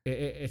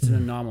an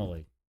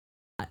anomaly.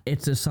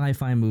 It's a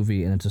sci-fi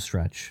movie and it's a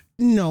stretch.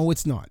 No,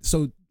 it's not.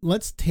 So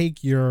let's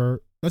take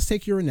your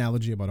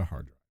analogy about a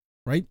hard drive,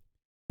 right?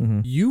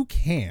 Mm-hmm. You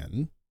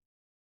can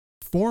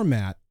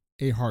format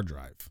a hard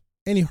drive,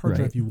 any hard Right.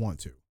 drive you want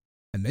to,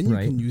 and then you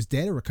Right. can use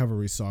data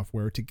recovery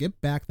software to get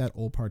back that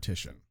old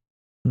partition,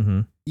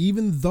 Mm-hmm.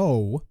 even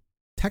though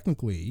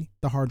technically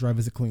the hard drive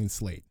is a clean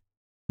slate.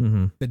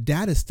 Mm-hmm. The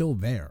data is still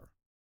there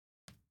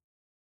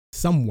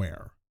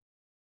somewhere.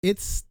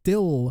 It's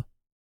still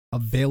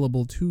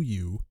available to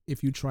you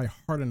if you try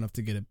hard enough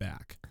to get it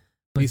back.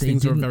 These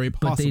things are very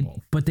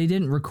possible. But they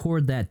didn't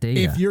record that data.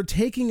 If you're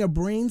taking a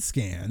brain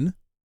scan,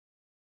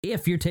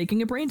 If you're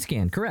taking a brain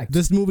scan, correct.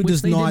 this movie Which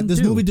does they not. didn't This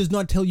do. movie does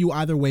not tell you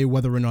either way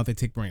whether or not they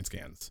take brain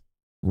scans.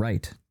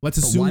 Right. Let's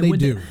But assume why they would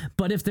do.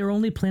 But if they're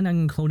only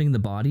planning on cloning the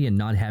body and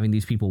not having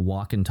these people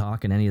walk and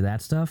talk and any of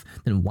that stuff,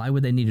 then why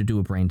would they need to do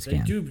a brain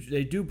scan?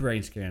 They do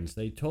brain scans.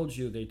 They told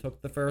you they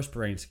took the first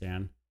brain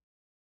scan,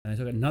 and they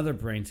took another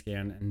brain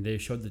scan, and they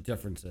showed the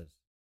differences.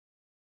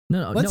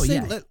 No, Let's say,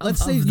 yeah.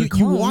 let's Of say the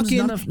you walk clones, in,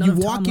 not of you Tom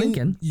walk in,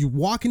 Lincoln. you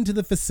walk into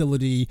the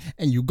facility,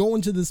 and you go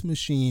into this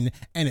machine,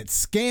 and it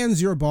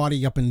scans your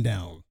body up and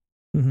down.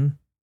 Mm-hmm.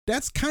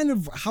 That's kind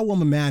of how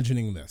I'm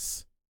imagining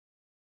this.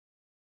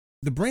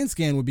 The brain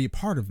scan would be a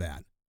part of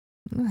that.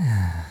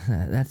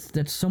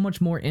 That's so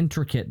much more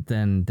intricate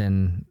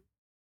than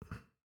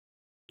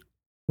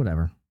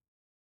whatever.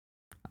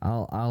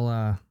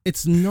 I'll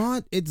It's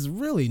not. It's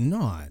really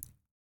not.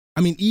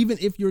 I mean, even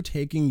if you're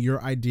taking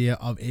your idea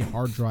of a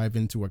hard drive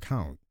into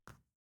account,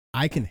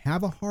 I can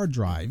have a hard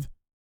drive.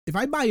 If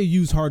I buy a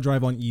used hard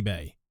drive on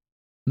eBay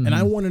and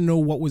I want to know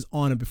what was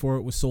on it before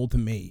it was sold to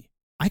me,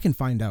 I can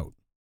find out.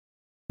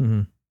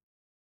 Mm-hmm.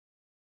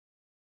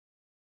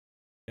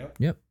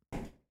 Yep.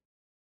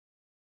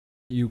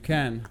 You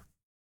can.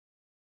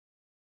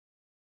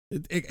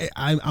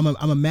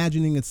 I'm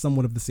imagining it's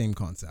somewhat of the same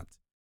concept.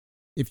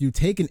 If you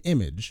take an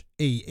image,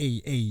 a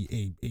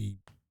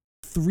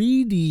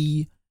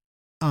 3D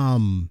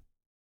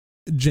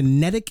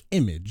genetic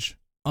image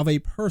of a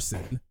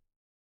person,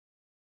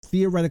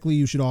 theoretically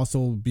you should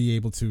also be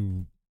able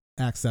to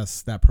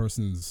access that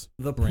person's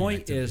The brain point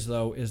activity. is,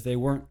 though, is they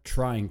weren't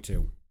trying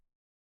to.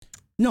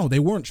 No, they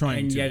weren't trying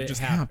And to. yet It it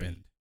just happened. happened.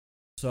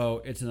 So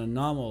it's an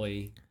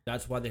anomaly.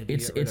 That's why they had to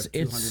It's- get rid it's- of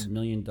it's- $200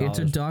 million.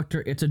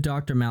 It's a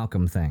Dr.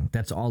 Malcolm thing.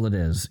 That's all it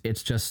is.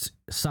 It's just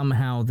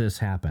somehow this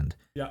happened.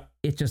 Yeah.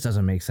 It just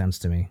doesn't make sense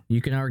to me.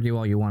 You can argue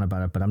all you want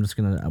about it, but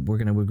we're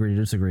gonna agree to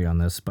disagree on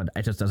this, but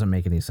it just doesn't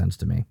make any sense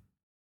to me.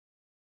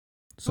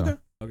 So Okay.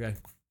 Okay.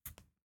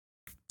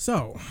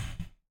 So,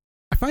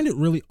 I find it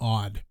really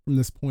odd from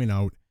this point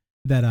out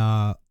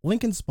that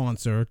Lincoln's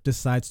sponsor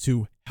decides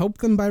to help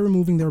them by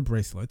removing their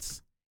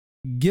bracelets,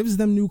 gives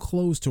them new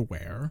clothes to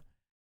wear,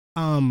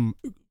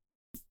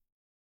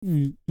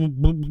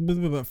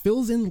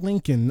 fills in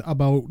Lincoln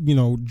about,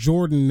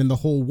 Jordan and the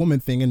whole woman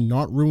thing and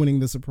not ruining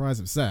the surprise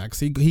of sex.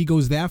 He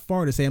goes that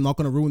far to say, I'm not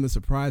going to ruin the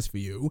surprise for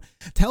you.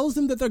 Tells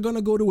them that they're going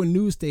to go to a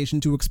news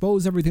station to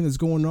expose everything that's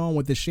going on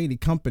with this shady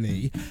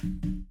company,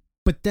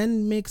 but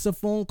then makes a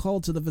phone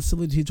call to the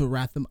facility to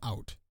rat them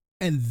out,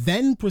 and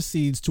then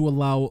proceeds to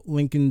allow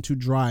Lincoln to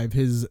drive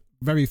his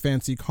very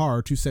fancy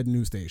car to said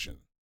news station.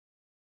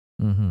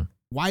 Mm-hmm.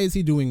 Why is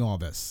he doing all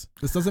this?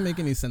 This doesn't make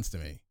any sense to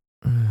me.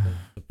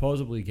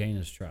 Supposedly gain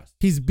his trust.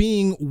 He's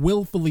being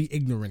willfully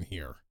ignorant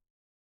here.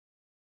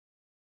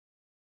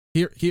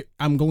 Here,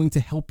 I'm going to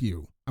help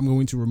you. I'm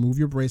going to remove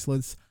your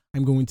bracelets.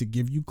 I'm going to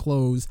give you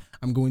clothes.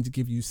 I'm going to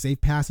give you safe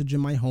passage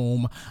in my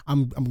home.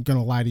 I'm going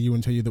to lie to you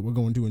and tell you that we're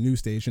going to a news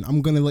station.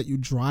 I'm going to let you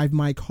drive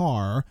my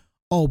car.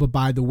 Oh, but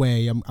by the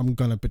way, I'm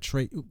going to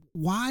betray.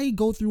 Why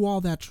go through all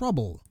that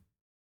trouble?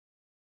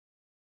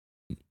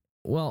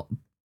 Well,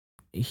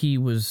 he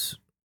was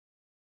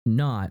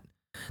not.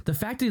 The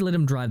fact that he let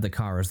him drive the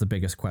car is the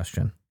biggest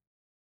question.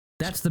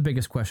 That's the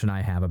biggest question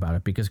I have about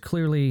it, because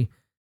clearly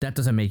that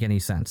doesn't make any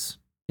sense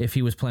if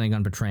he was planning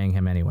on betraying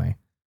him anyway.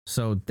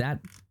 So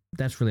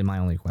that's really my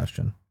only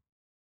question.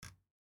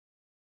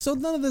 So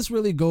none of this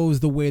really goes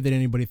the way that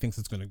anybody thinks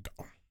it's going to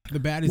go. The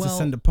baddies Well,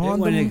 descend It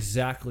upon went them.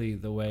 exactly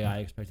the way I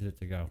expected it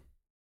to go.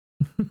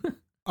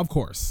 Of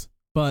course.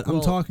 But I'm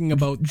Well, talking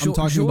about the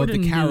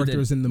Jordan knew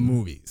characters that- in the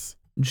movies.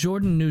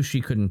 Jordan knew she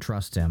couldn't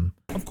trust him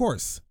Of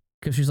course.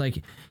 because she's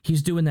like,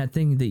 he's doing that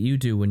thing that you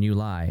do when you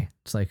lie.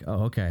 It's like,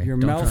 oh, okay. Your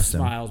don't mouth trust him.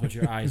 smiles, but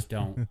your eyes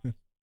don't.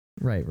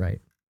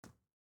 Right.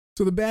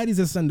 So the baddies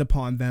ascend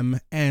upon them,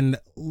 and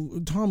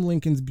Tom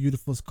Lincoln's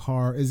beautiful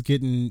car is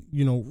getting,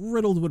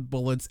 riddled with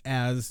bullets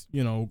as,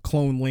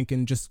 clone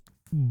Lincoln just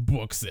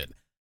books it.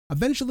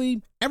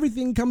 Eventually,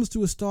 everything comes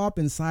to a stop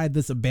inside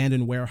this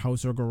abandoned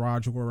warehouse or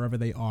garage or wherever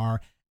they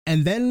are,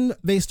 and then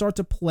they start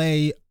to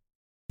play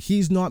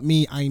He's Not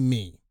Me, I'm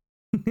Me.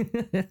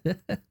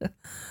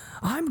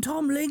 I'm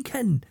Tom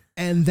Lincoln.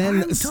 And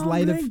then I'm Tom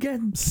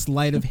Lincoln.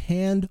 sleight of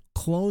hand,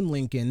 clone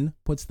Lincoln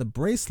puts the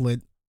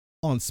bracelet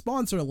on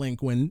sponsor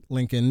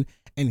Lincoln,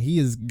 and he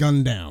is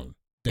gunned down.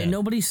 Dead. And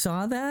nobody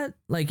saw that?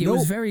 Like, it Nope,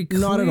 was very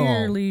not at all.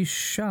 clearly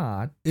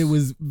shot. It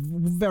was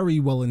very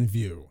well in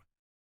view.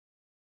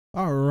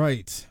 All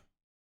right.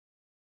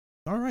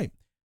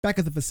 Back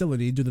at the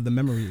facility, due to the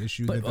memory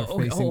issue that they're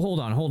facing. Hold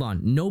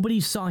on. Nobody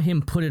saw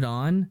him put it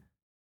on,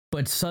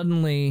 but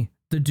suddenly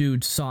the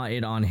dude saw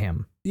it on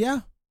him.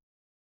 Yeah.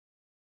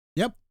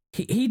 Yep.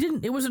 He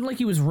didn't. It wasn't like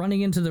he was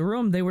running into the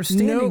room. They were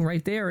standing Nope.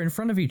 right there in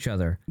front of each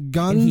other.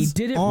 Guns and he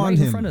did it on right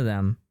him. in front of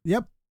them.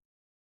 Yep.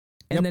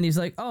 And Yep. then he's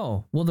like,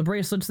 "Oh, well, the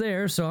bracelet's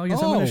there, so I guess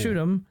I'm going Oh. to shoot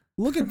him."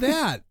 Look at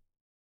that.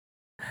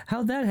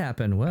 How'd that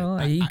happen? Well,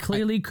 he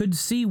clearly could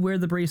see where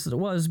the bracelet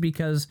was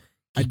because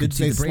he I could did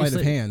see say the sleight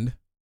of bracelet. hand.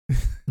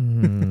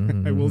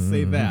 I will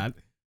say that.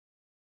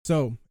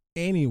 So,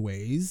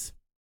 anyways,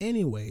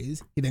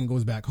 he then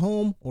goes back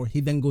home, or he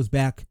then goes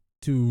back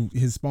to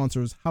his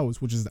sponsor's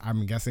house, which is,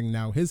 I'm guessing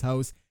now, his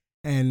house,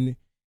 and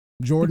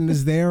Jordan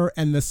is there,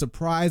 and the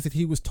surprise that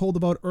he was told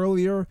about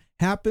earlier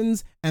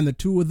happens, and the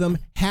two of them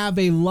have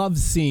a love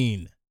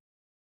scene.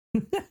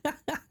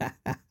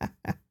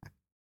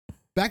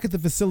 Back at the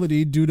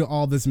facility, due to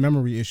all this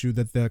memory issue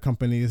that the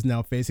company is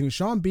now facing,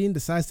 Sean Bean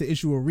decides to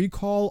issue a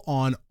recall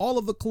on all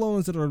of the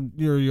clones that are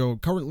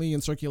currently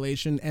in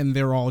circulation, and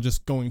they're all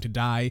just going to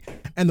die.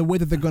 And the way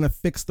that they're going to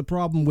fix the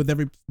problem with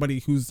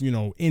everybody who's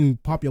in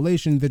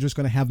population, they're just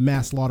going to have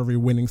mass lottery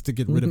winnings to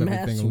get rid of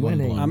Mass everything in one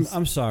blow. winnings.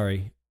 I'm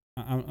sorry.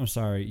 I'm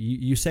sorry.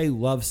 You say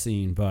love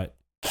scene, but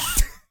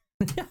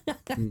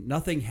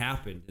nothing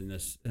happened in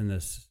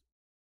this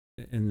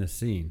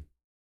scene.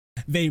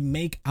 They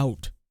make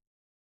out.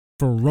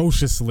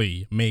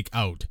 Ferociously make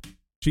out.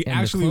 She And the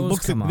actually clothes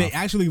looks at. come They off.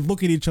 actually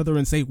look at each other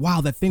and say, "Wow,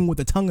 that thing with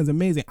the tongue is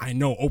amazing." I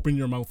know. Open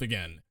your mouth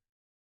again.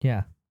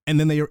 Yeah. And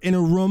then they are in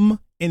a room,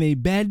 in a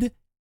bed.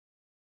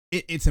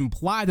 It's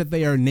implied that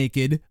they are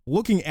naked,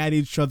 looking at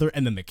each other,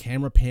 and then the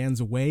camera pans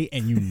away,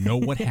 and you know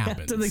what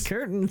happens. To the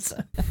curtains.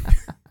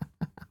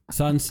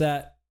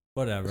 Sunset,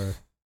 whatever.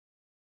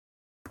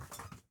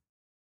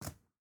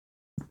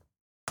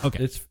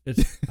 Okay.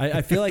 It's.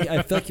 I feel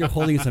like you're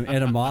holding some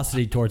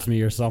animosity towards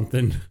me or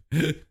something.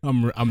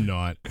 I'm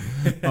not.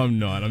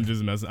 I'm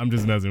just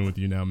messing with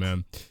you now,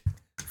 man.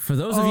 For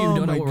those of you who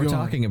don't know what we're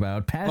talking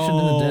about, Passion in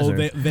the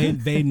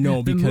Desert. They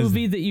know The because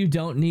movie that you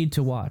don't need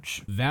to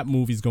watch. that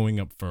movie's going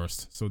up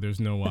first, so there's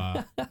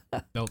no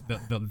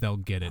they'll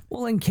get it.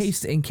 Well, in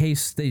case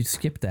they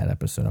skipped that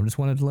episode, I just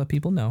wanted to let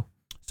people know.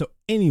 So,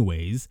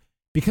 anyways,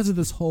 because of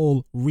this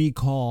whole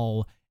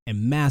recall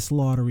and mass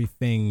lottery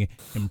thing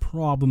and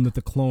problem that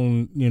the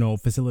clone,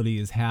 facility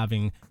is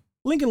having,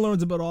 Lincoln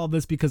learns about all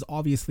this because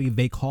obviously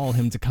they call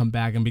him to come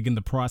back and begin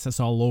the process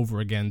all over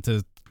again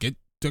to get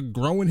to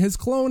growing his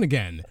clone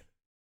again.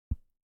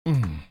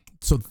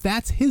 So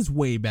that's his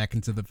way back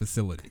into the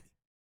facility.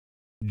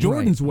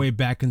 Jordan's way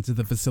back into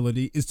the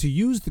facility is to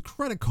use the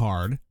credit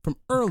card from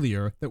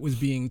earlier that was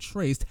being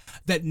traced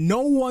that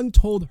no one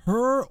told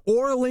her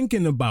or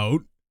Lincoln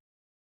about.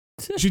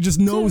 She just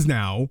knows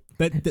now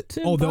that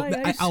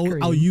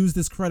I'll use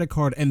this credit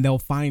card and they'll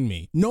find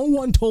me. No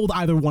one told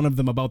either one of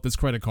them about this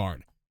credit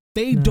card.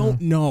 They don't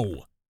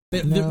know.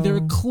 They're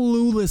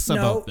clueless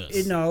about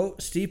this. No,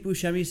 Steve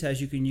Buscemi says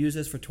you can use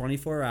this for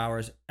 24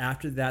 hours.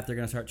 After that, they're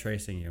going to start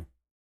tracing you.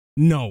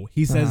 No,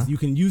 he says you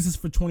can use this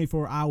for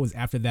 24 hours.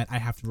 After that, I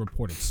have to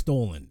report it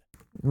stolen.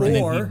 And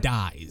then he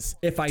dies.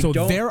 So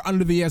they're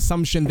under the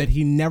assumption that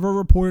he never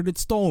reported it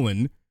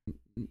stolen.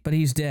 But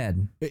he's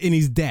dead. And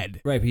he's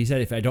dead. Right, but he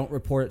said if I don't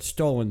report it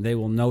stolen, they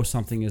will know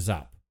something is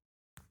up.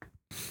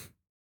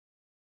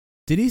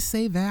 Did he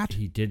say that?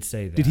 He did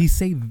say that. Did he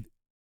say...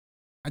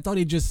 I thought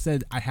he just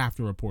said, I have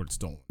to report it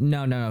stolen.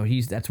 No.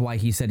 That's why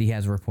he said he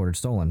has reported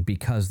stolen,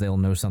 because they'll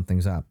know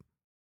something's up.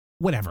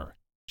 Whatever.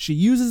 She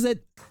uses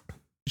it.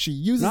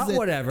 Not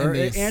whatever.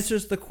 It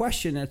answers the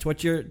question. That's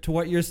what you're.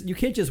 You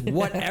can't just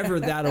whatever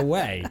that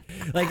away.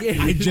 Like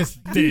I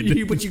just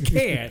did, but you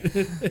can't.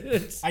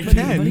 I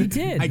can. But he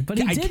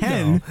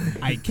did.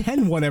 I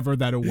can whatever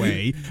that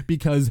away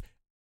because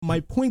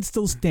my point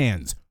still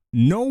stands.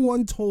 No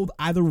one told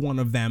either one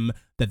of them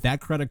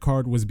that credit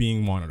card was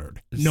being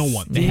monitored. No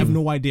one. They have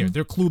no idea.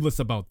 They're clueless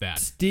about that.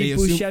 Steve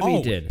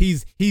Buscemi did.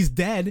 He's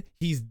dead.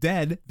 He's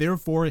dead.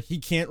 Therefore, he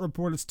can't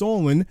report it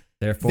stolen.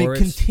 Therefore,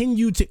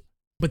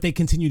 they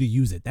continue to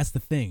use it. That's the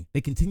thing.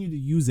 They continue to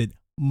use it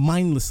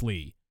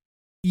mindlessly.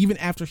 Even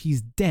after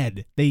he's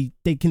dead, they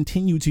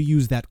continue to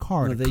use that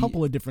card a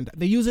couple of different times.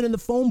 They use it in the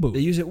phone booth. They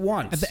use it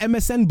once. At the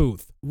MSN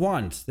booth.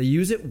 Once. They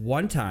use it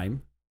one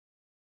time,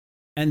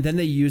 and then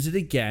they use it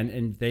again,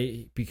 and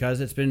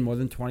because it's been more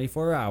than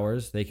 24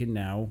 hours, they can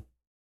now,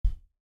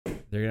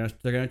 they're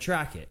gonna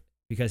track it.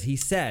 Because he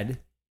said,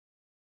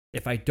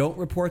 if I don't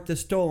report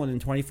this stolen in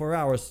 24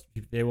 hours,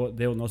 they will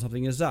know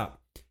something is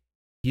up.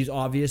 He's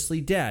obviously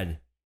dead.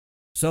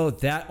 So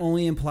that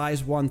only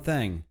implies one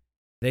thing.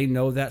 They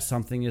know that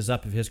something is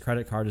up if his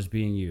credit card is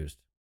being used.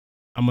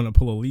 I'm going to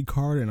pull a lead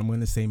card and I'm going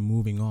to say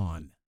moving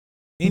on.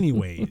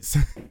 Anyways.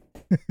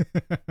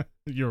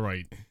 You're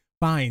right.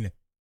 Fine.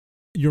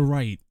 You're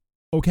right.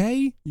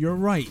 Okay? You're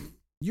right.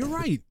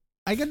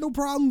 I got no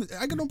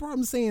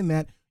problem saying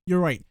that. You're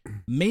right.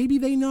 Maybe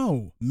they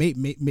know.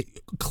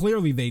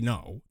 Clearly they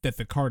know that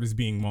the card is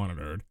being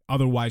monitored.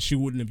 Otherwise, she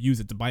wouldn't have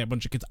used it to buy a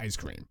bunch of kids ice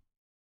cream.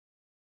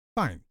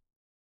 Fine.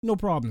 No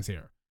problems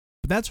here.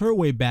 But that's her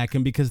way back,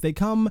 and because they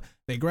come,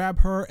 they grab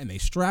her and they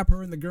strap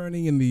her in the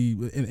gurney in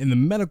the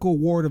medical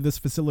ward of this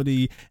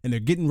facility, and they're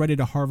getting ready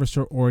to harvest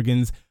her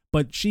organs.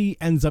 But she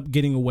ends up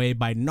getting away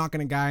by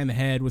knocking a guy in the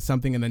head with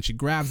something, and then she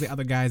grabs the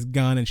other guy's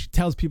gun and she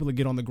tells people to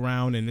get on the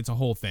ground, and it's a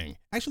whole thing.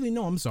 Actually,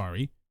 no, I'm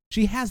sorry.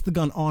 She has the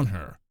gun on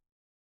her.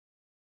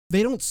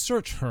 They don't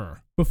search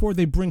her before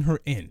they bring her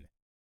in.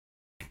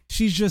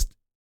 She's just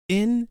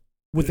in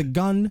with a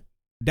gun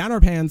down her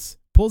pants,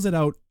 pulls it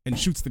out, and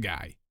shoots the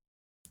guy.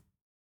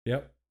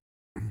 Yep.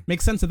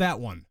 Make sense of that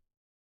one.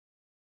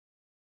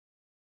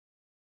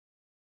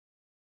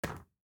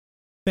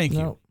 Thank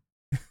you.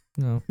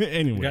 No.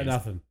 Anyway. We got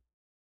nothing.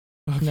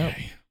 Okay. Nope.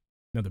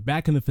 Now they're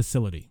back in the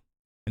facility,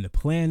 and the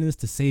plan is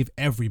to save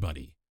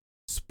everybody.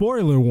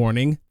 Spoiler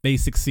warning, they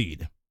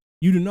succeed.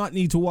 You do not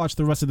need to watch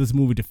the rest of this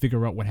movie to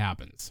figure out what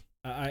happens.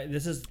 I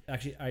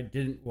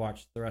didn't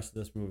watch the rest of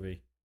this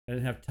movie. I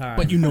didn't have time.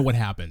 But you know what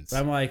happens. But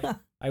I'm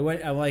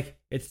like,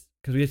 it's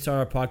because we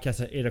started our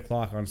podcast at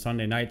 8:00 on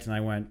Sunday nights, and I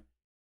went,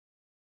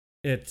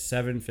 it's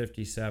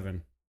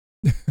 7:57.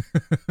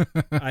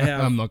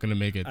 I'm not going to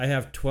make it. I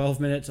have 15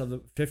 minutes of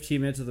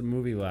the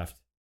movie left.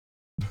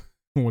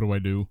 What do I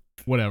do?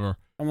 Whatever.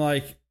 I'm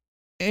like,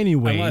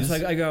 anyways.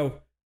 I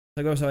go,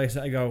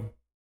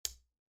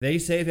 they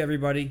save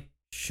everybody.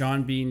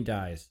 Sean Bean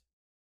dies.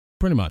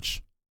 Pretty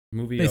much.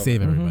 Movie They over.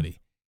 save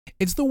everybody.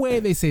 It's the way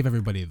they save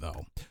everybody,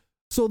 though.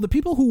 So the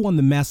people who won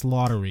the mass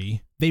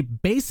lottery, they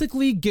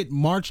basically get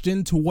marched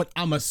into what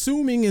I'm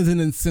assuming is an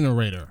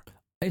incinerator.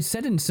 It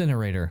said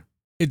incinerator.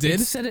 It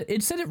did? It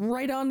said it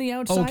right on the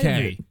outside.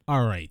 Okay. Of it.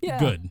 All right. Yeah.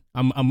 Good.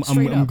 I'm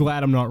Straight up.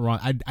 glad I'm not wrong.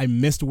 I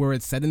missed where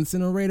it said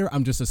incinerator.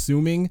 I'm just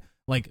assuming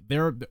like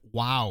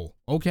wow.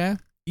 Okay.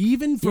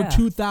 Even for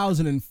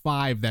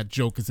 2005, that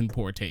joke is in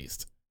poor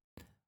taste.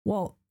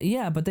 Well,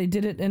 yeah, but they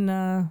did it in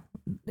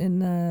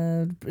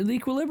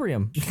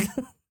Equilibrium.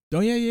 Oh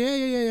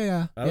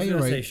yeah. I was you're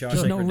gonna right. say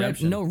There's Shawshank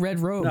Redemption. no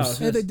red robes.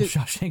 No, Yeah, they did.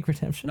 Shawshank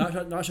Redemption. Not They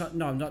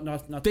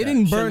that.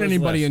 didn't burn Schindler's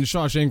anybody List.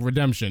 in Shawshank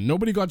Redemption.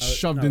 Nobody got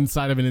shoved no.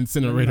 inside of an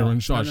incinerator in No.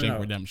 Shawshank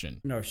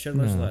Redemption. No,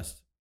 Schindler's No.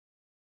 List.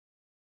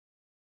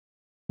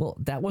 Well,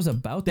 that was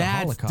about the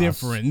That's Holocaust.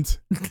 different.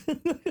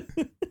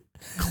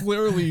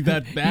 Clearly,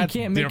 that's You can't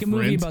different. make a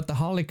movie about the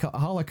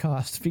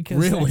Holocaust because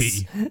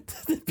Really?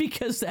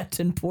 because that's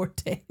in poor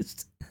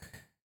taste.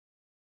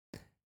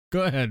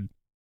 Go ahead.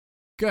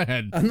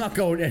 I'm not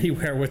going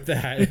anywhere with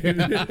that.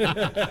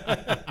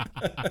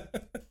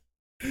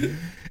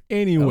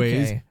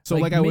 Anyways, Okay. so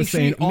like I was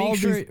saying,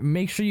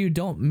 make sure you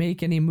don't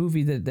make any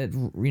movie that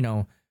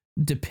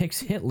depicts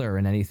Hitler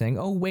and anything.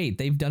 Oh wait,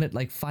 they've done it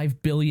like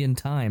 5 billion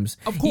times.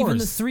 Of Even the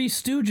course. Three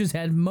Stooges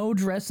had Moe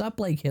dress up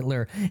like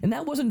Hitler, and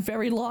that wasn't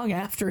very long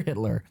after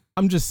Hitler.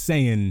 I'm just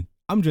saying.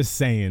 You're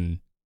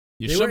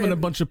They shoving were- a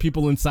bunch of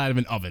people inside of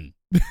an oven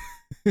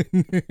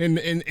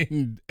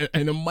in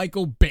a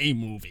Michael Bay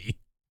movie.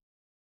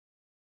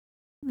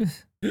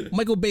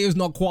 Michael Bay is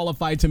not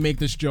qualified to make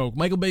this joke.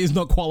 Michael Bay is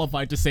not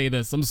qualified to say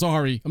this. I'm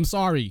sorry.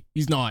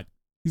 He's not.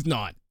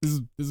 This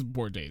is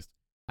poor taste.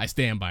 I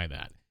stand by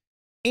that.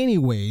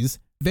 Anyways,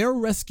 they're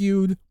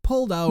rescued,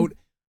 pulled out.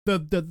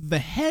 The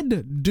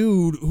head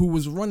dude who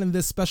was running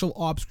this special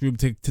ops group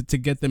to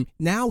get them,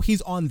 now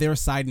he's on their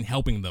side and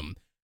helping them.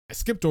 I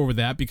skipped over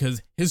that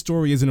because his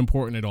story isn't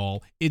important at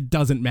all. It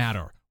doesn't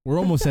matter. We're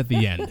almost at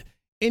the end.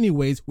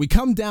 Anyways, we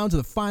come down to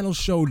the final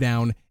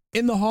showdown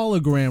in the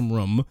hologram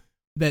room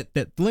that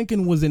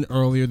Lincoln was in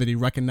earlier that he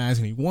recognized,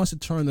 and he wants to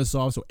turn this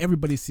off so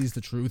everybody sees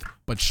the truth.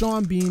 But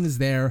Sean Bean is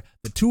there.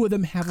 The two of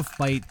them have a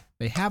fight.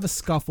 They have a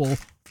scuffle.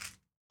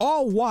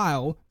 All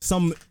while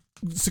some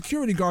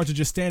security guards are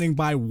just standing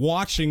by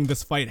watching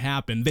this fight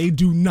happen. They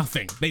do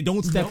nothing. They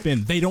don't step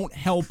in. They don't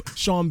help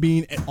Sean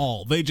Bean at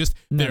all. They're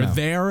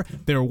there.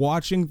 They're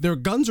watching. Their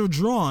guns are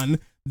drawn.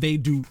 They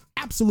do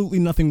absolutely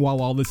nothing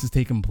while all this is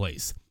taking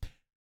place.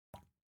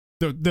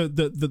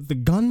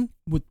 The gun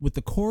with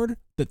the cord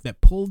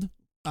that pulled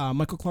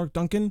Michael Clark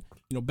Duncan,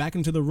 back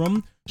into the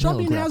room. Sean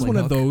Bean has one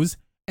of those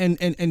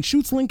and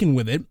shoots Lincoln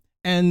with it.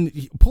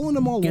 And pulling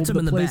them all Gets over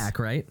him the in place. the back,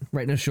 right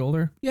in his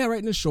shoulder. Yeah, right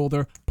in his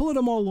shoulder. Pulling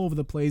them all over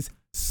the place.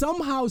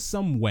 Somehow,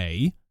 some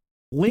way,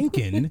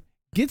 Lincoln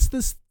gets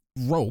this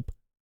rope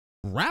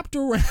wrapped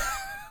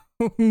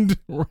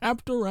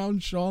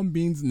around Sean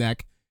Bean's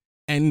neck,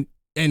 and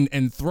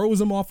throws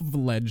him off of a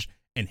ledge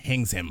and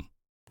hangs him.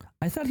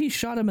 I thought he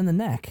shot him in the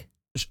neck.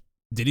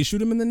 Did he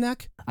shoot him in the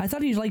neck? I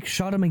thought he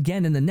shot him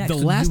again in the neck. The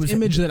last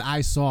image that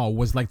I saw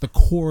was like the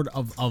cord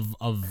of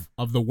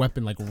the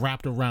weapon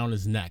wrapped around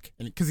his neck,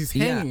 and because he's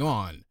hanging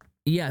on.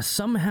 Yeah,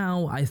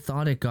 somehow I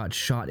thought it got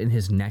shot in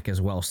his neck as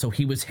well. So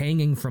he was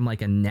hanging from a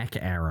neck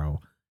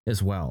arrow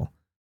as well.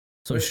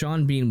 So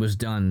Sean Bean was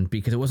done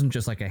because it wasn't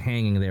just like a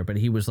hanging there, but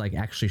he was like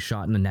actually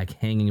shot in the neck,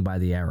 hanging by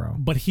the arrow.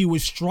 But he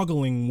was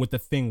struggling with the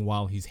thing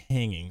while he's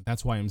hanging.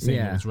 That's why I'm saying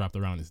it was wrapped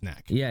around his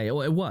neck. Yeah,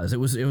 it was. It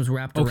was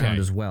wrapped around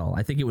as well.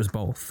 I think it was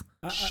both.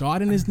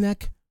 Shot in his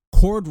neck,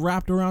 cord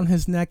wrapped around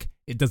his neck.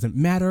 It doesn't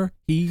matter.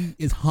 He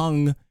is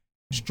hung,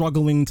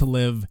 struggling to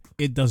live.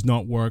 It does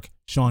not work.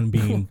 Sean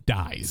Bean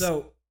dies.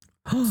 So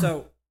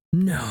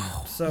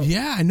No. So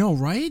yeah, I know,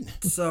 right?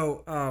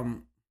 So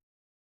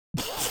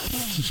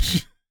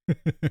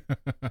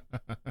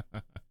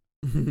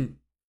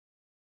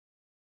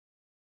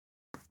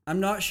I'm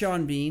not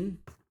Sean Bean,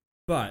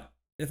 but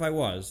if I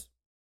was,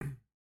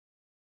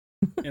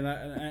 and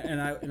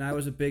I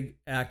was a big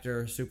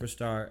actor,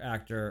 superstar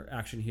actor,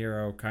 action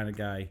hero kind of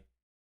guy,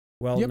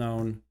 well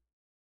known.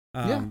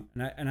 And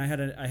I had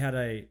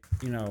a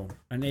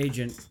an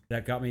agent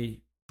that got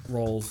me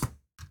roles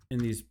in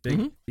these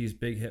big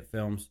hit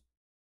films.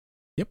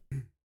 Yep.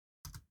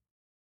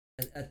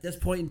 At this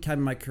point in time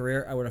in my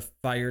career, I would have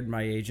fired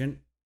my agent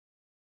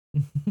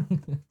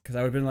because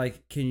I would have been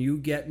like, "Can you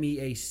get me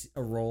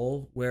a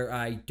role where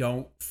I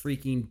don't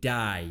freaking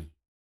die?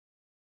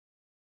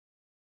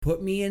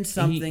 Put me in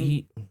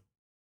something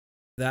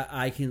that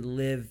I can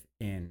live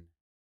in,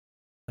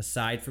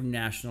 aside from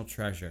National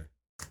Treasure."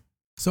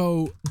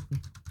 So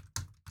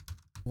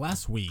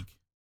last week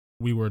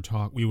we were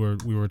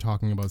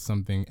talking about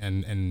something,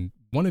 and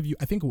one of you,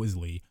 I think it was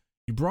Lee,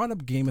 you brought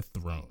up Game of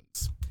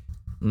Thrones.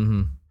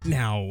 Mm-hmm.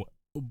 Now,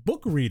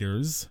 book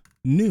readers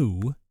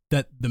knew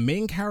that the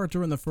main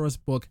character in the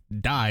first book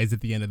dies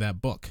at the end of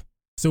that book.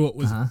 So it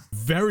was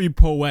very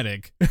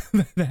poetic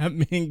that that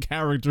main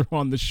character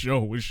on the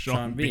show was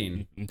Sean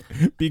Bean.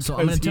 Because so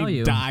I'm gonna tell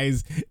you,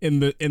 dies in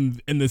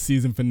the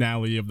season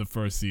finale of the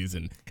first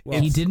season.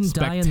 Well, he didn't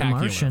die in The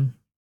Martian.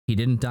 He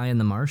didn't die in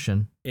The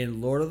Martian. In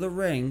Lord of the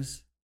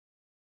Rings,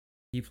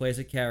 he plays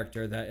a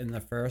character that in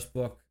the first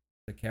book,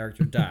 the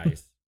character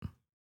dies.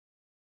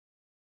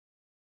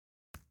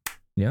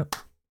 Yep.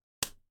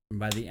 And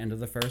by the end of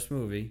the first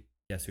movie,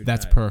 guess who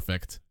That's died?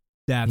 perfect.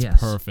 That's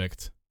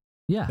perfect.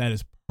 Yeah. That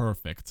is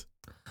perfect.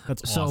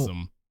 That's so,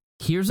 awesome.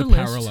 Here's the a list.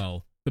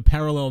 parallel. The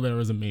parallel there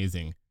is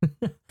amazing.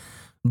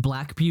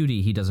 Black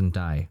Beauty, he doesn't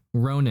die.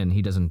 Ronan,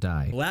 he doesn't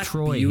die. Black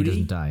Troy, Beauty? he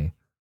doesn't die.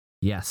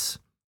 Yes.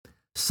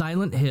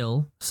 Silent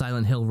Hill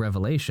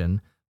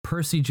Revelation,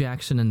 Percy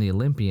Jackson and the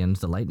Olympians,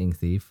 the Lightning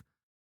Thief,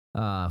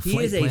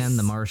 Flight Plan,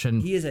 The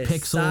Martian, he is a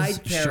Pixels,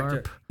 side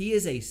character. Sharp. He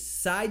is a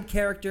side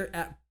character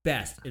at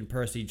best in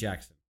Percy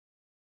Jackson.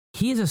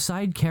 He is a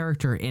side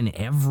character in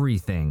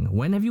everything.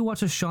 When have you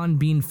watched a Sean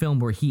Bean film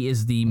where he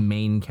is the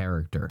main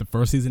character? The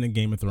first season of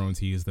Game of Thrones,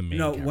 he is the main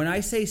character. When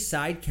I say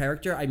side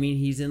character, I mean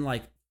he's in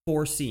like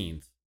 4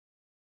 scenes.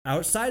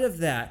 Outside of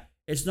that,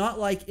 it's not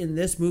like in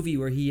this movie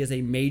where he is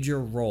a major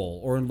role,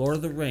 or in Lord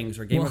of the Rings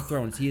or Game of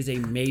Thrones, he is a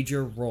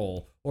major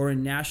role, or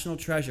in National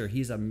Treasure,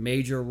 he's a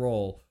major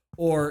role,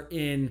 or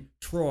in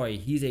Troy,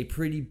 he's a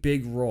pretty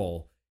big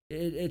role.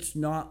 It's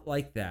not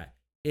like that.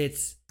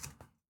 It's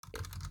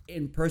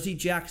in Percy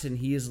Jackson,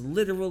 he is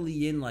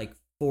literally in like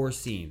 4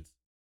 scenes,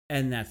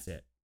 and that's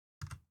it.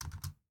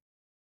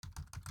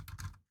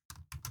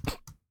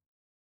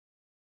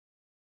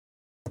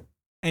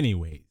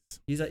 Anyways,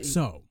 he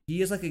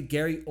is like a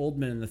Gary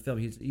Oldman in the film.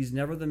 He's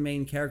never the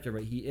main character,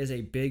 but he is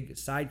a big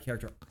side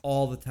character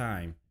all the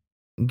time.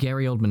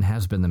 Gary Oldman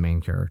has been the main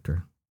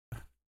character.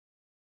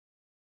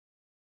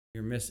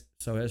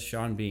 So has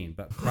Sean Bean,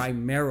 but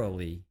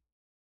primarily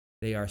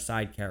they are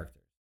side characters.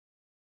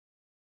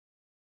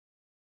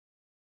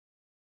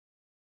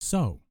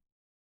 So,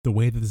 the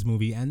way that this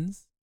movie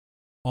ends,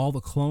 all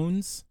the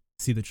clones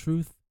see the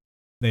truth.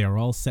 They are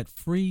all set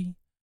free.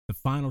 The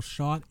final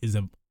shot is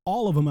of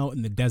all of them out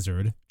in the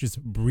desert,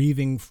 just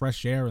breathing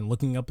fresh air and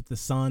looking up at the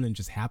sun and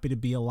just happy to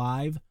be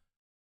alive.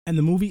 And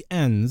the movie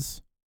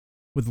ends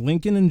with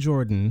Lincoln and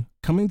Jordan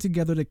coming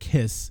together to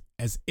kiss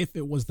as if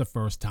it was the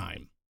first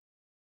time.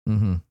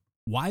 Mm-hmm.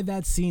 Why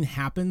that scene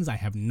happens, I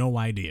have no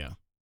idea.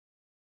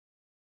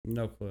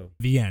 No clue.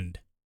 The end.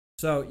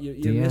 So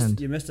you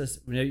missed us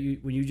when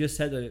you just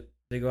said that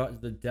they go out to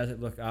the desert,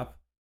 look up.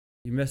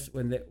 You missed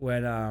when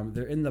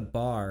they're in the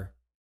bar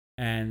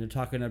and they're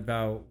talking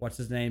about what's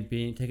his name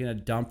taking a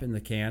dump in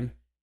the can,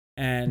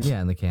 and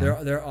in the can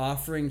they're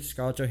offering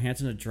Scarlett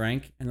Johansson a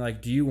drink and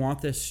like, do you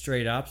want this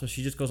straight up? So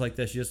she just goes like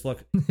this. She just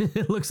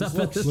looks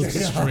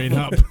straight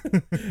up,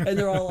 and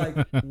they're all like,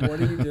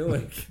 "What are you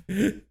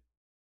doing?"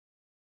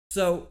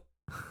 So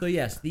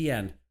yes, the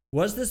end.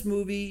 Was this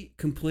movie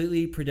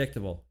completely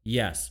predictable?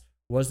 Yes.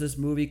 Was this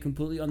movie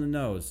completely on the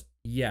nose?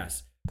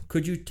 Yes.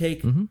 Could you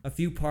take a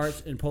few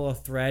parts and pull a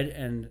thread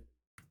and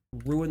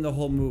ruin the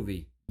whole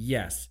movie?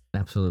 Yes.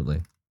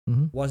 Absolutely.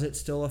 Was it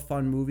still a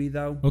fun movie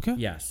though? Okay.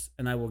 Yes,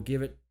 and I will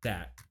give it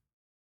that.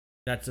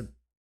 That's it.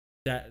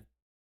 That's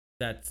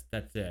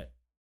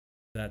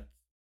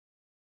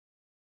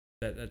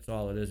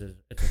all it is.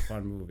 It's a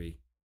fun movie.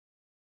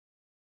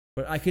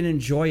 But I can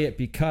enjoy it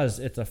because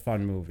it's a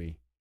fun movie.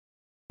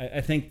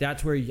 I think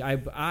that's where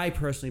I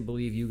personally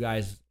believe you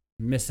guys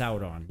miss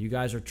out on. You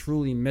guys are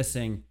truly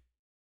missing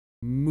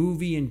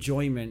movie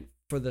enjoyment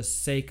for the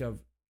sake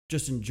of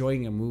just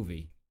enjoying a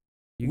movie.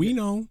 We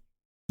know.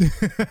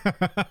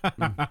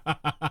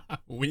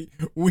 we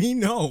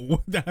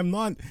know that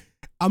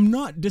I'm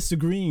not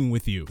disagreeing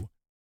with you.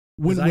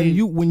 When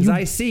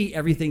I see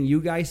everything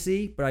you guys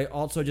see, but I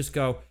also just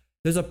go,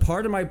 there's a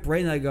part of my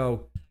brain that I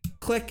go,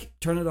 click,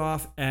 turn it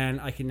off, and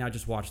I can now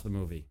just watch the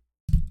movie.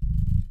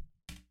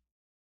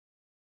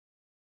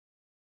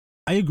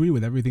 I agree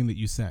with everything that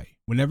you say.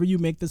 Whenever you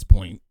make this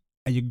point,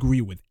 I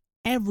agree with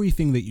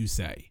everything that you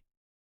say.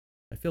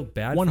 I feel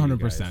bad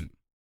 100%.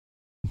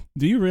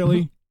 Do you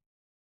really?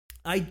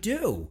 I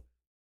do.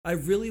 I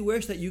really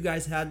wish that you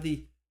guys had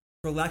the,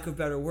 for lack of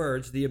better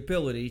words, the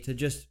ability to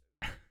just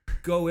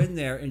go in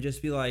there and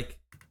just be like,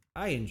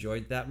 I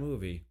enjoyed that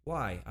movie.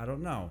 Why? I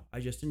don't know. I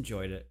just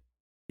enjoyed it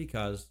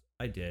because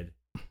I did.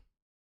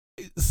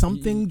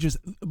 Something just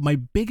my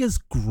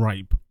biggest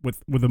gripe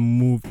with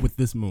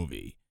this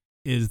movie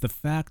is the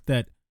fact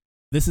that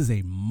this is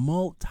a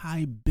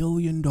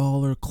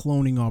multi-billion-dollar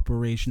cloning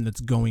operation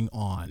that's going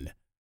on,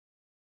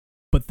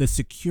 but the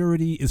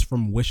security is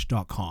from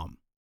Wish.com.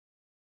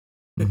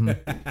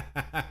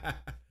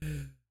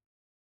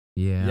 Yeah.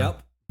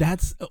 Yep.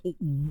 That's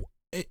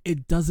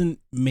it doesn't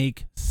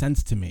make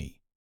sense to me.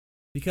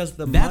 Because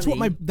that's what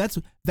my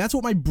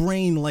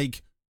brain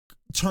like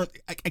turn.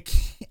 I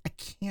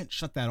can't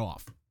shut that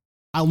off.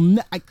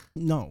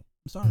 No.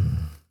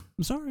 I'm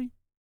sorry.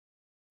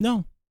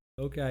 No.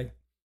 Okay.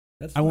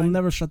 That's I will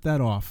never shut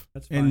that off.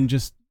 That's fine. And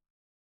just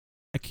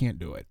I can't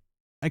do it.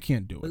 I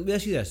can't do Let it. me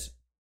ask you this: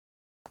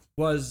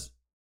 Was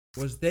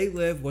They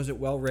Live? Was it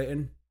well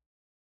written?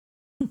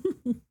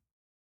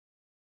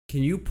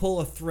 Can you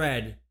pull a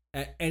thread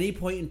at any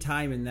point in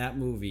time in that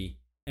movie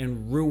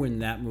and ruin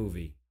that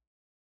movie?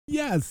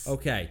 Yes.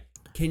 Okay.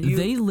 Can you?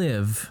 They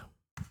Live.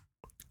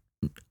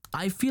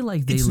 I feel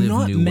like They It's Live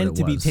not knew meant what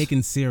to it be was.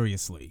 taken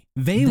seriously.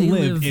 They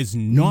Live is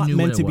not knew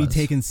meant what to it be was.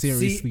 taken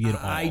seriously at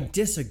all. I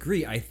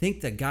disagree. I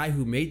think the guy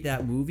who made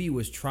that movie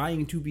was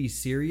trying to be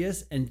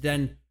serious and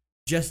then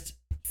just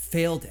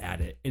failed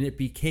at it, and it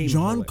became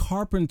John hilarious.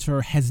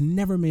 Carpenter has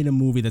never made a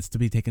movie that's to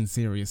be taken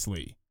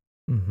seriously.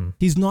 Mm-hmm.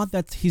 He's not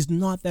that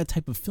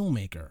type of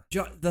filmmaker.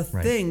 The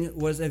Thing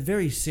was a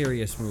very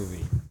serious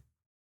movie.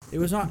 It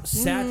was not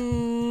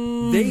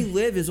They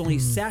Live is only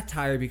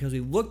satire because we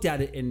looked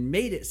at it and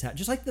made it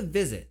just like The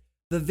Visit.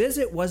 The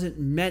Visit wasn't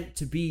meant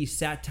to be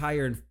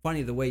satire and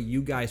funny the way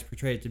you guys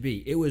portrayed it to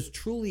be. It was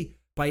truly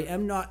by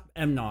M. Night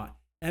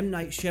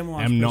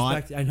Shyamalan's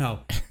perspective. I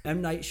know.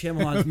 M. Night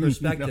Shyamalan's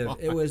perspective. No.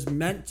 It was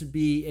meant to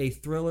be a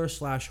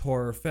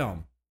thriller/horror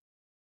film.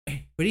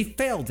 But he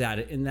failed at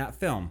it in that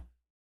film.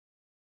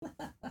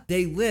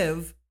 They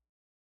Live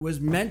was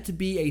meant to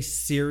be a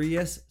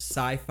serious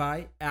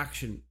sci-fi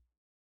action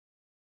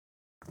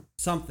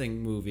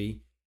something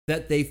movie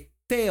that they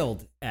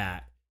failed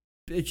at.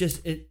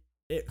 It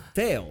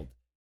failed.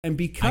 And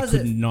because I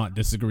could not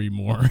disagree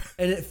more.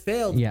 And it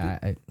failed.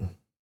 Yeah.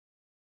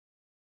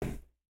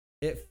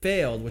 It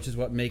failed, which is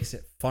what makes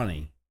it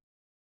funny.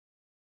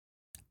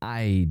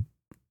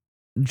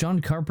 John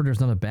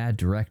Carpenter's not a bad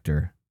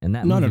director, and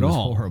that Not movie at was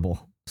all.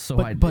 horrible. So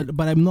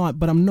but I'm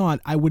not.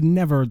 I would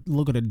never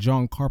look at a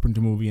John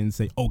Carpenter movie and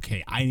say,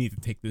 okay, I need to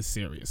take this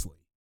seriously.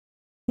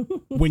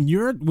 when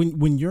you're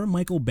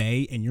Michael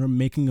Bay and you're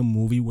making a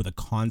movie with a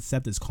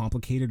concept as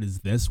complicated as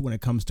this, when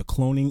it comes to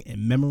cloning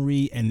and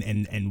memory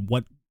and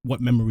what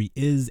memory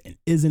is and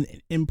isn't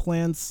and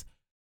implants,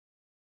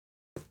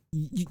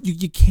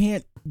 you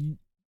can't.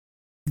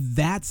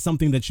 That's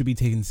something that should be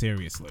taken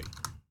seriously.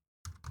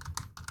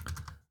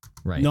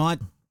 right. Not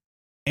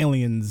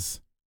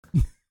aliens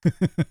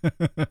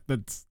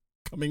that's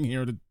coming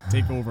here to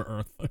take over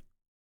Earth.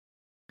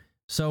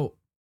 So,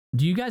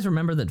 do you guys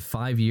remember that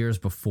 5 years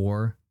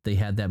before they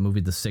had that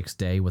movie, The Sixth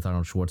Day, with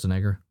Arnold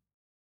Schwarzenegger?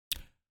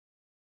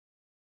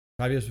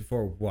 5 years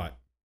before what?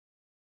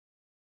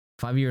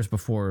 5 years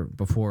before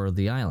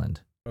The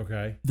Island.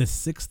 Okay. The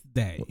Sixth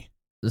Day.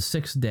 The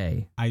Sixth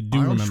Day. I do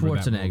Arnold remember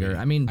that Schwarzenegger. movie.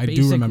 I mean, I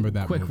basic, do remember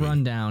that quick movie.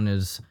 rundown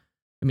is,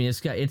 I mean,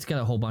 it's got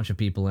a whole bunch of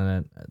people in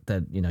it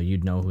that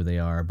you'd know who they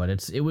are, but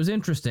it was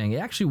interesting. It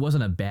actually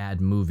wasn't a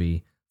bad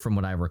movie from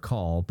what I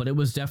recall, but it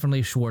was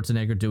definitely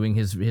Schwarzenegger doing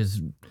his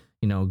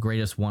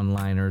greatest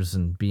one-liners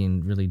and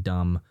being really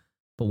dumb.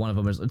 But one of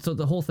them is, so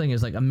the whole thing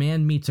is like a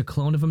man meets a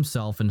clone of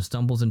himself and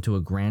stumbles into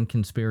a grand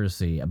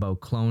conspiracy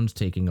about clones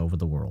taking over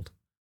the world.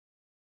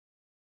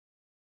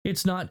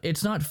 It's not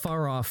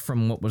far off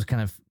from what was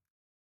kind of,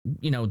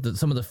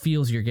 some of the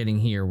feels you're getting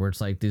here, where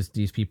it's like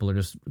these people are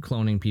just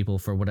cloning people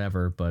for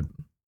whatever, but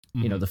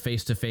the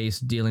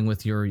face-to-face dealing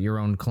with your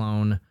own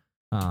clone.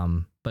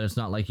 But it's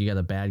not like you got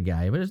a bad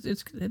guy, but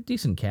it's a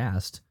decent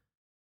cast.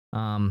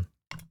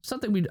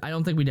 Something I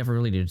don't think we'd ever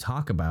really need to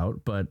talk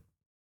about, but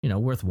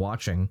worth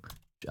watching.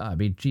 I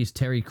mean, geez,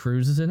 Terry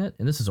Crews is in it,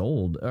 and this is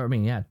old.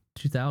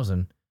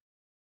 2000.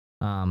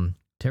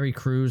 Terry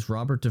Crews,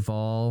 Robert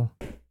Duvall,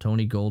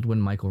 Tony Goldwyn,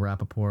 Michael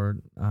Rappaport,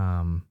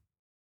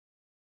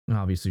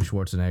 obviously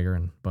Schwarzenegger,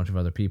 and a bunch of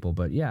other people.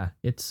 But yeah,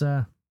 it's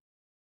another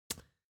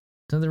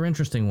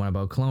interesting one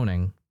about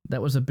cloning.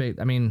 That was a big.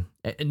 I mean,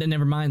 and then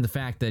never mind the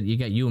fact that you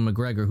got Ewan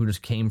McGregor, who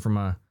just came from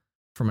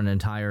an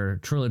entire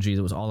trilogy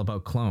that was all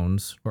about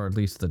clones, or at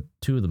least the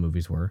two of the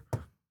movies were.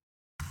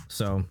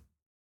 So,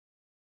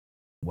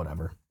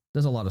 whatever.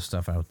 There's a lot of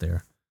stuff out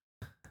there.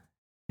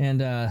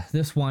 And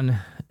this one,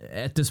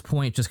 at this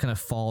point, just kind of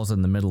falls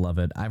in the middle of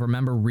it. I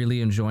remember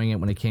really enjoying it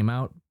when it came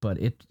out, but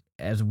it,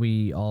 as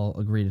we all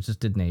agreed, it just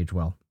didn't age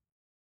well.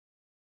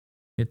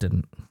 It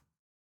didn't.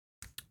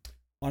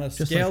 On a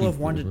Just scale like of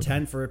you- 1 to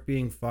 10 for it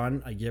being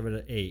fun, I give it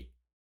an 8.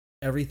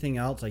 Everything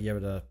else, I give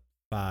it a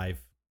 5.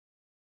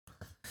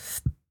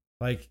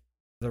 Like,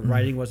 the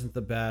writing wasn't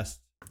the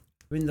best. I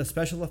mean, the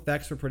special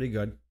effects were pretty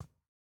good.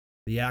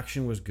 The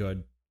action was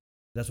good.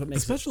 That's what The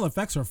makes special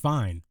effects are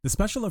fine. The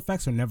special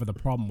effects are never the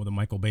problem with a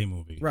Michael Bay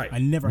movie. Right. I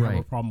never have a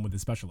Right. problem with the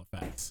special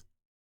effects.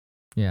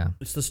 Yeah.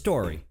 it's the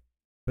story.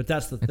 But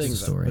that's the It's thing, the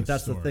though. story. But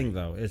that's the Story. thing,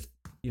 though. Is,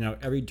 you know,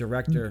 every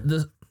director.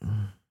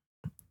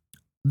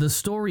 The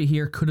story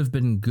here could have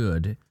been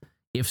good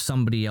if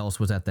somebody else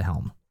was at the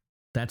helm.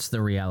 That's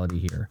the reality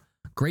here.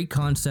 Great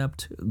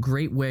concept,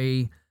 great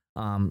way,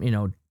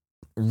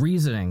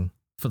 reasoning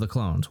for the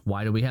clones.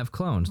 Why do we have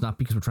clones? Not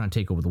because we're trying to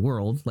take over the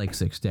world like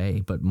 6th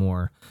Day, but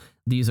more,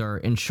 these are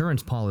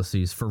insurance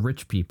policies for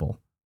rich people.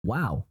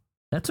 Wow.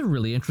 That's a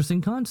really interesting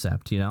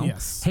concept, you know?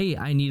 Yes. Hey,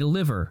 I need a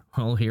liver.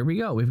 Well, here we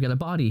go. We've got a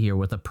body here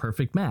with a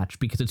perfect match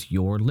because it's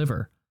your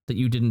liver that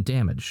you didn't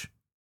damage.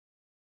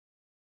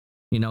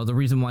 You know, the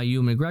reason why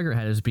Ewan McGregor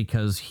had it is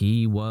because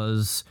he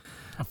was,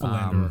 A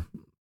philanderer.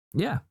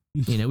 yeah,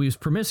 you know, he was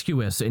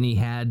promiscuous and he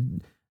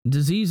had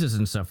diseases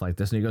and stuff like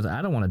this. And he goes,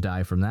 I don't want to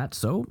die from that.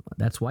 So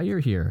that's why you're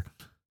here.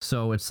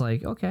 So it's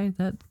like, okay,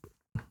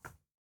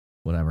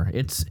 whatever.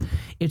 It's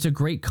a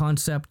great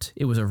concept.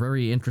 It was a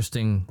very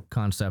interesting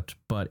concept,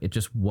 but it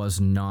just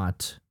was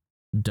not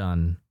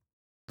done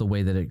the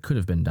way that it could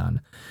have been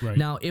done. Right.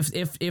 Now,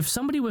 if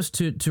somebody was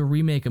to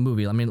remake a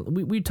movie, I mean,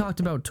 we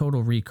talked about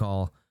Total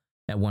Recall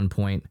at one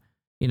point.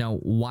 You know,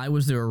 why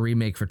was there a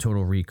remake for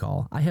Total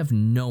Recall? I have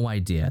no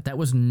idea. That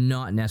was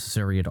not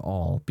necessary at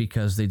all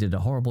because they did a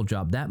horrible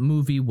job. That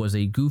movie was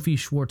a goofy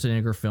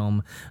Schwarzenegger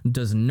film,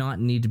 does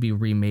not need to be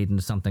remade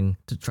into something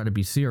to try to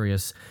be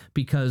serious,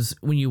 because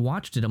when you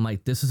watched it, I'm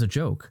like, this is a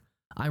joke.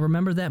 I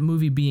remember that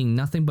movie being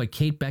nothing but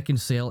Kate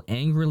Beckinsale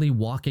angrily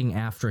walking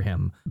after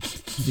him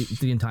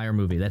the entire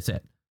movie. That's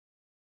it.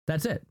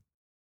 That's it.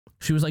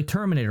 She was like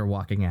Terminator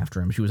walking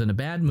after him. She was in a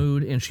bad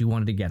mood and she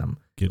wanted to get him.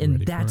 Get And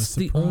ready for a that's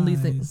the only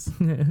thing.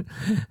 surprise.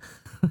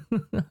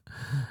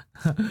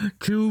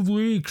 2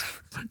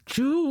 weeks.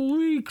 2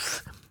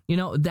 weeks. You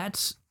know,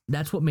 that's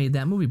what made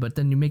that movie. But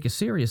then you make a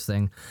serious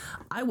thing.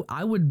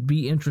 I would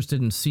be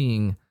interested in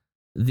seeing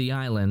The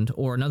Island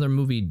or another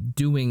movie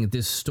doing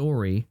this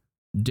story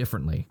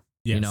differently.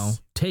 Yes. You know,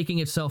 taking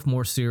itself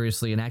more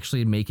seriously and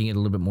actually making it a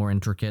little bit more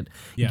intricate,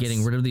 Yes.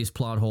 getting rid of these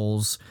plot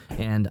holes.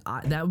 And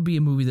that would be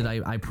a movie that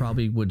I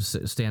probably would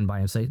stand by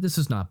and say, this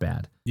is not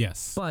bad.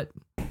 Yes. But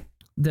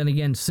then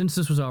again, since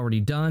this was already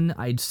done,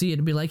 I'd see it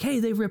and be like, hey,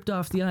 they ripped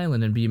off The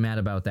Island and be mad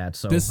about that.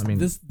 So, This I mean,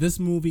 this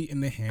movie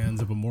in the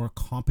hands of a more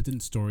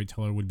competent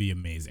storyteller would be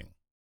amazing.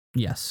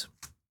 yes.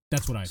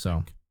 That's what I So,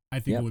 think. I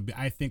think yep. it would be.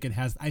 I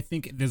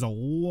think there's a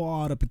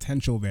lot of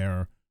potential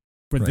there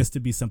for Right. this to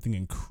be something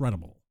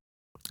incredible.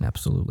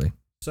 Absolutely.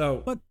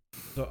 So, But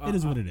so it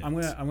is what it I'm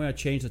is. gonna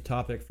change the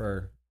topic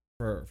for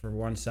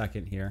 1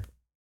 second here,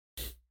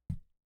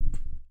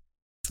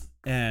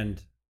 and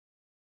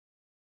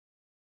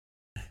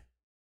this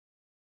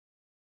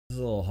is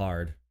a little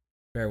hard.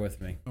 Bear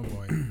with me. Oh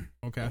boy.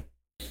 Okay.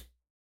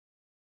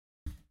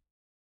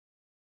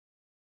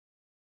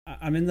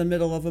 I'm in the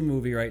middle of a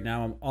movie right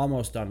now. I'm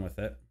almost done with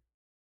it,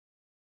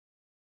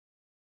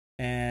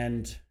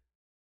 and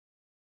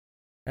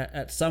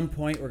at some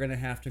point we're gonna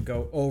have to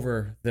go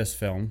over this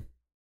film.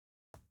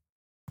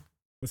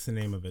 What's the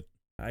name of it?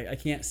 I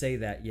can't say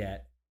that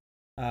yet.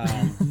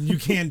 You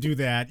can't do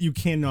that. You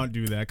cannot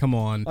do that. Come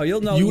on. Oh, you'll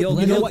know. You You'll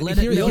know you'll- what? let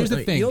it- Here's the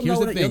wait, thing. You'll Here's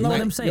know. the it- You'll thing. know. Let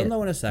it- him say You'll it.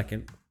 know in a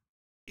second.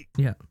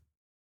 Yeah.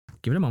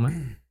 Give it a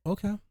moment.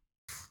 Okay.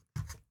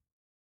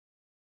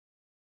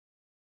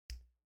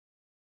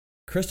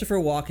 Christopher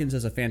Walken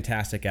is a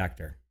fantastic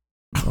actor.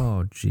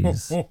 Oh,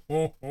 jeez. Oh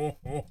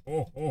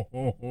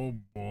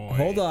boy.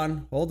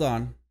 Hold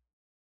on.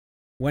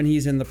 When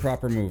he's in the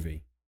proper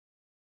movie,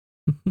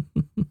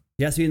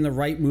 he has to be in the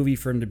right movie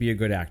for him to be a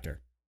good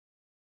actor.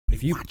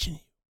 If you Watching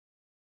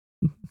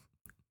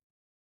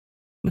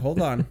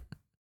hold on,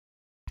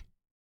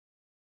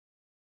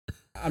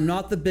 I'm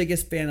not the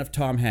biggest fan of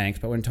Tom Hanks,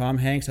 but when Tom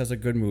Hanks has a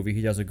good movie,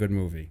 he does a good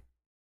movie.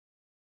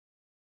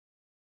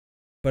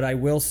 But I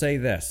will say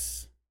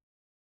this: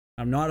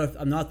 I'm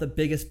not the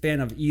biggest fan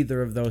of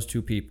either of those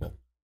two people.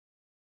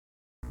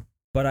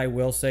 But I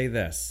will say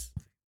this: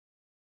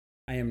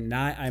 I'm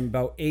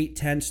about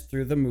 8/10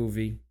 through the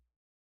movie,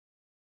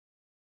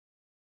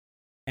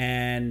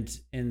 and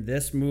in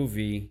this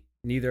movie,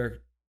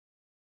 neither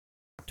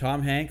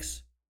Tom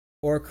Hanks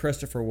or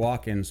Christopher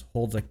Walken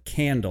holds a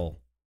candle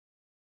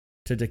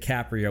to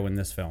DiCaprio in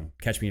this film.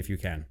 Catch me if you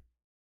can.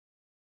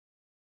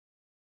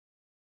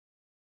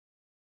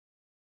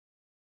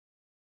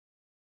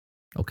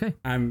 Okay.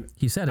 I'm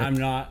He said it. I'm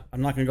not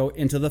going to go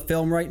into the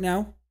film right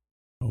now,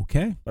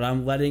 Okay. but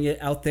I'm letting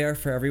it out there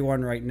for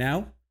everyone right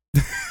now.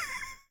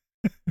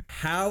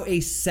 How a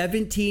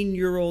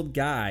 17-year-old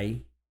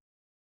guy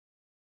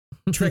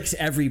tricks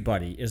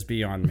everybody is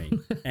beyond me,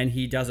 and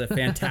he does a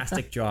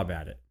fantastic job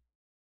at it.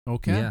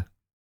 Okay. Yeah.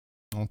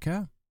 Okay.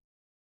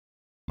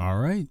 All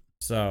right.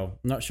 So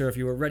I'm not sure if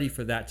you were ready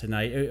for that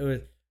tonight. It was,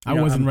 I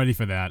wasn't ready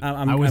for that.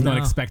 I was not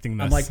expecting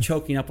this. I'm like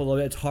choking up a little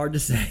bit. It's hard to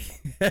say.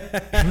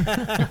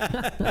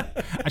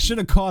 I should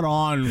have caught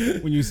on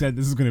when you said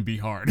this is going to be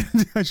hard.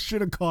 I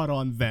should have caught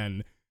on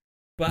then.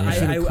 But You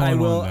should've caught I on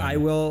will then.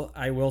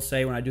 I will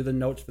say when I do the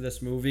notes for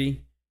this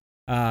movie,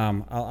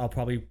 I'll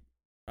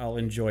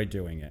enjoy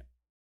doing it.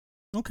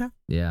 Okay.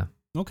 Yeah.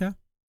 Okay.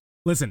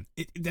 Listen,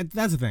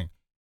 that's the thing.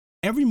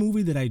 Every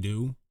movie that I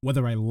do,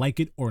 whether I like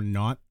it or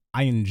not,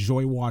 I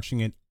enjoy watching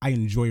it. I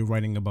enjoy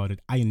writing about it.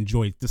 I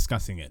enjoy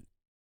discussing it.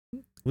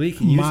 Lee,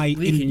 can you say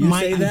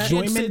that? I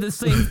can't say the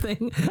same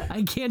thing.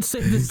 I can't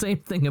say the same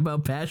thing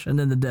about Passion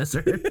in the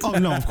Desert. Oh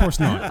no, of course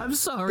not. I'm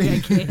sorry, I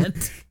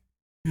can't.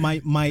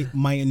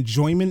 My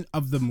enjoyment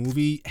of the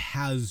movie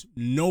has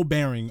no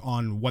bearing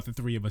on what the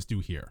three of us do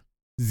here.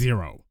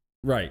 Zero.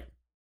 Right.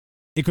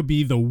 It could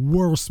be the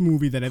worst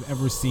movie that I've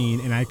ever seen,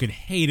 and I could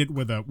hate it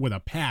with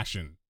a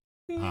passion.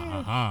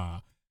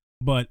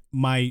 But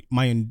my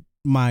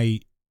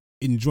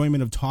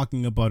enjoyment of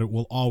talking about it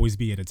will always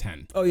be at a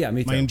 10. Oh yeah,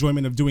 me too. My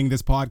enjoyment of doing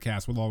this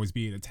podcast will always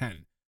be at a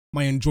 10.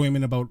 My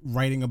enjoyment about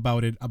writing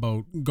about it,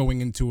 about going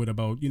into it,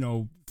 about,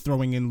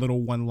 throwing in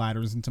little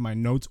one-liners into my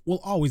notes will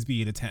always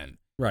be at a 10.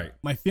 Right.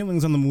 My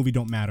feelings on the movie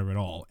don't matter at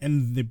all,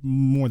 and they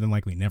more than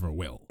likely never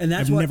will. And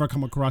that's I've what- never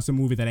come across a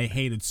movie that I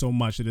hated so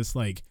much that it's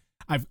like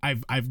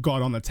I've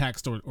got on the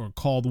text or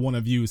called one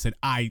of you, said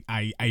I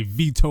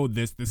vetoed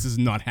this. This is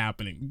not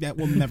happening. That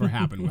will never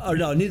happen. With Oh me.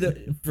 no, neither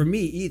for me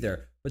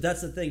either. But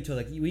that's the thing too.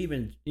 Like you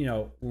even,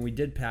 when we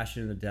did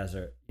Passion in the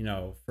Desert,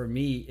 for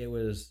me it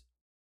was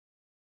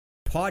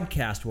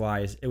podcast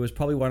wise, it was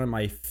probably one of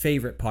my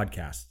favorite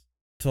podcasts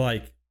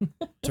to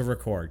to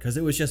record because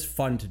it was just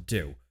fun to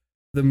do.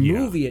 The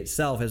movie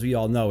itself, as we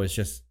all know,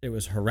 it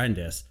was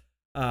horrendous.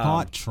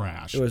 Hot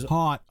trash. It was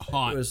hot,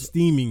 it was-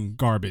 steaming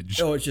garbage.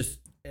 Oh, it's just,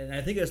 and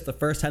I think it's the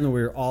first time that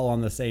we were all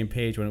on the same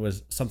page when it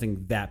was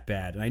something that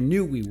bad, and I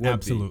knew we would be.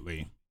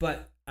 Absolutely.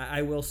 But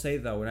I will say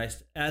though, when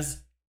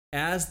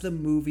as the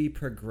movie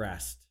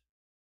progressed,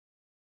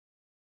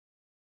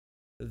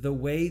 the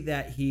way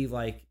that he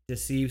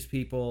deceives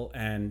people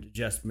and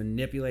just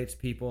manipulates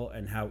people,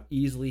 and how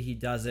easily he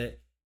does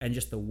it, and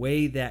just the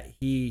way that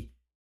he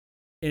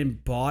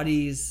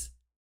embodies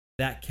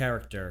that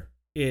character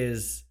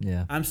is.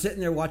 Yeah. I'm sitting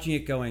there watching it,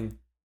 going,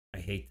 I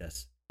hate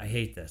this. I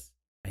hate this.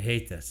 I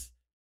hate this.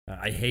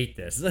 I hate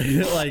this.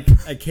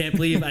 I can't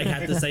believe I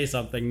have to say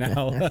something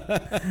now.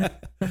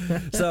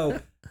 So,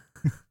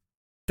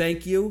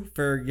 thank you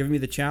for giving me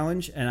the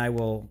challenge, and I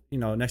will,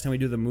 next time we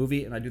do the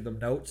movie and I do the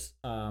notes,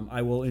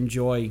 I will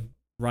enjoy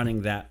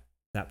running that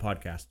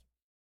podcast.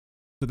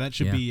 So that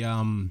should be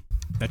our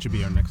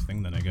next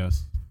thing then, I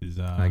guess. Is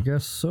I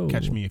guess so.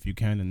 Catch Me If You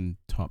Can in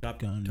Top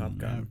Gun.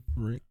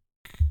 Maverick.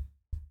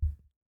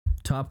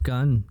 Top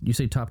Gun. You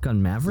say Top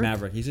Gun Maverick?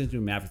 Maverick. He's going to do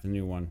Maverick, the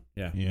new one.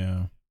 Yeah.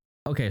 Yeah.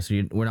 Okay,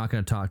 so we're not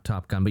going to talk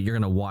Top Gun, but you're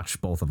going to watch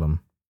both of them.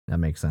 That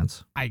makes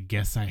sense. I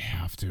guess I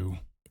have to.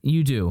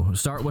 You do.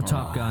 Start with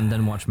Top Gun,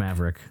 then watch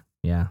Maverick.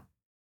 Yeah.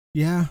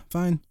 Yeah,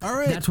 fine. All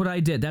right. That's what I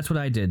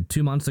did.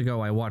 2 months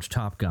ago, I watched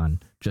Top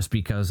Gun just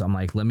because I'm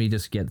like, let me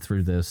just get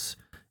through this,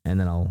 and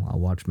then I'll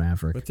watch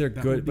Maverick. But they're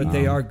That good. would be- But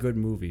they are good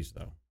movies,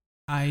 though.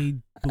 I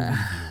believe you.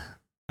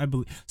 I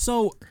believe.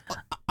 So,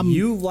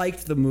 You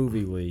liked the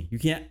movie, Lee. You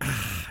can't.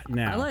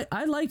 Now.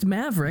 I liked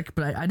Maverick,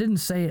 but I didn't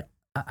say.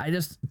 I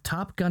just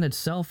Top Gun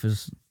itself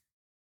is.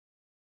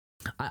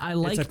 I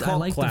liked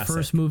cult the classic.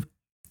 first move.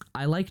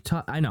 I liked.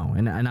 I know,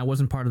 and I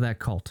wasn't part of that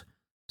cult.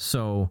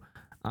 So,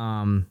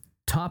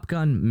 Top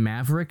Gun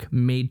Maverick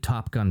made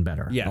Top Gun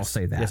better. Yes. I'll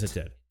say that. Yes, it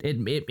did. It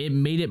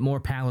made it more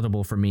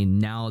palatable for me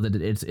now that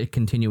it's a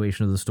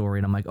continuation of the story,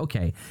 and I'm like,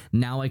 okay,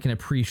 now I can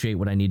appreciate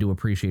what I need to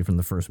appreciate from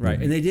the first movie.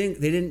 Right. And they didn't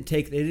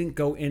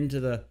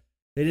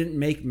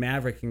make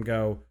Maverick and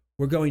go,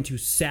 we're going to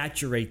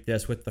saturate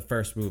this with the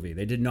first movie.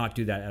 They did not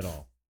do that at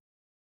all.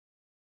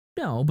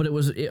 No, but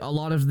a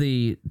lot of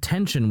the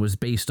tension was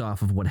based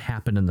off of what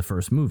happened in the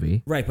first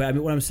movie. Right. But I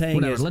mean, what I'm saying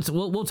Whatever. is,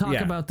 We'll talk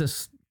Yeah. about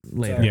this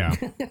later. yeah,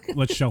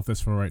 let's shelf this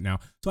for right now.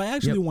 So I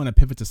actually want to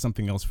pivot to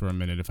something else for a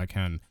minute, if I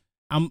can.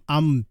 I'm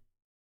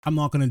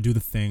not gonna do the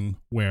thing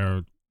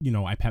where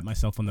I pat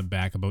myself on the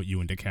back about you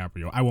and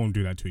DiCaprio. I won't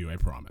do that to you, I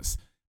promise.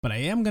 But I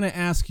am gonna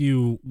ask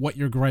you what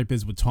your gripe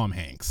is with Tom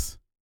Hanks.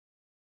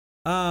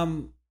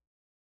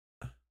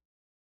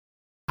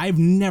 I've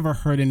never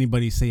heard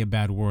anybody say a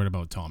bad word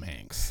about Tom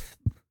Hanks.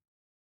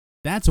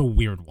 That's a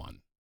weird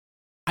one.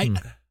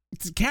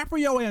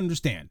 DiCaprio, I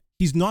understand.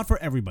 He's not for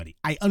everybody.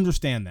 I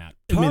understand that.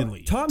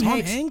 Admittedly, Tom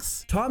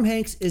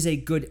Hanks is a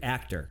good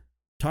actor.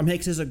 Tom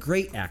Hanks is a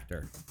great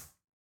actor.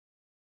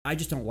 I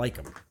just don't like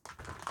him.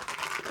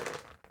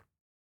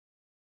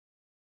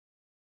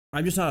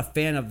 I'm just not a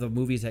fan of the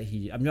movies that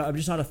I'm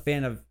just not a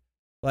fan of,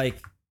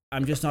 like,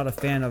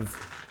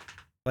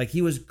 like,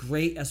 he was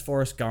great as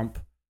Forrest Gump.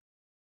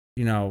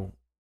 You know,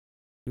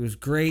 he was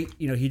great.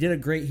 You know, he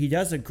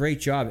does a great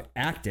job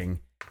acting.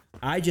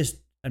 I just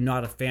am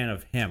not a fan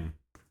of him.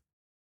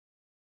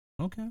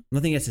 Okay.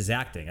 Nothing against his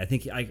acting. I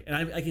think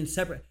I can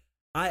separate.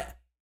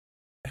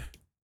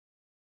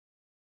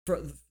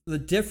 For the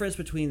difference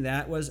between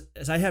that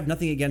is I have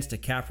nothing against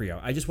DiCaprio.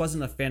 I just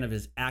wasn't a fan of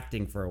his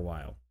acting for a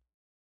while.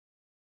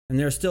 And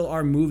there still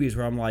are movies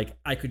where I'm like,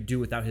 I could do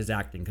without his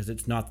acting because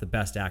it's not the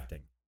best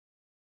acting.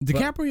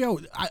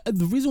 DiCaprio,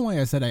 the reason why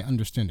I said I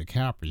understand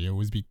DiCaprio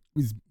was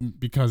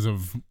because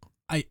of,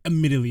 I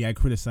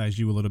criticized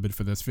you a little bit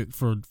for this,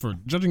 for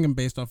judging him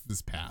based off of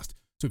his past.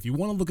 So if you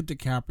want to look at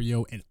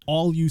DiCaprio and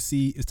all you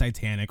see is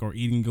Titanic or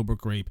Eating Gilbert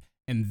Grape,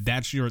 and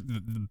that's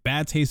the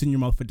bad taste in your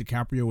mouth for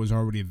DiCaprio was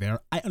already there,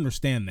 I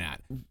understand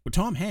that. With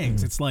Tom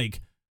Hanks, it's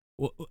like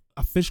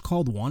A Fish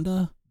Called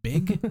Wanda,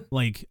 big.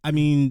 Like, I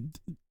mean,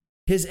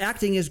 his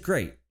acting is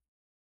great.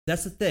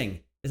 That's the thing,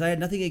 is I had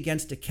nothing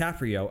against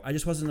DiCaprio. I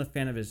just wasn't a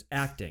fan of his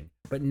acting.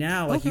 But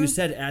now, like you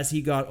said, as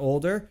he got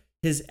older,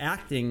 his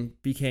acting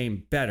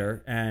became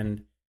better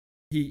and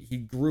he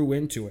grew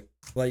into it.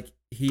 Like,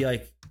 he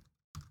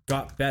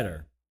got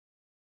better.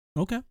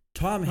 Okay.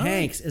 Tom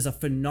Hanks is a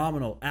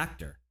phenomenal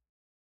actor.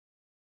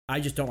 I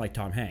just don't like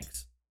Tom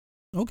Hanks.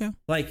 Okay.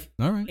 Like,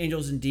 all right.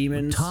 Angels and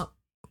Demons.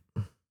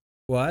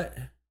 What?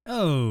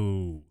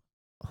 Oh.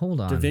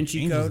 Hold on. Da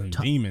Vinci Angels Code. and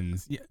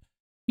Demons. Yeah.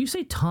 You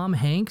say Tom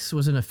Hanks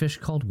was in A Fish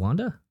Called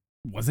Wanda?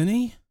 Wasn't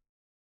he?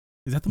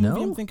 Is that the movie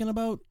No. I'm thinking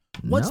about?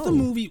 What's the No.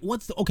 movie?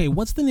 What's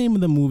the name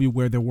of the movie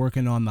where they're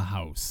working on the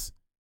house?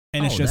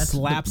 And it's just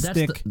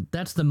slapstick.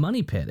 That's the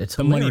Money Pit. It's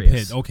the hilarious.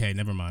 Money Pit. Okay,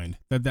 never mind.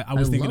 I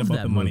was thinking love about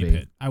that the Money movie.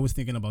 Pit. I was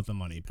thinking about the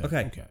Money Pit.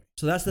 Okay.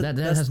 So that That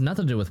has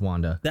nothing to do with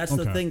Wanda. That's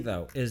the thing,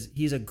 though, is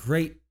he's a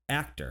great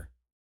actor.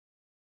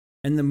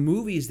 And the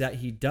movies that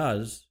he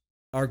does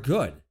are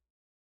good.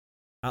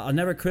 I'll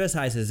never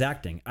criticize his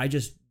acting. I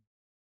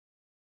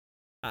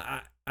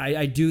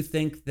do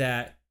think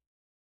that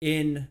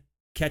in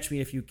Catch Me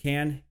If You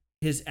Can,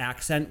 his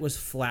accent was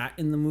flat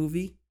in the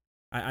movie.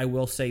 I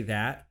will say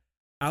that.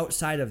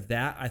 Outside of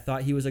that, I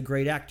thought he was a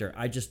great actor.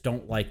 I just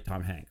don't like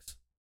Tom Hanks.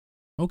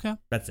 Okay.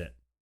 That's it.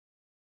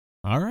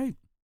 All right.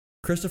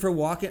 Christopher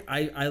Walken,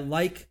 I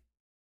like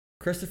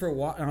Christopher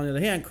Walken. On the other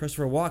hand,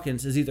 Christopher Walken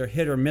is either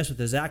hit or miss with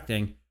his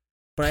acting,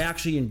 but I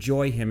actually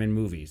enjoy him in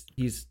movies.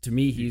 He's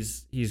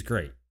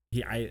great.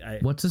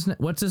 What's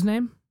his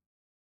name?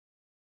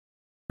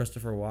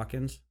 Christopher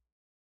Walken.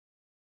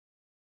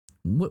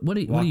 What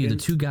are you? The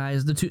two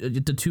guys, the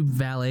two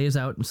valets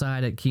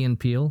outside at Key and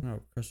Peele. No,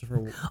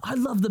 Christopher. I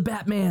love the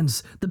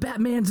Batmans. The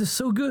Batmans is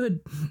so good.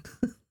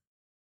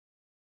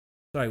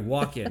 Sorry,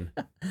 Walken.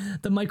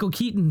 The Michael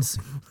Keatons.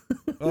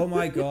 Oh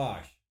my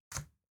gosh.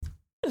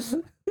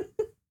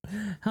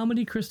 How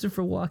many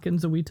Christopher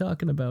Walkens are we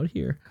talking about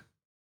here?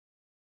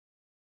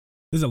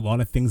 There's a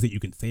lot of things that you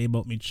can say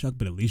about me, Chuck,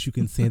 but at least you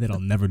can say that I'll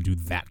never do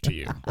that to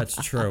you. That's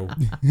true.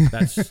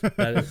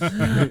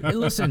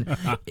 Listen,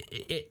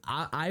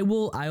 I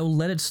will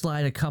let it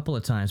slide a couple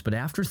of times, but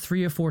after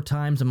 3 or 4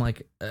 times, I'm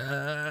like,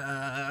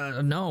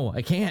 no,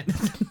 I can't.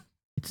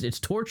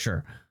 It's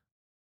torture.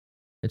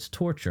 It's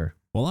torture.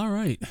 Well, all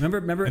right.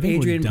 Remember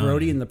Adrian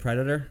Brody in The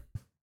Predator?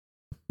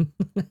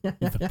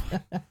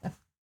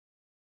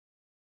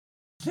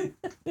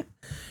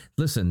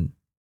 Listen,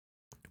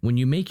 when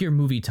you make your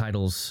movie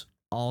titles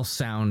all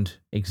sound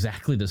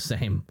exactly the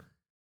same,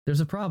 there's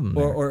a problem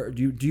there. Or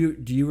do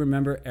you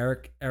remember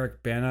Eric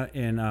Bana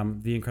in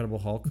The Incredible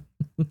Hulk?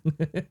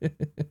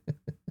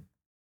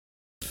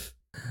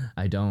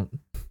 I don't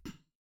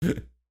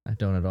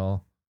at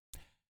all.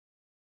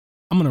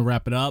 I'm gonna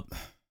wrap it up.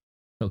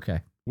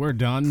 Okay. We're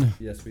done.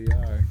 Yes, we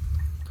are.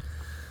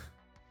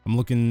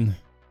 I'm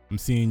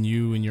seeing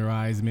you in your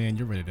eyes, man.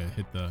 You're ready to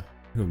hit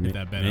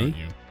that bed, aren't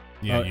you?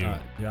 Yeah, you.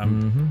 Yeah,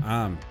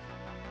 I'm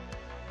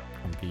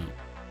beat.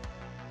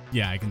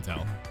 Yeah, I can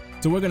tell.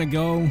 So we're gonna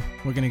go.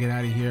 We're gonna get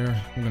out of here.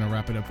 We're gonna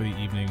wrap it up for the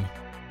evening.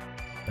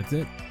 That's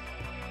it.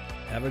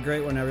 Have a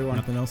great one, everyone.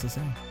 Nothing else to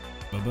say.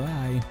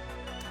 Bye-bye.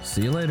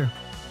 See you later.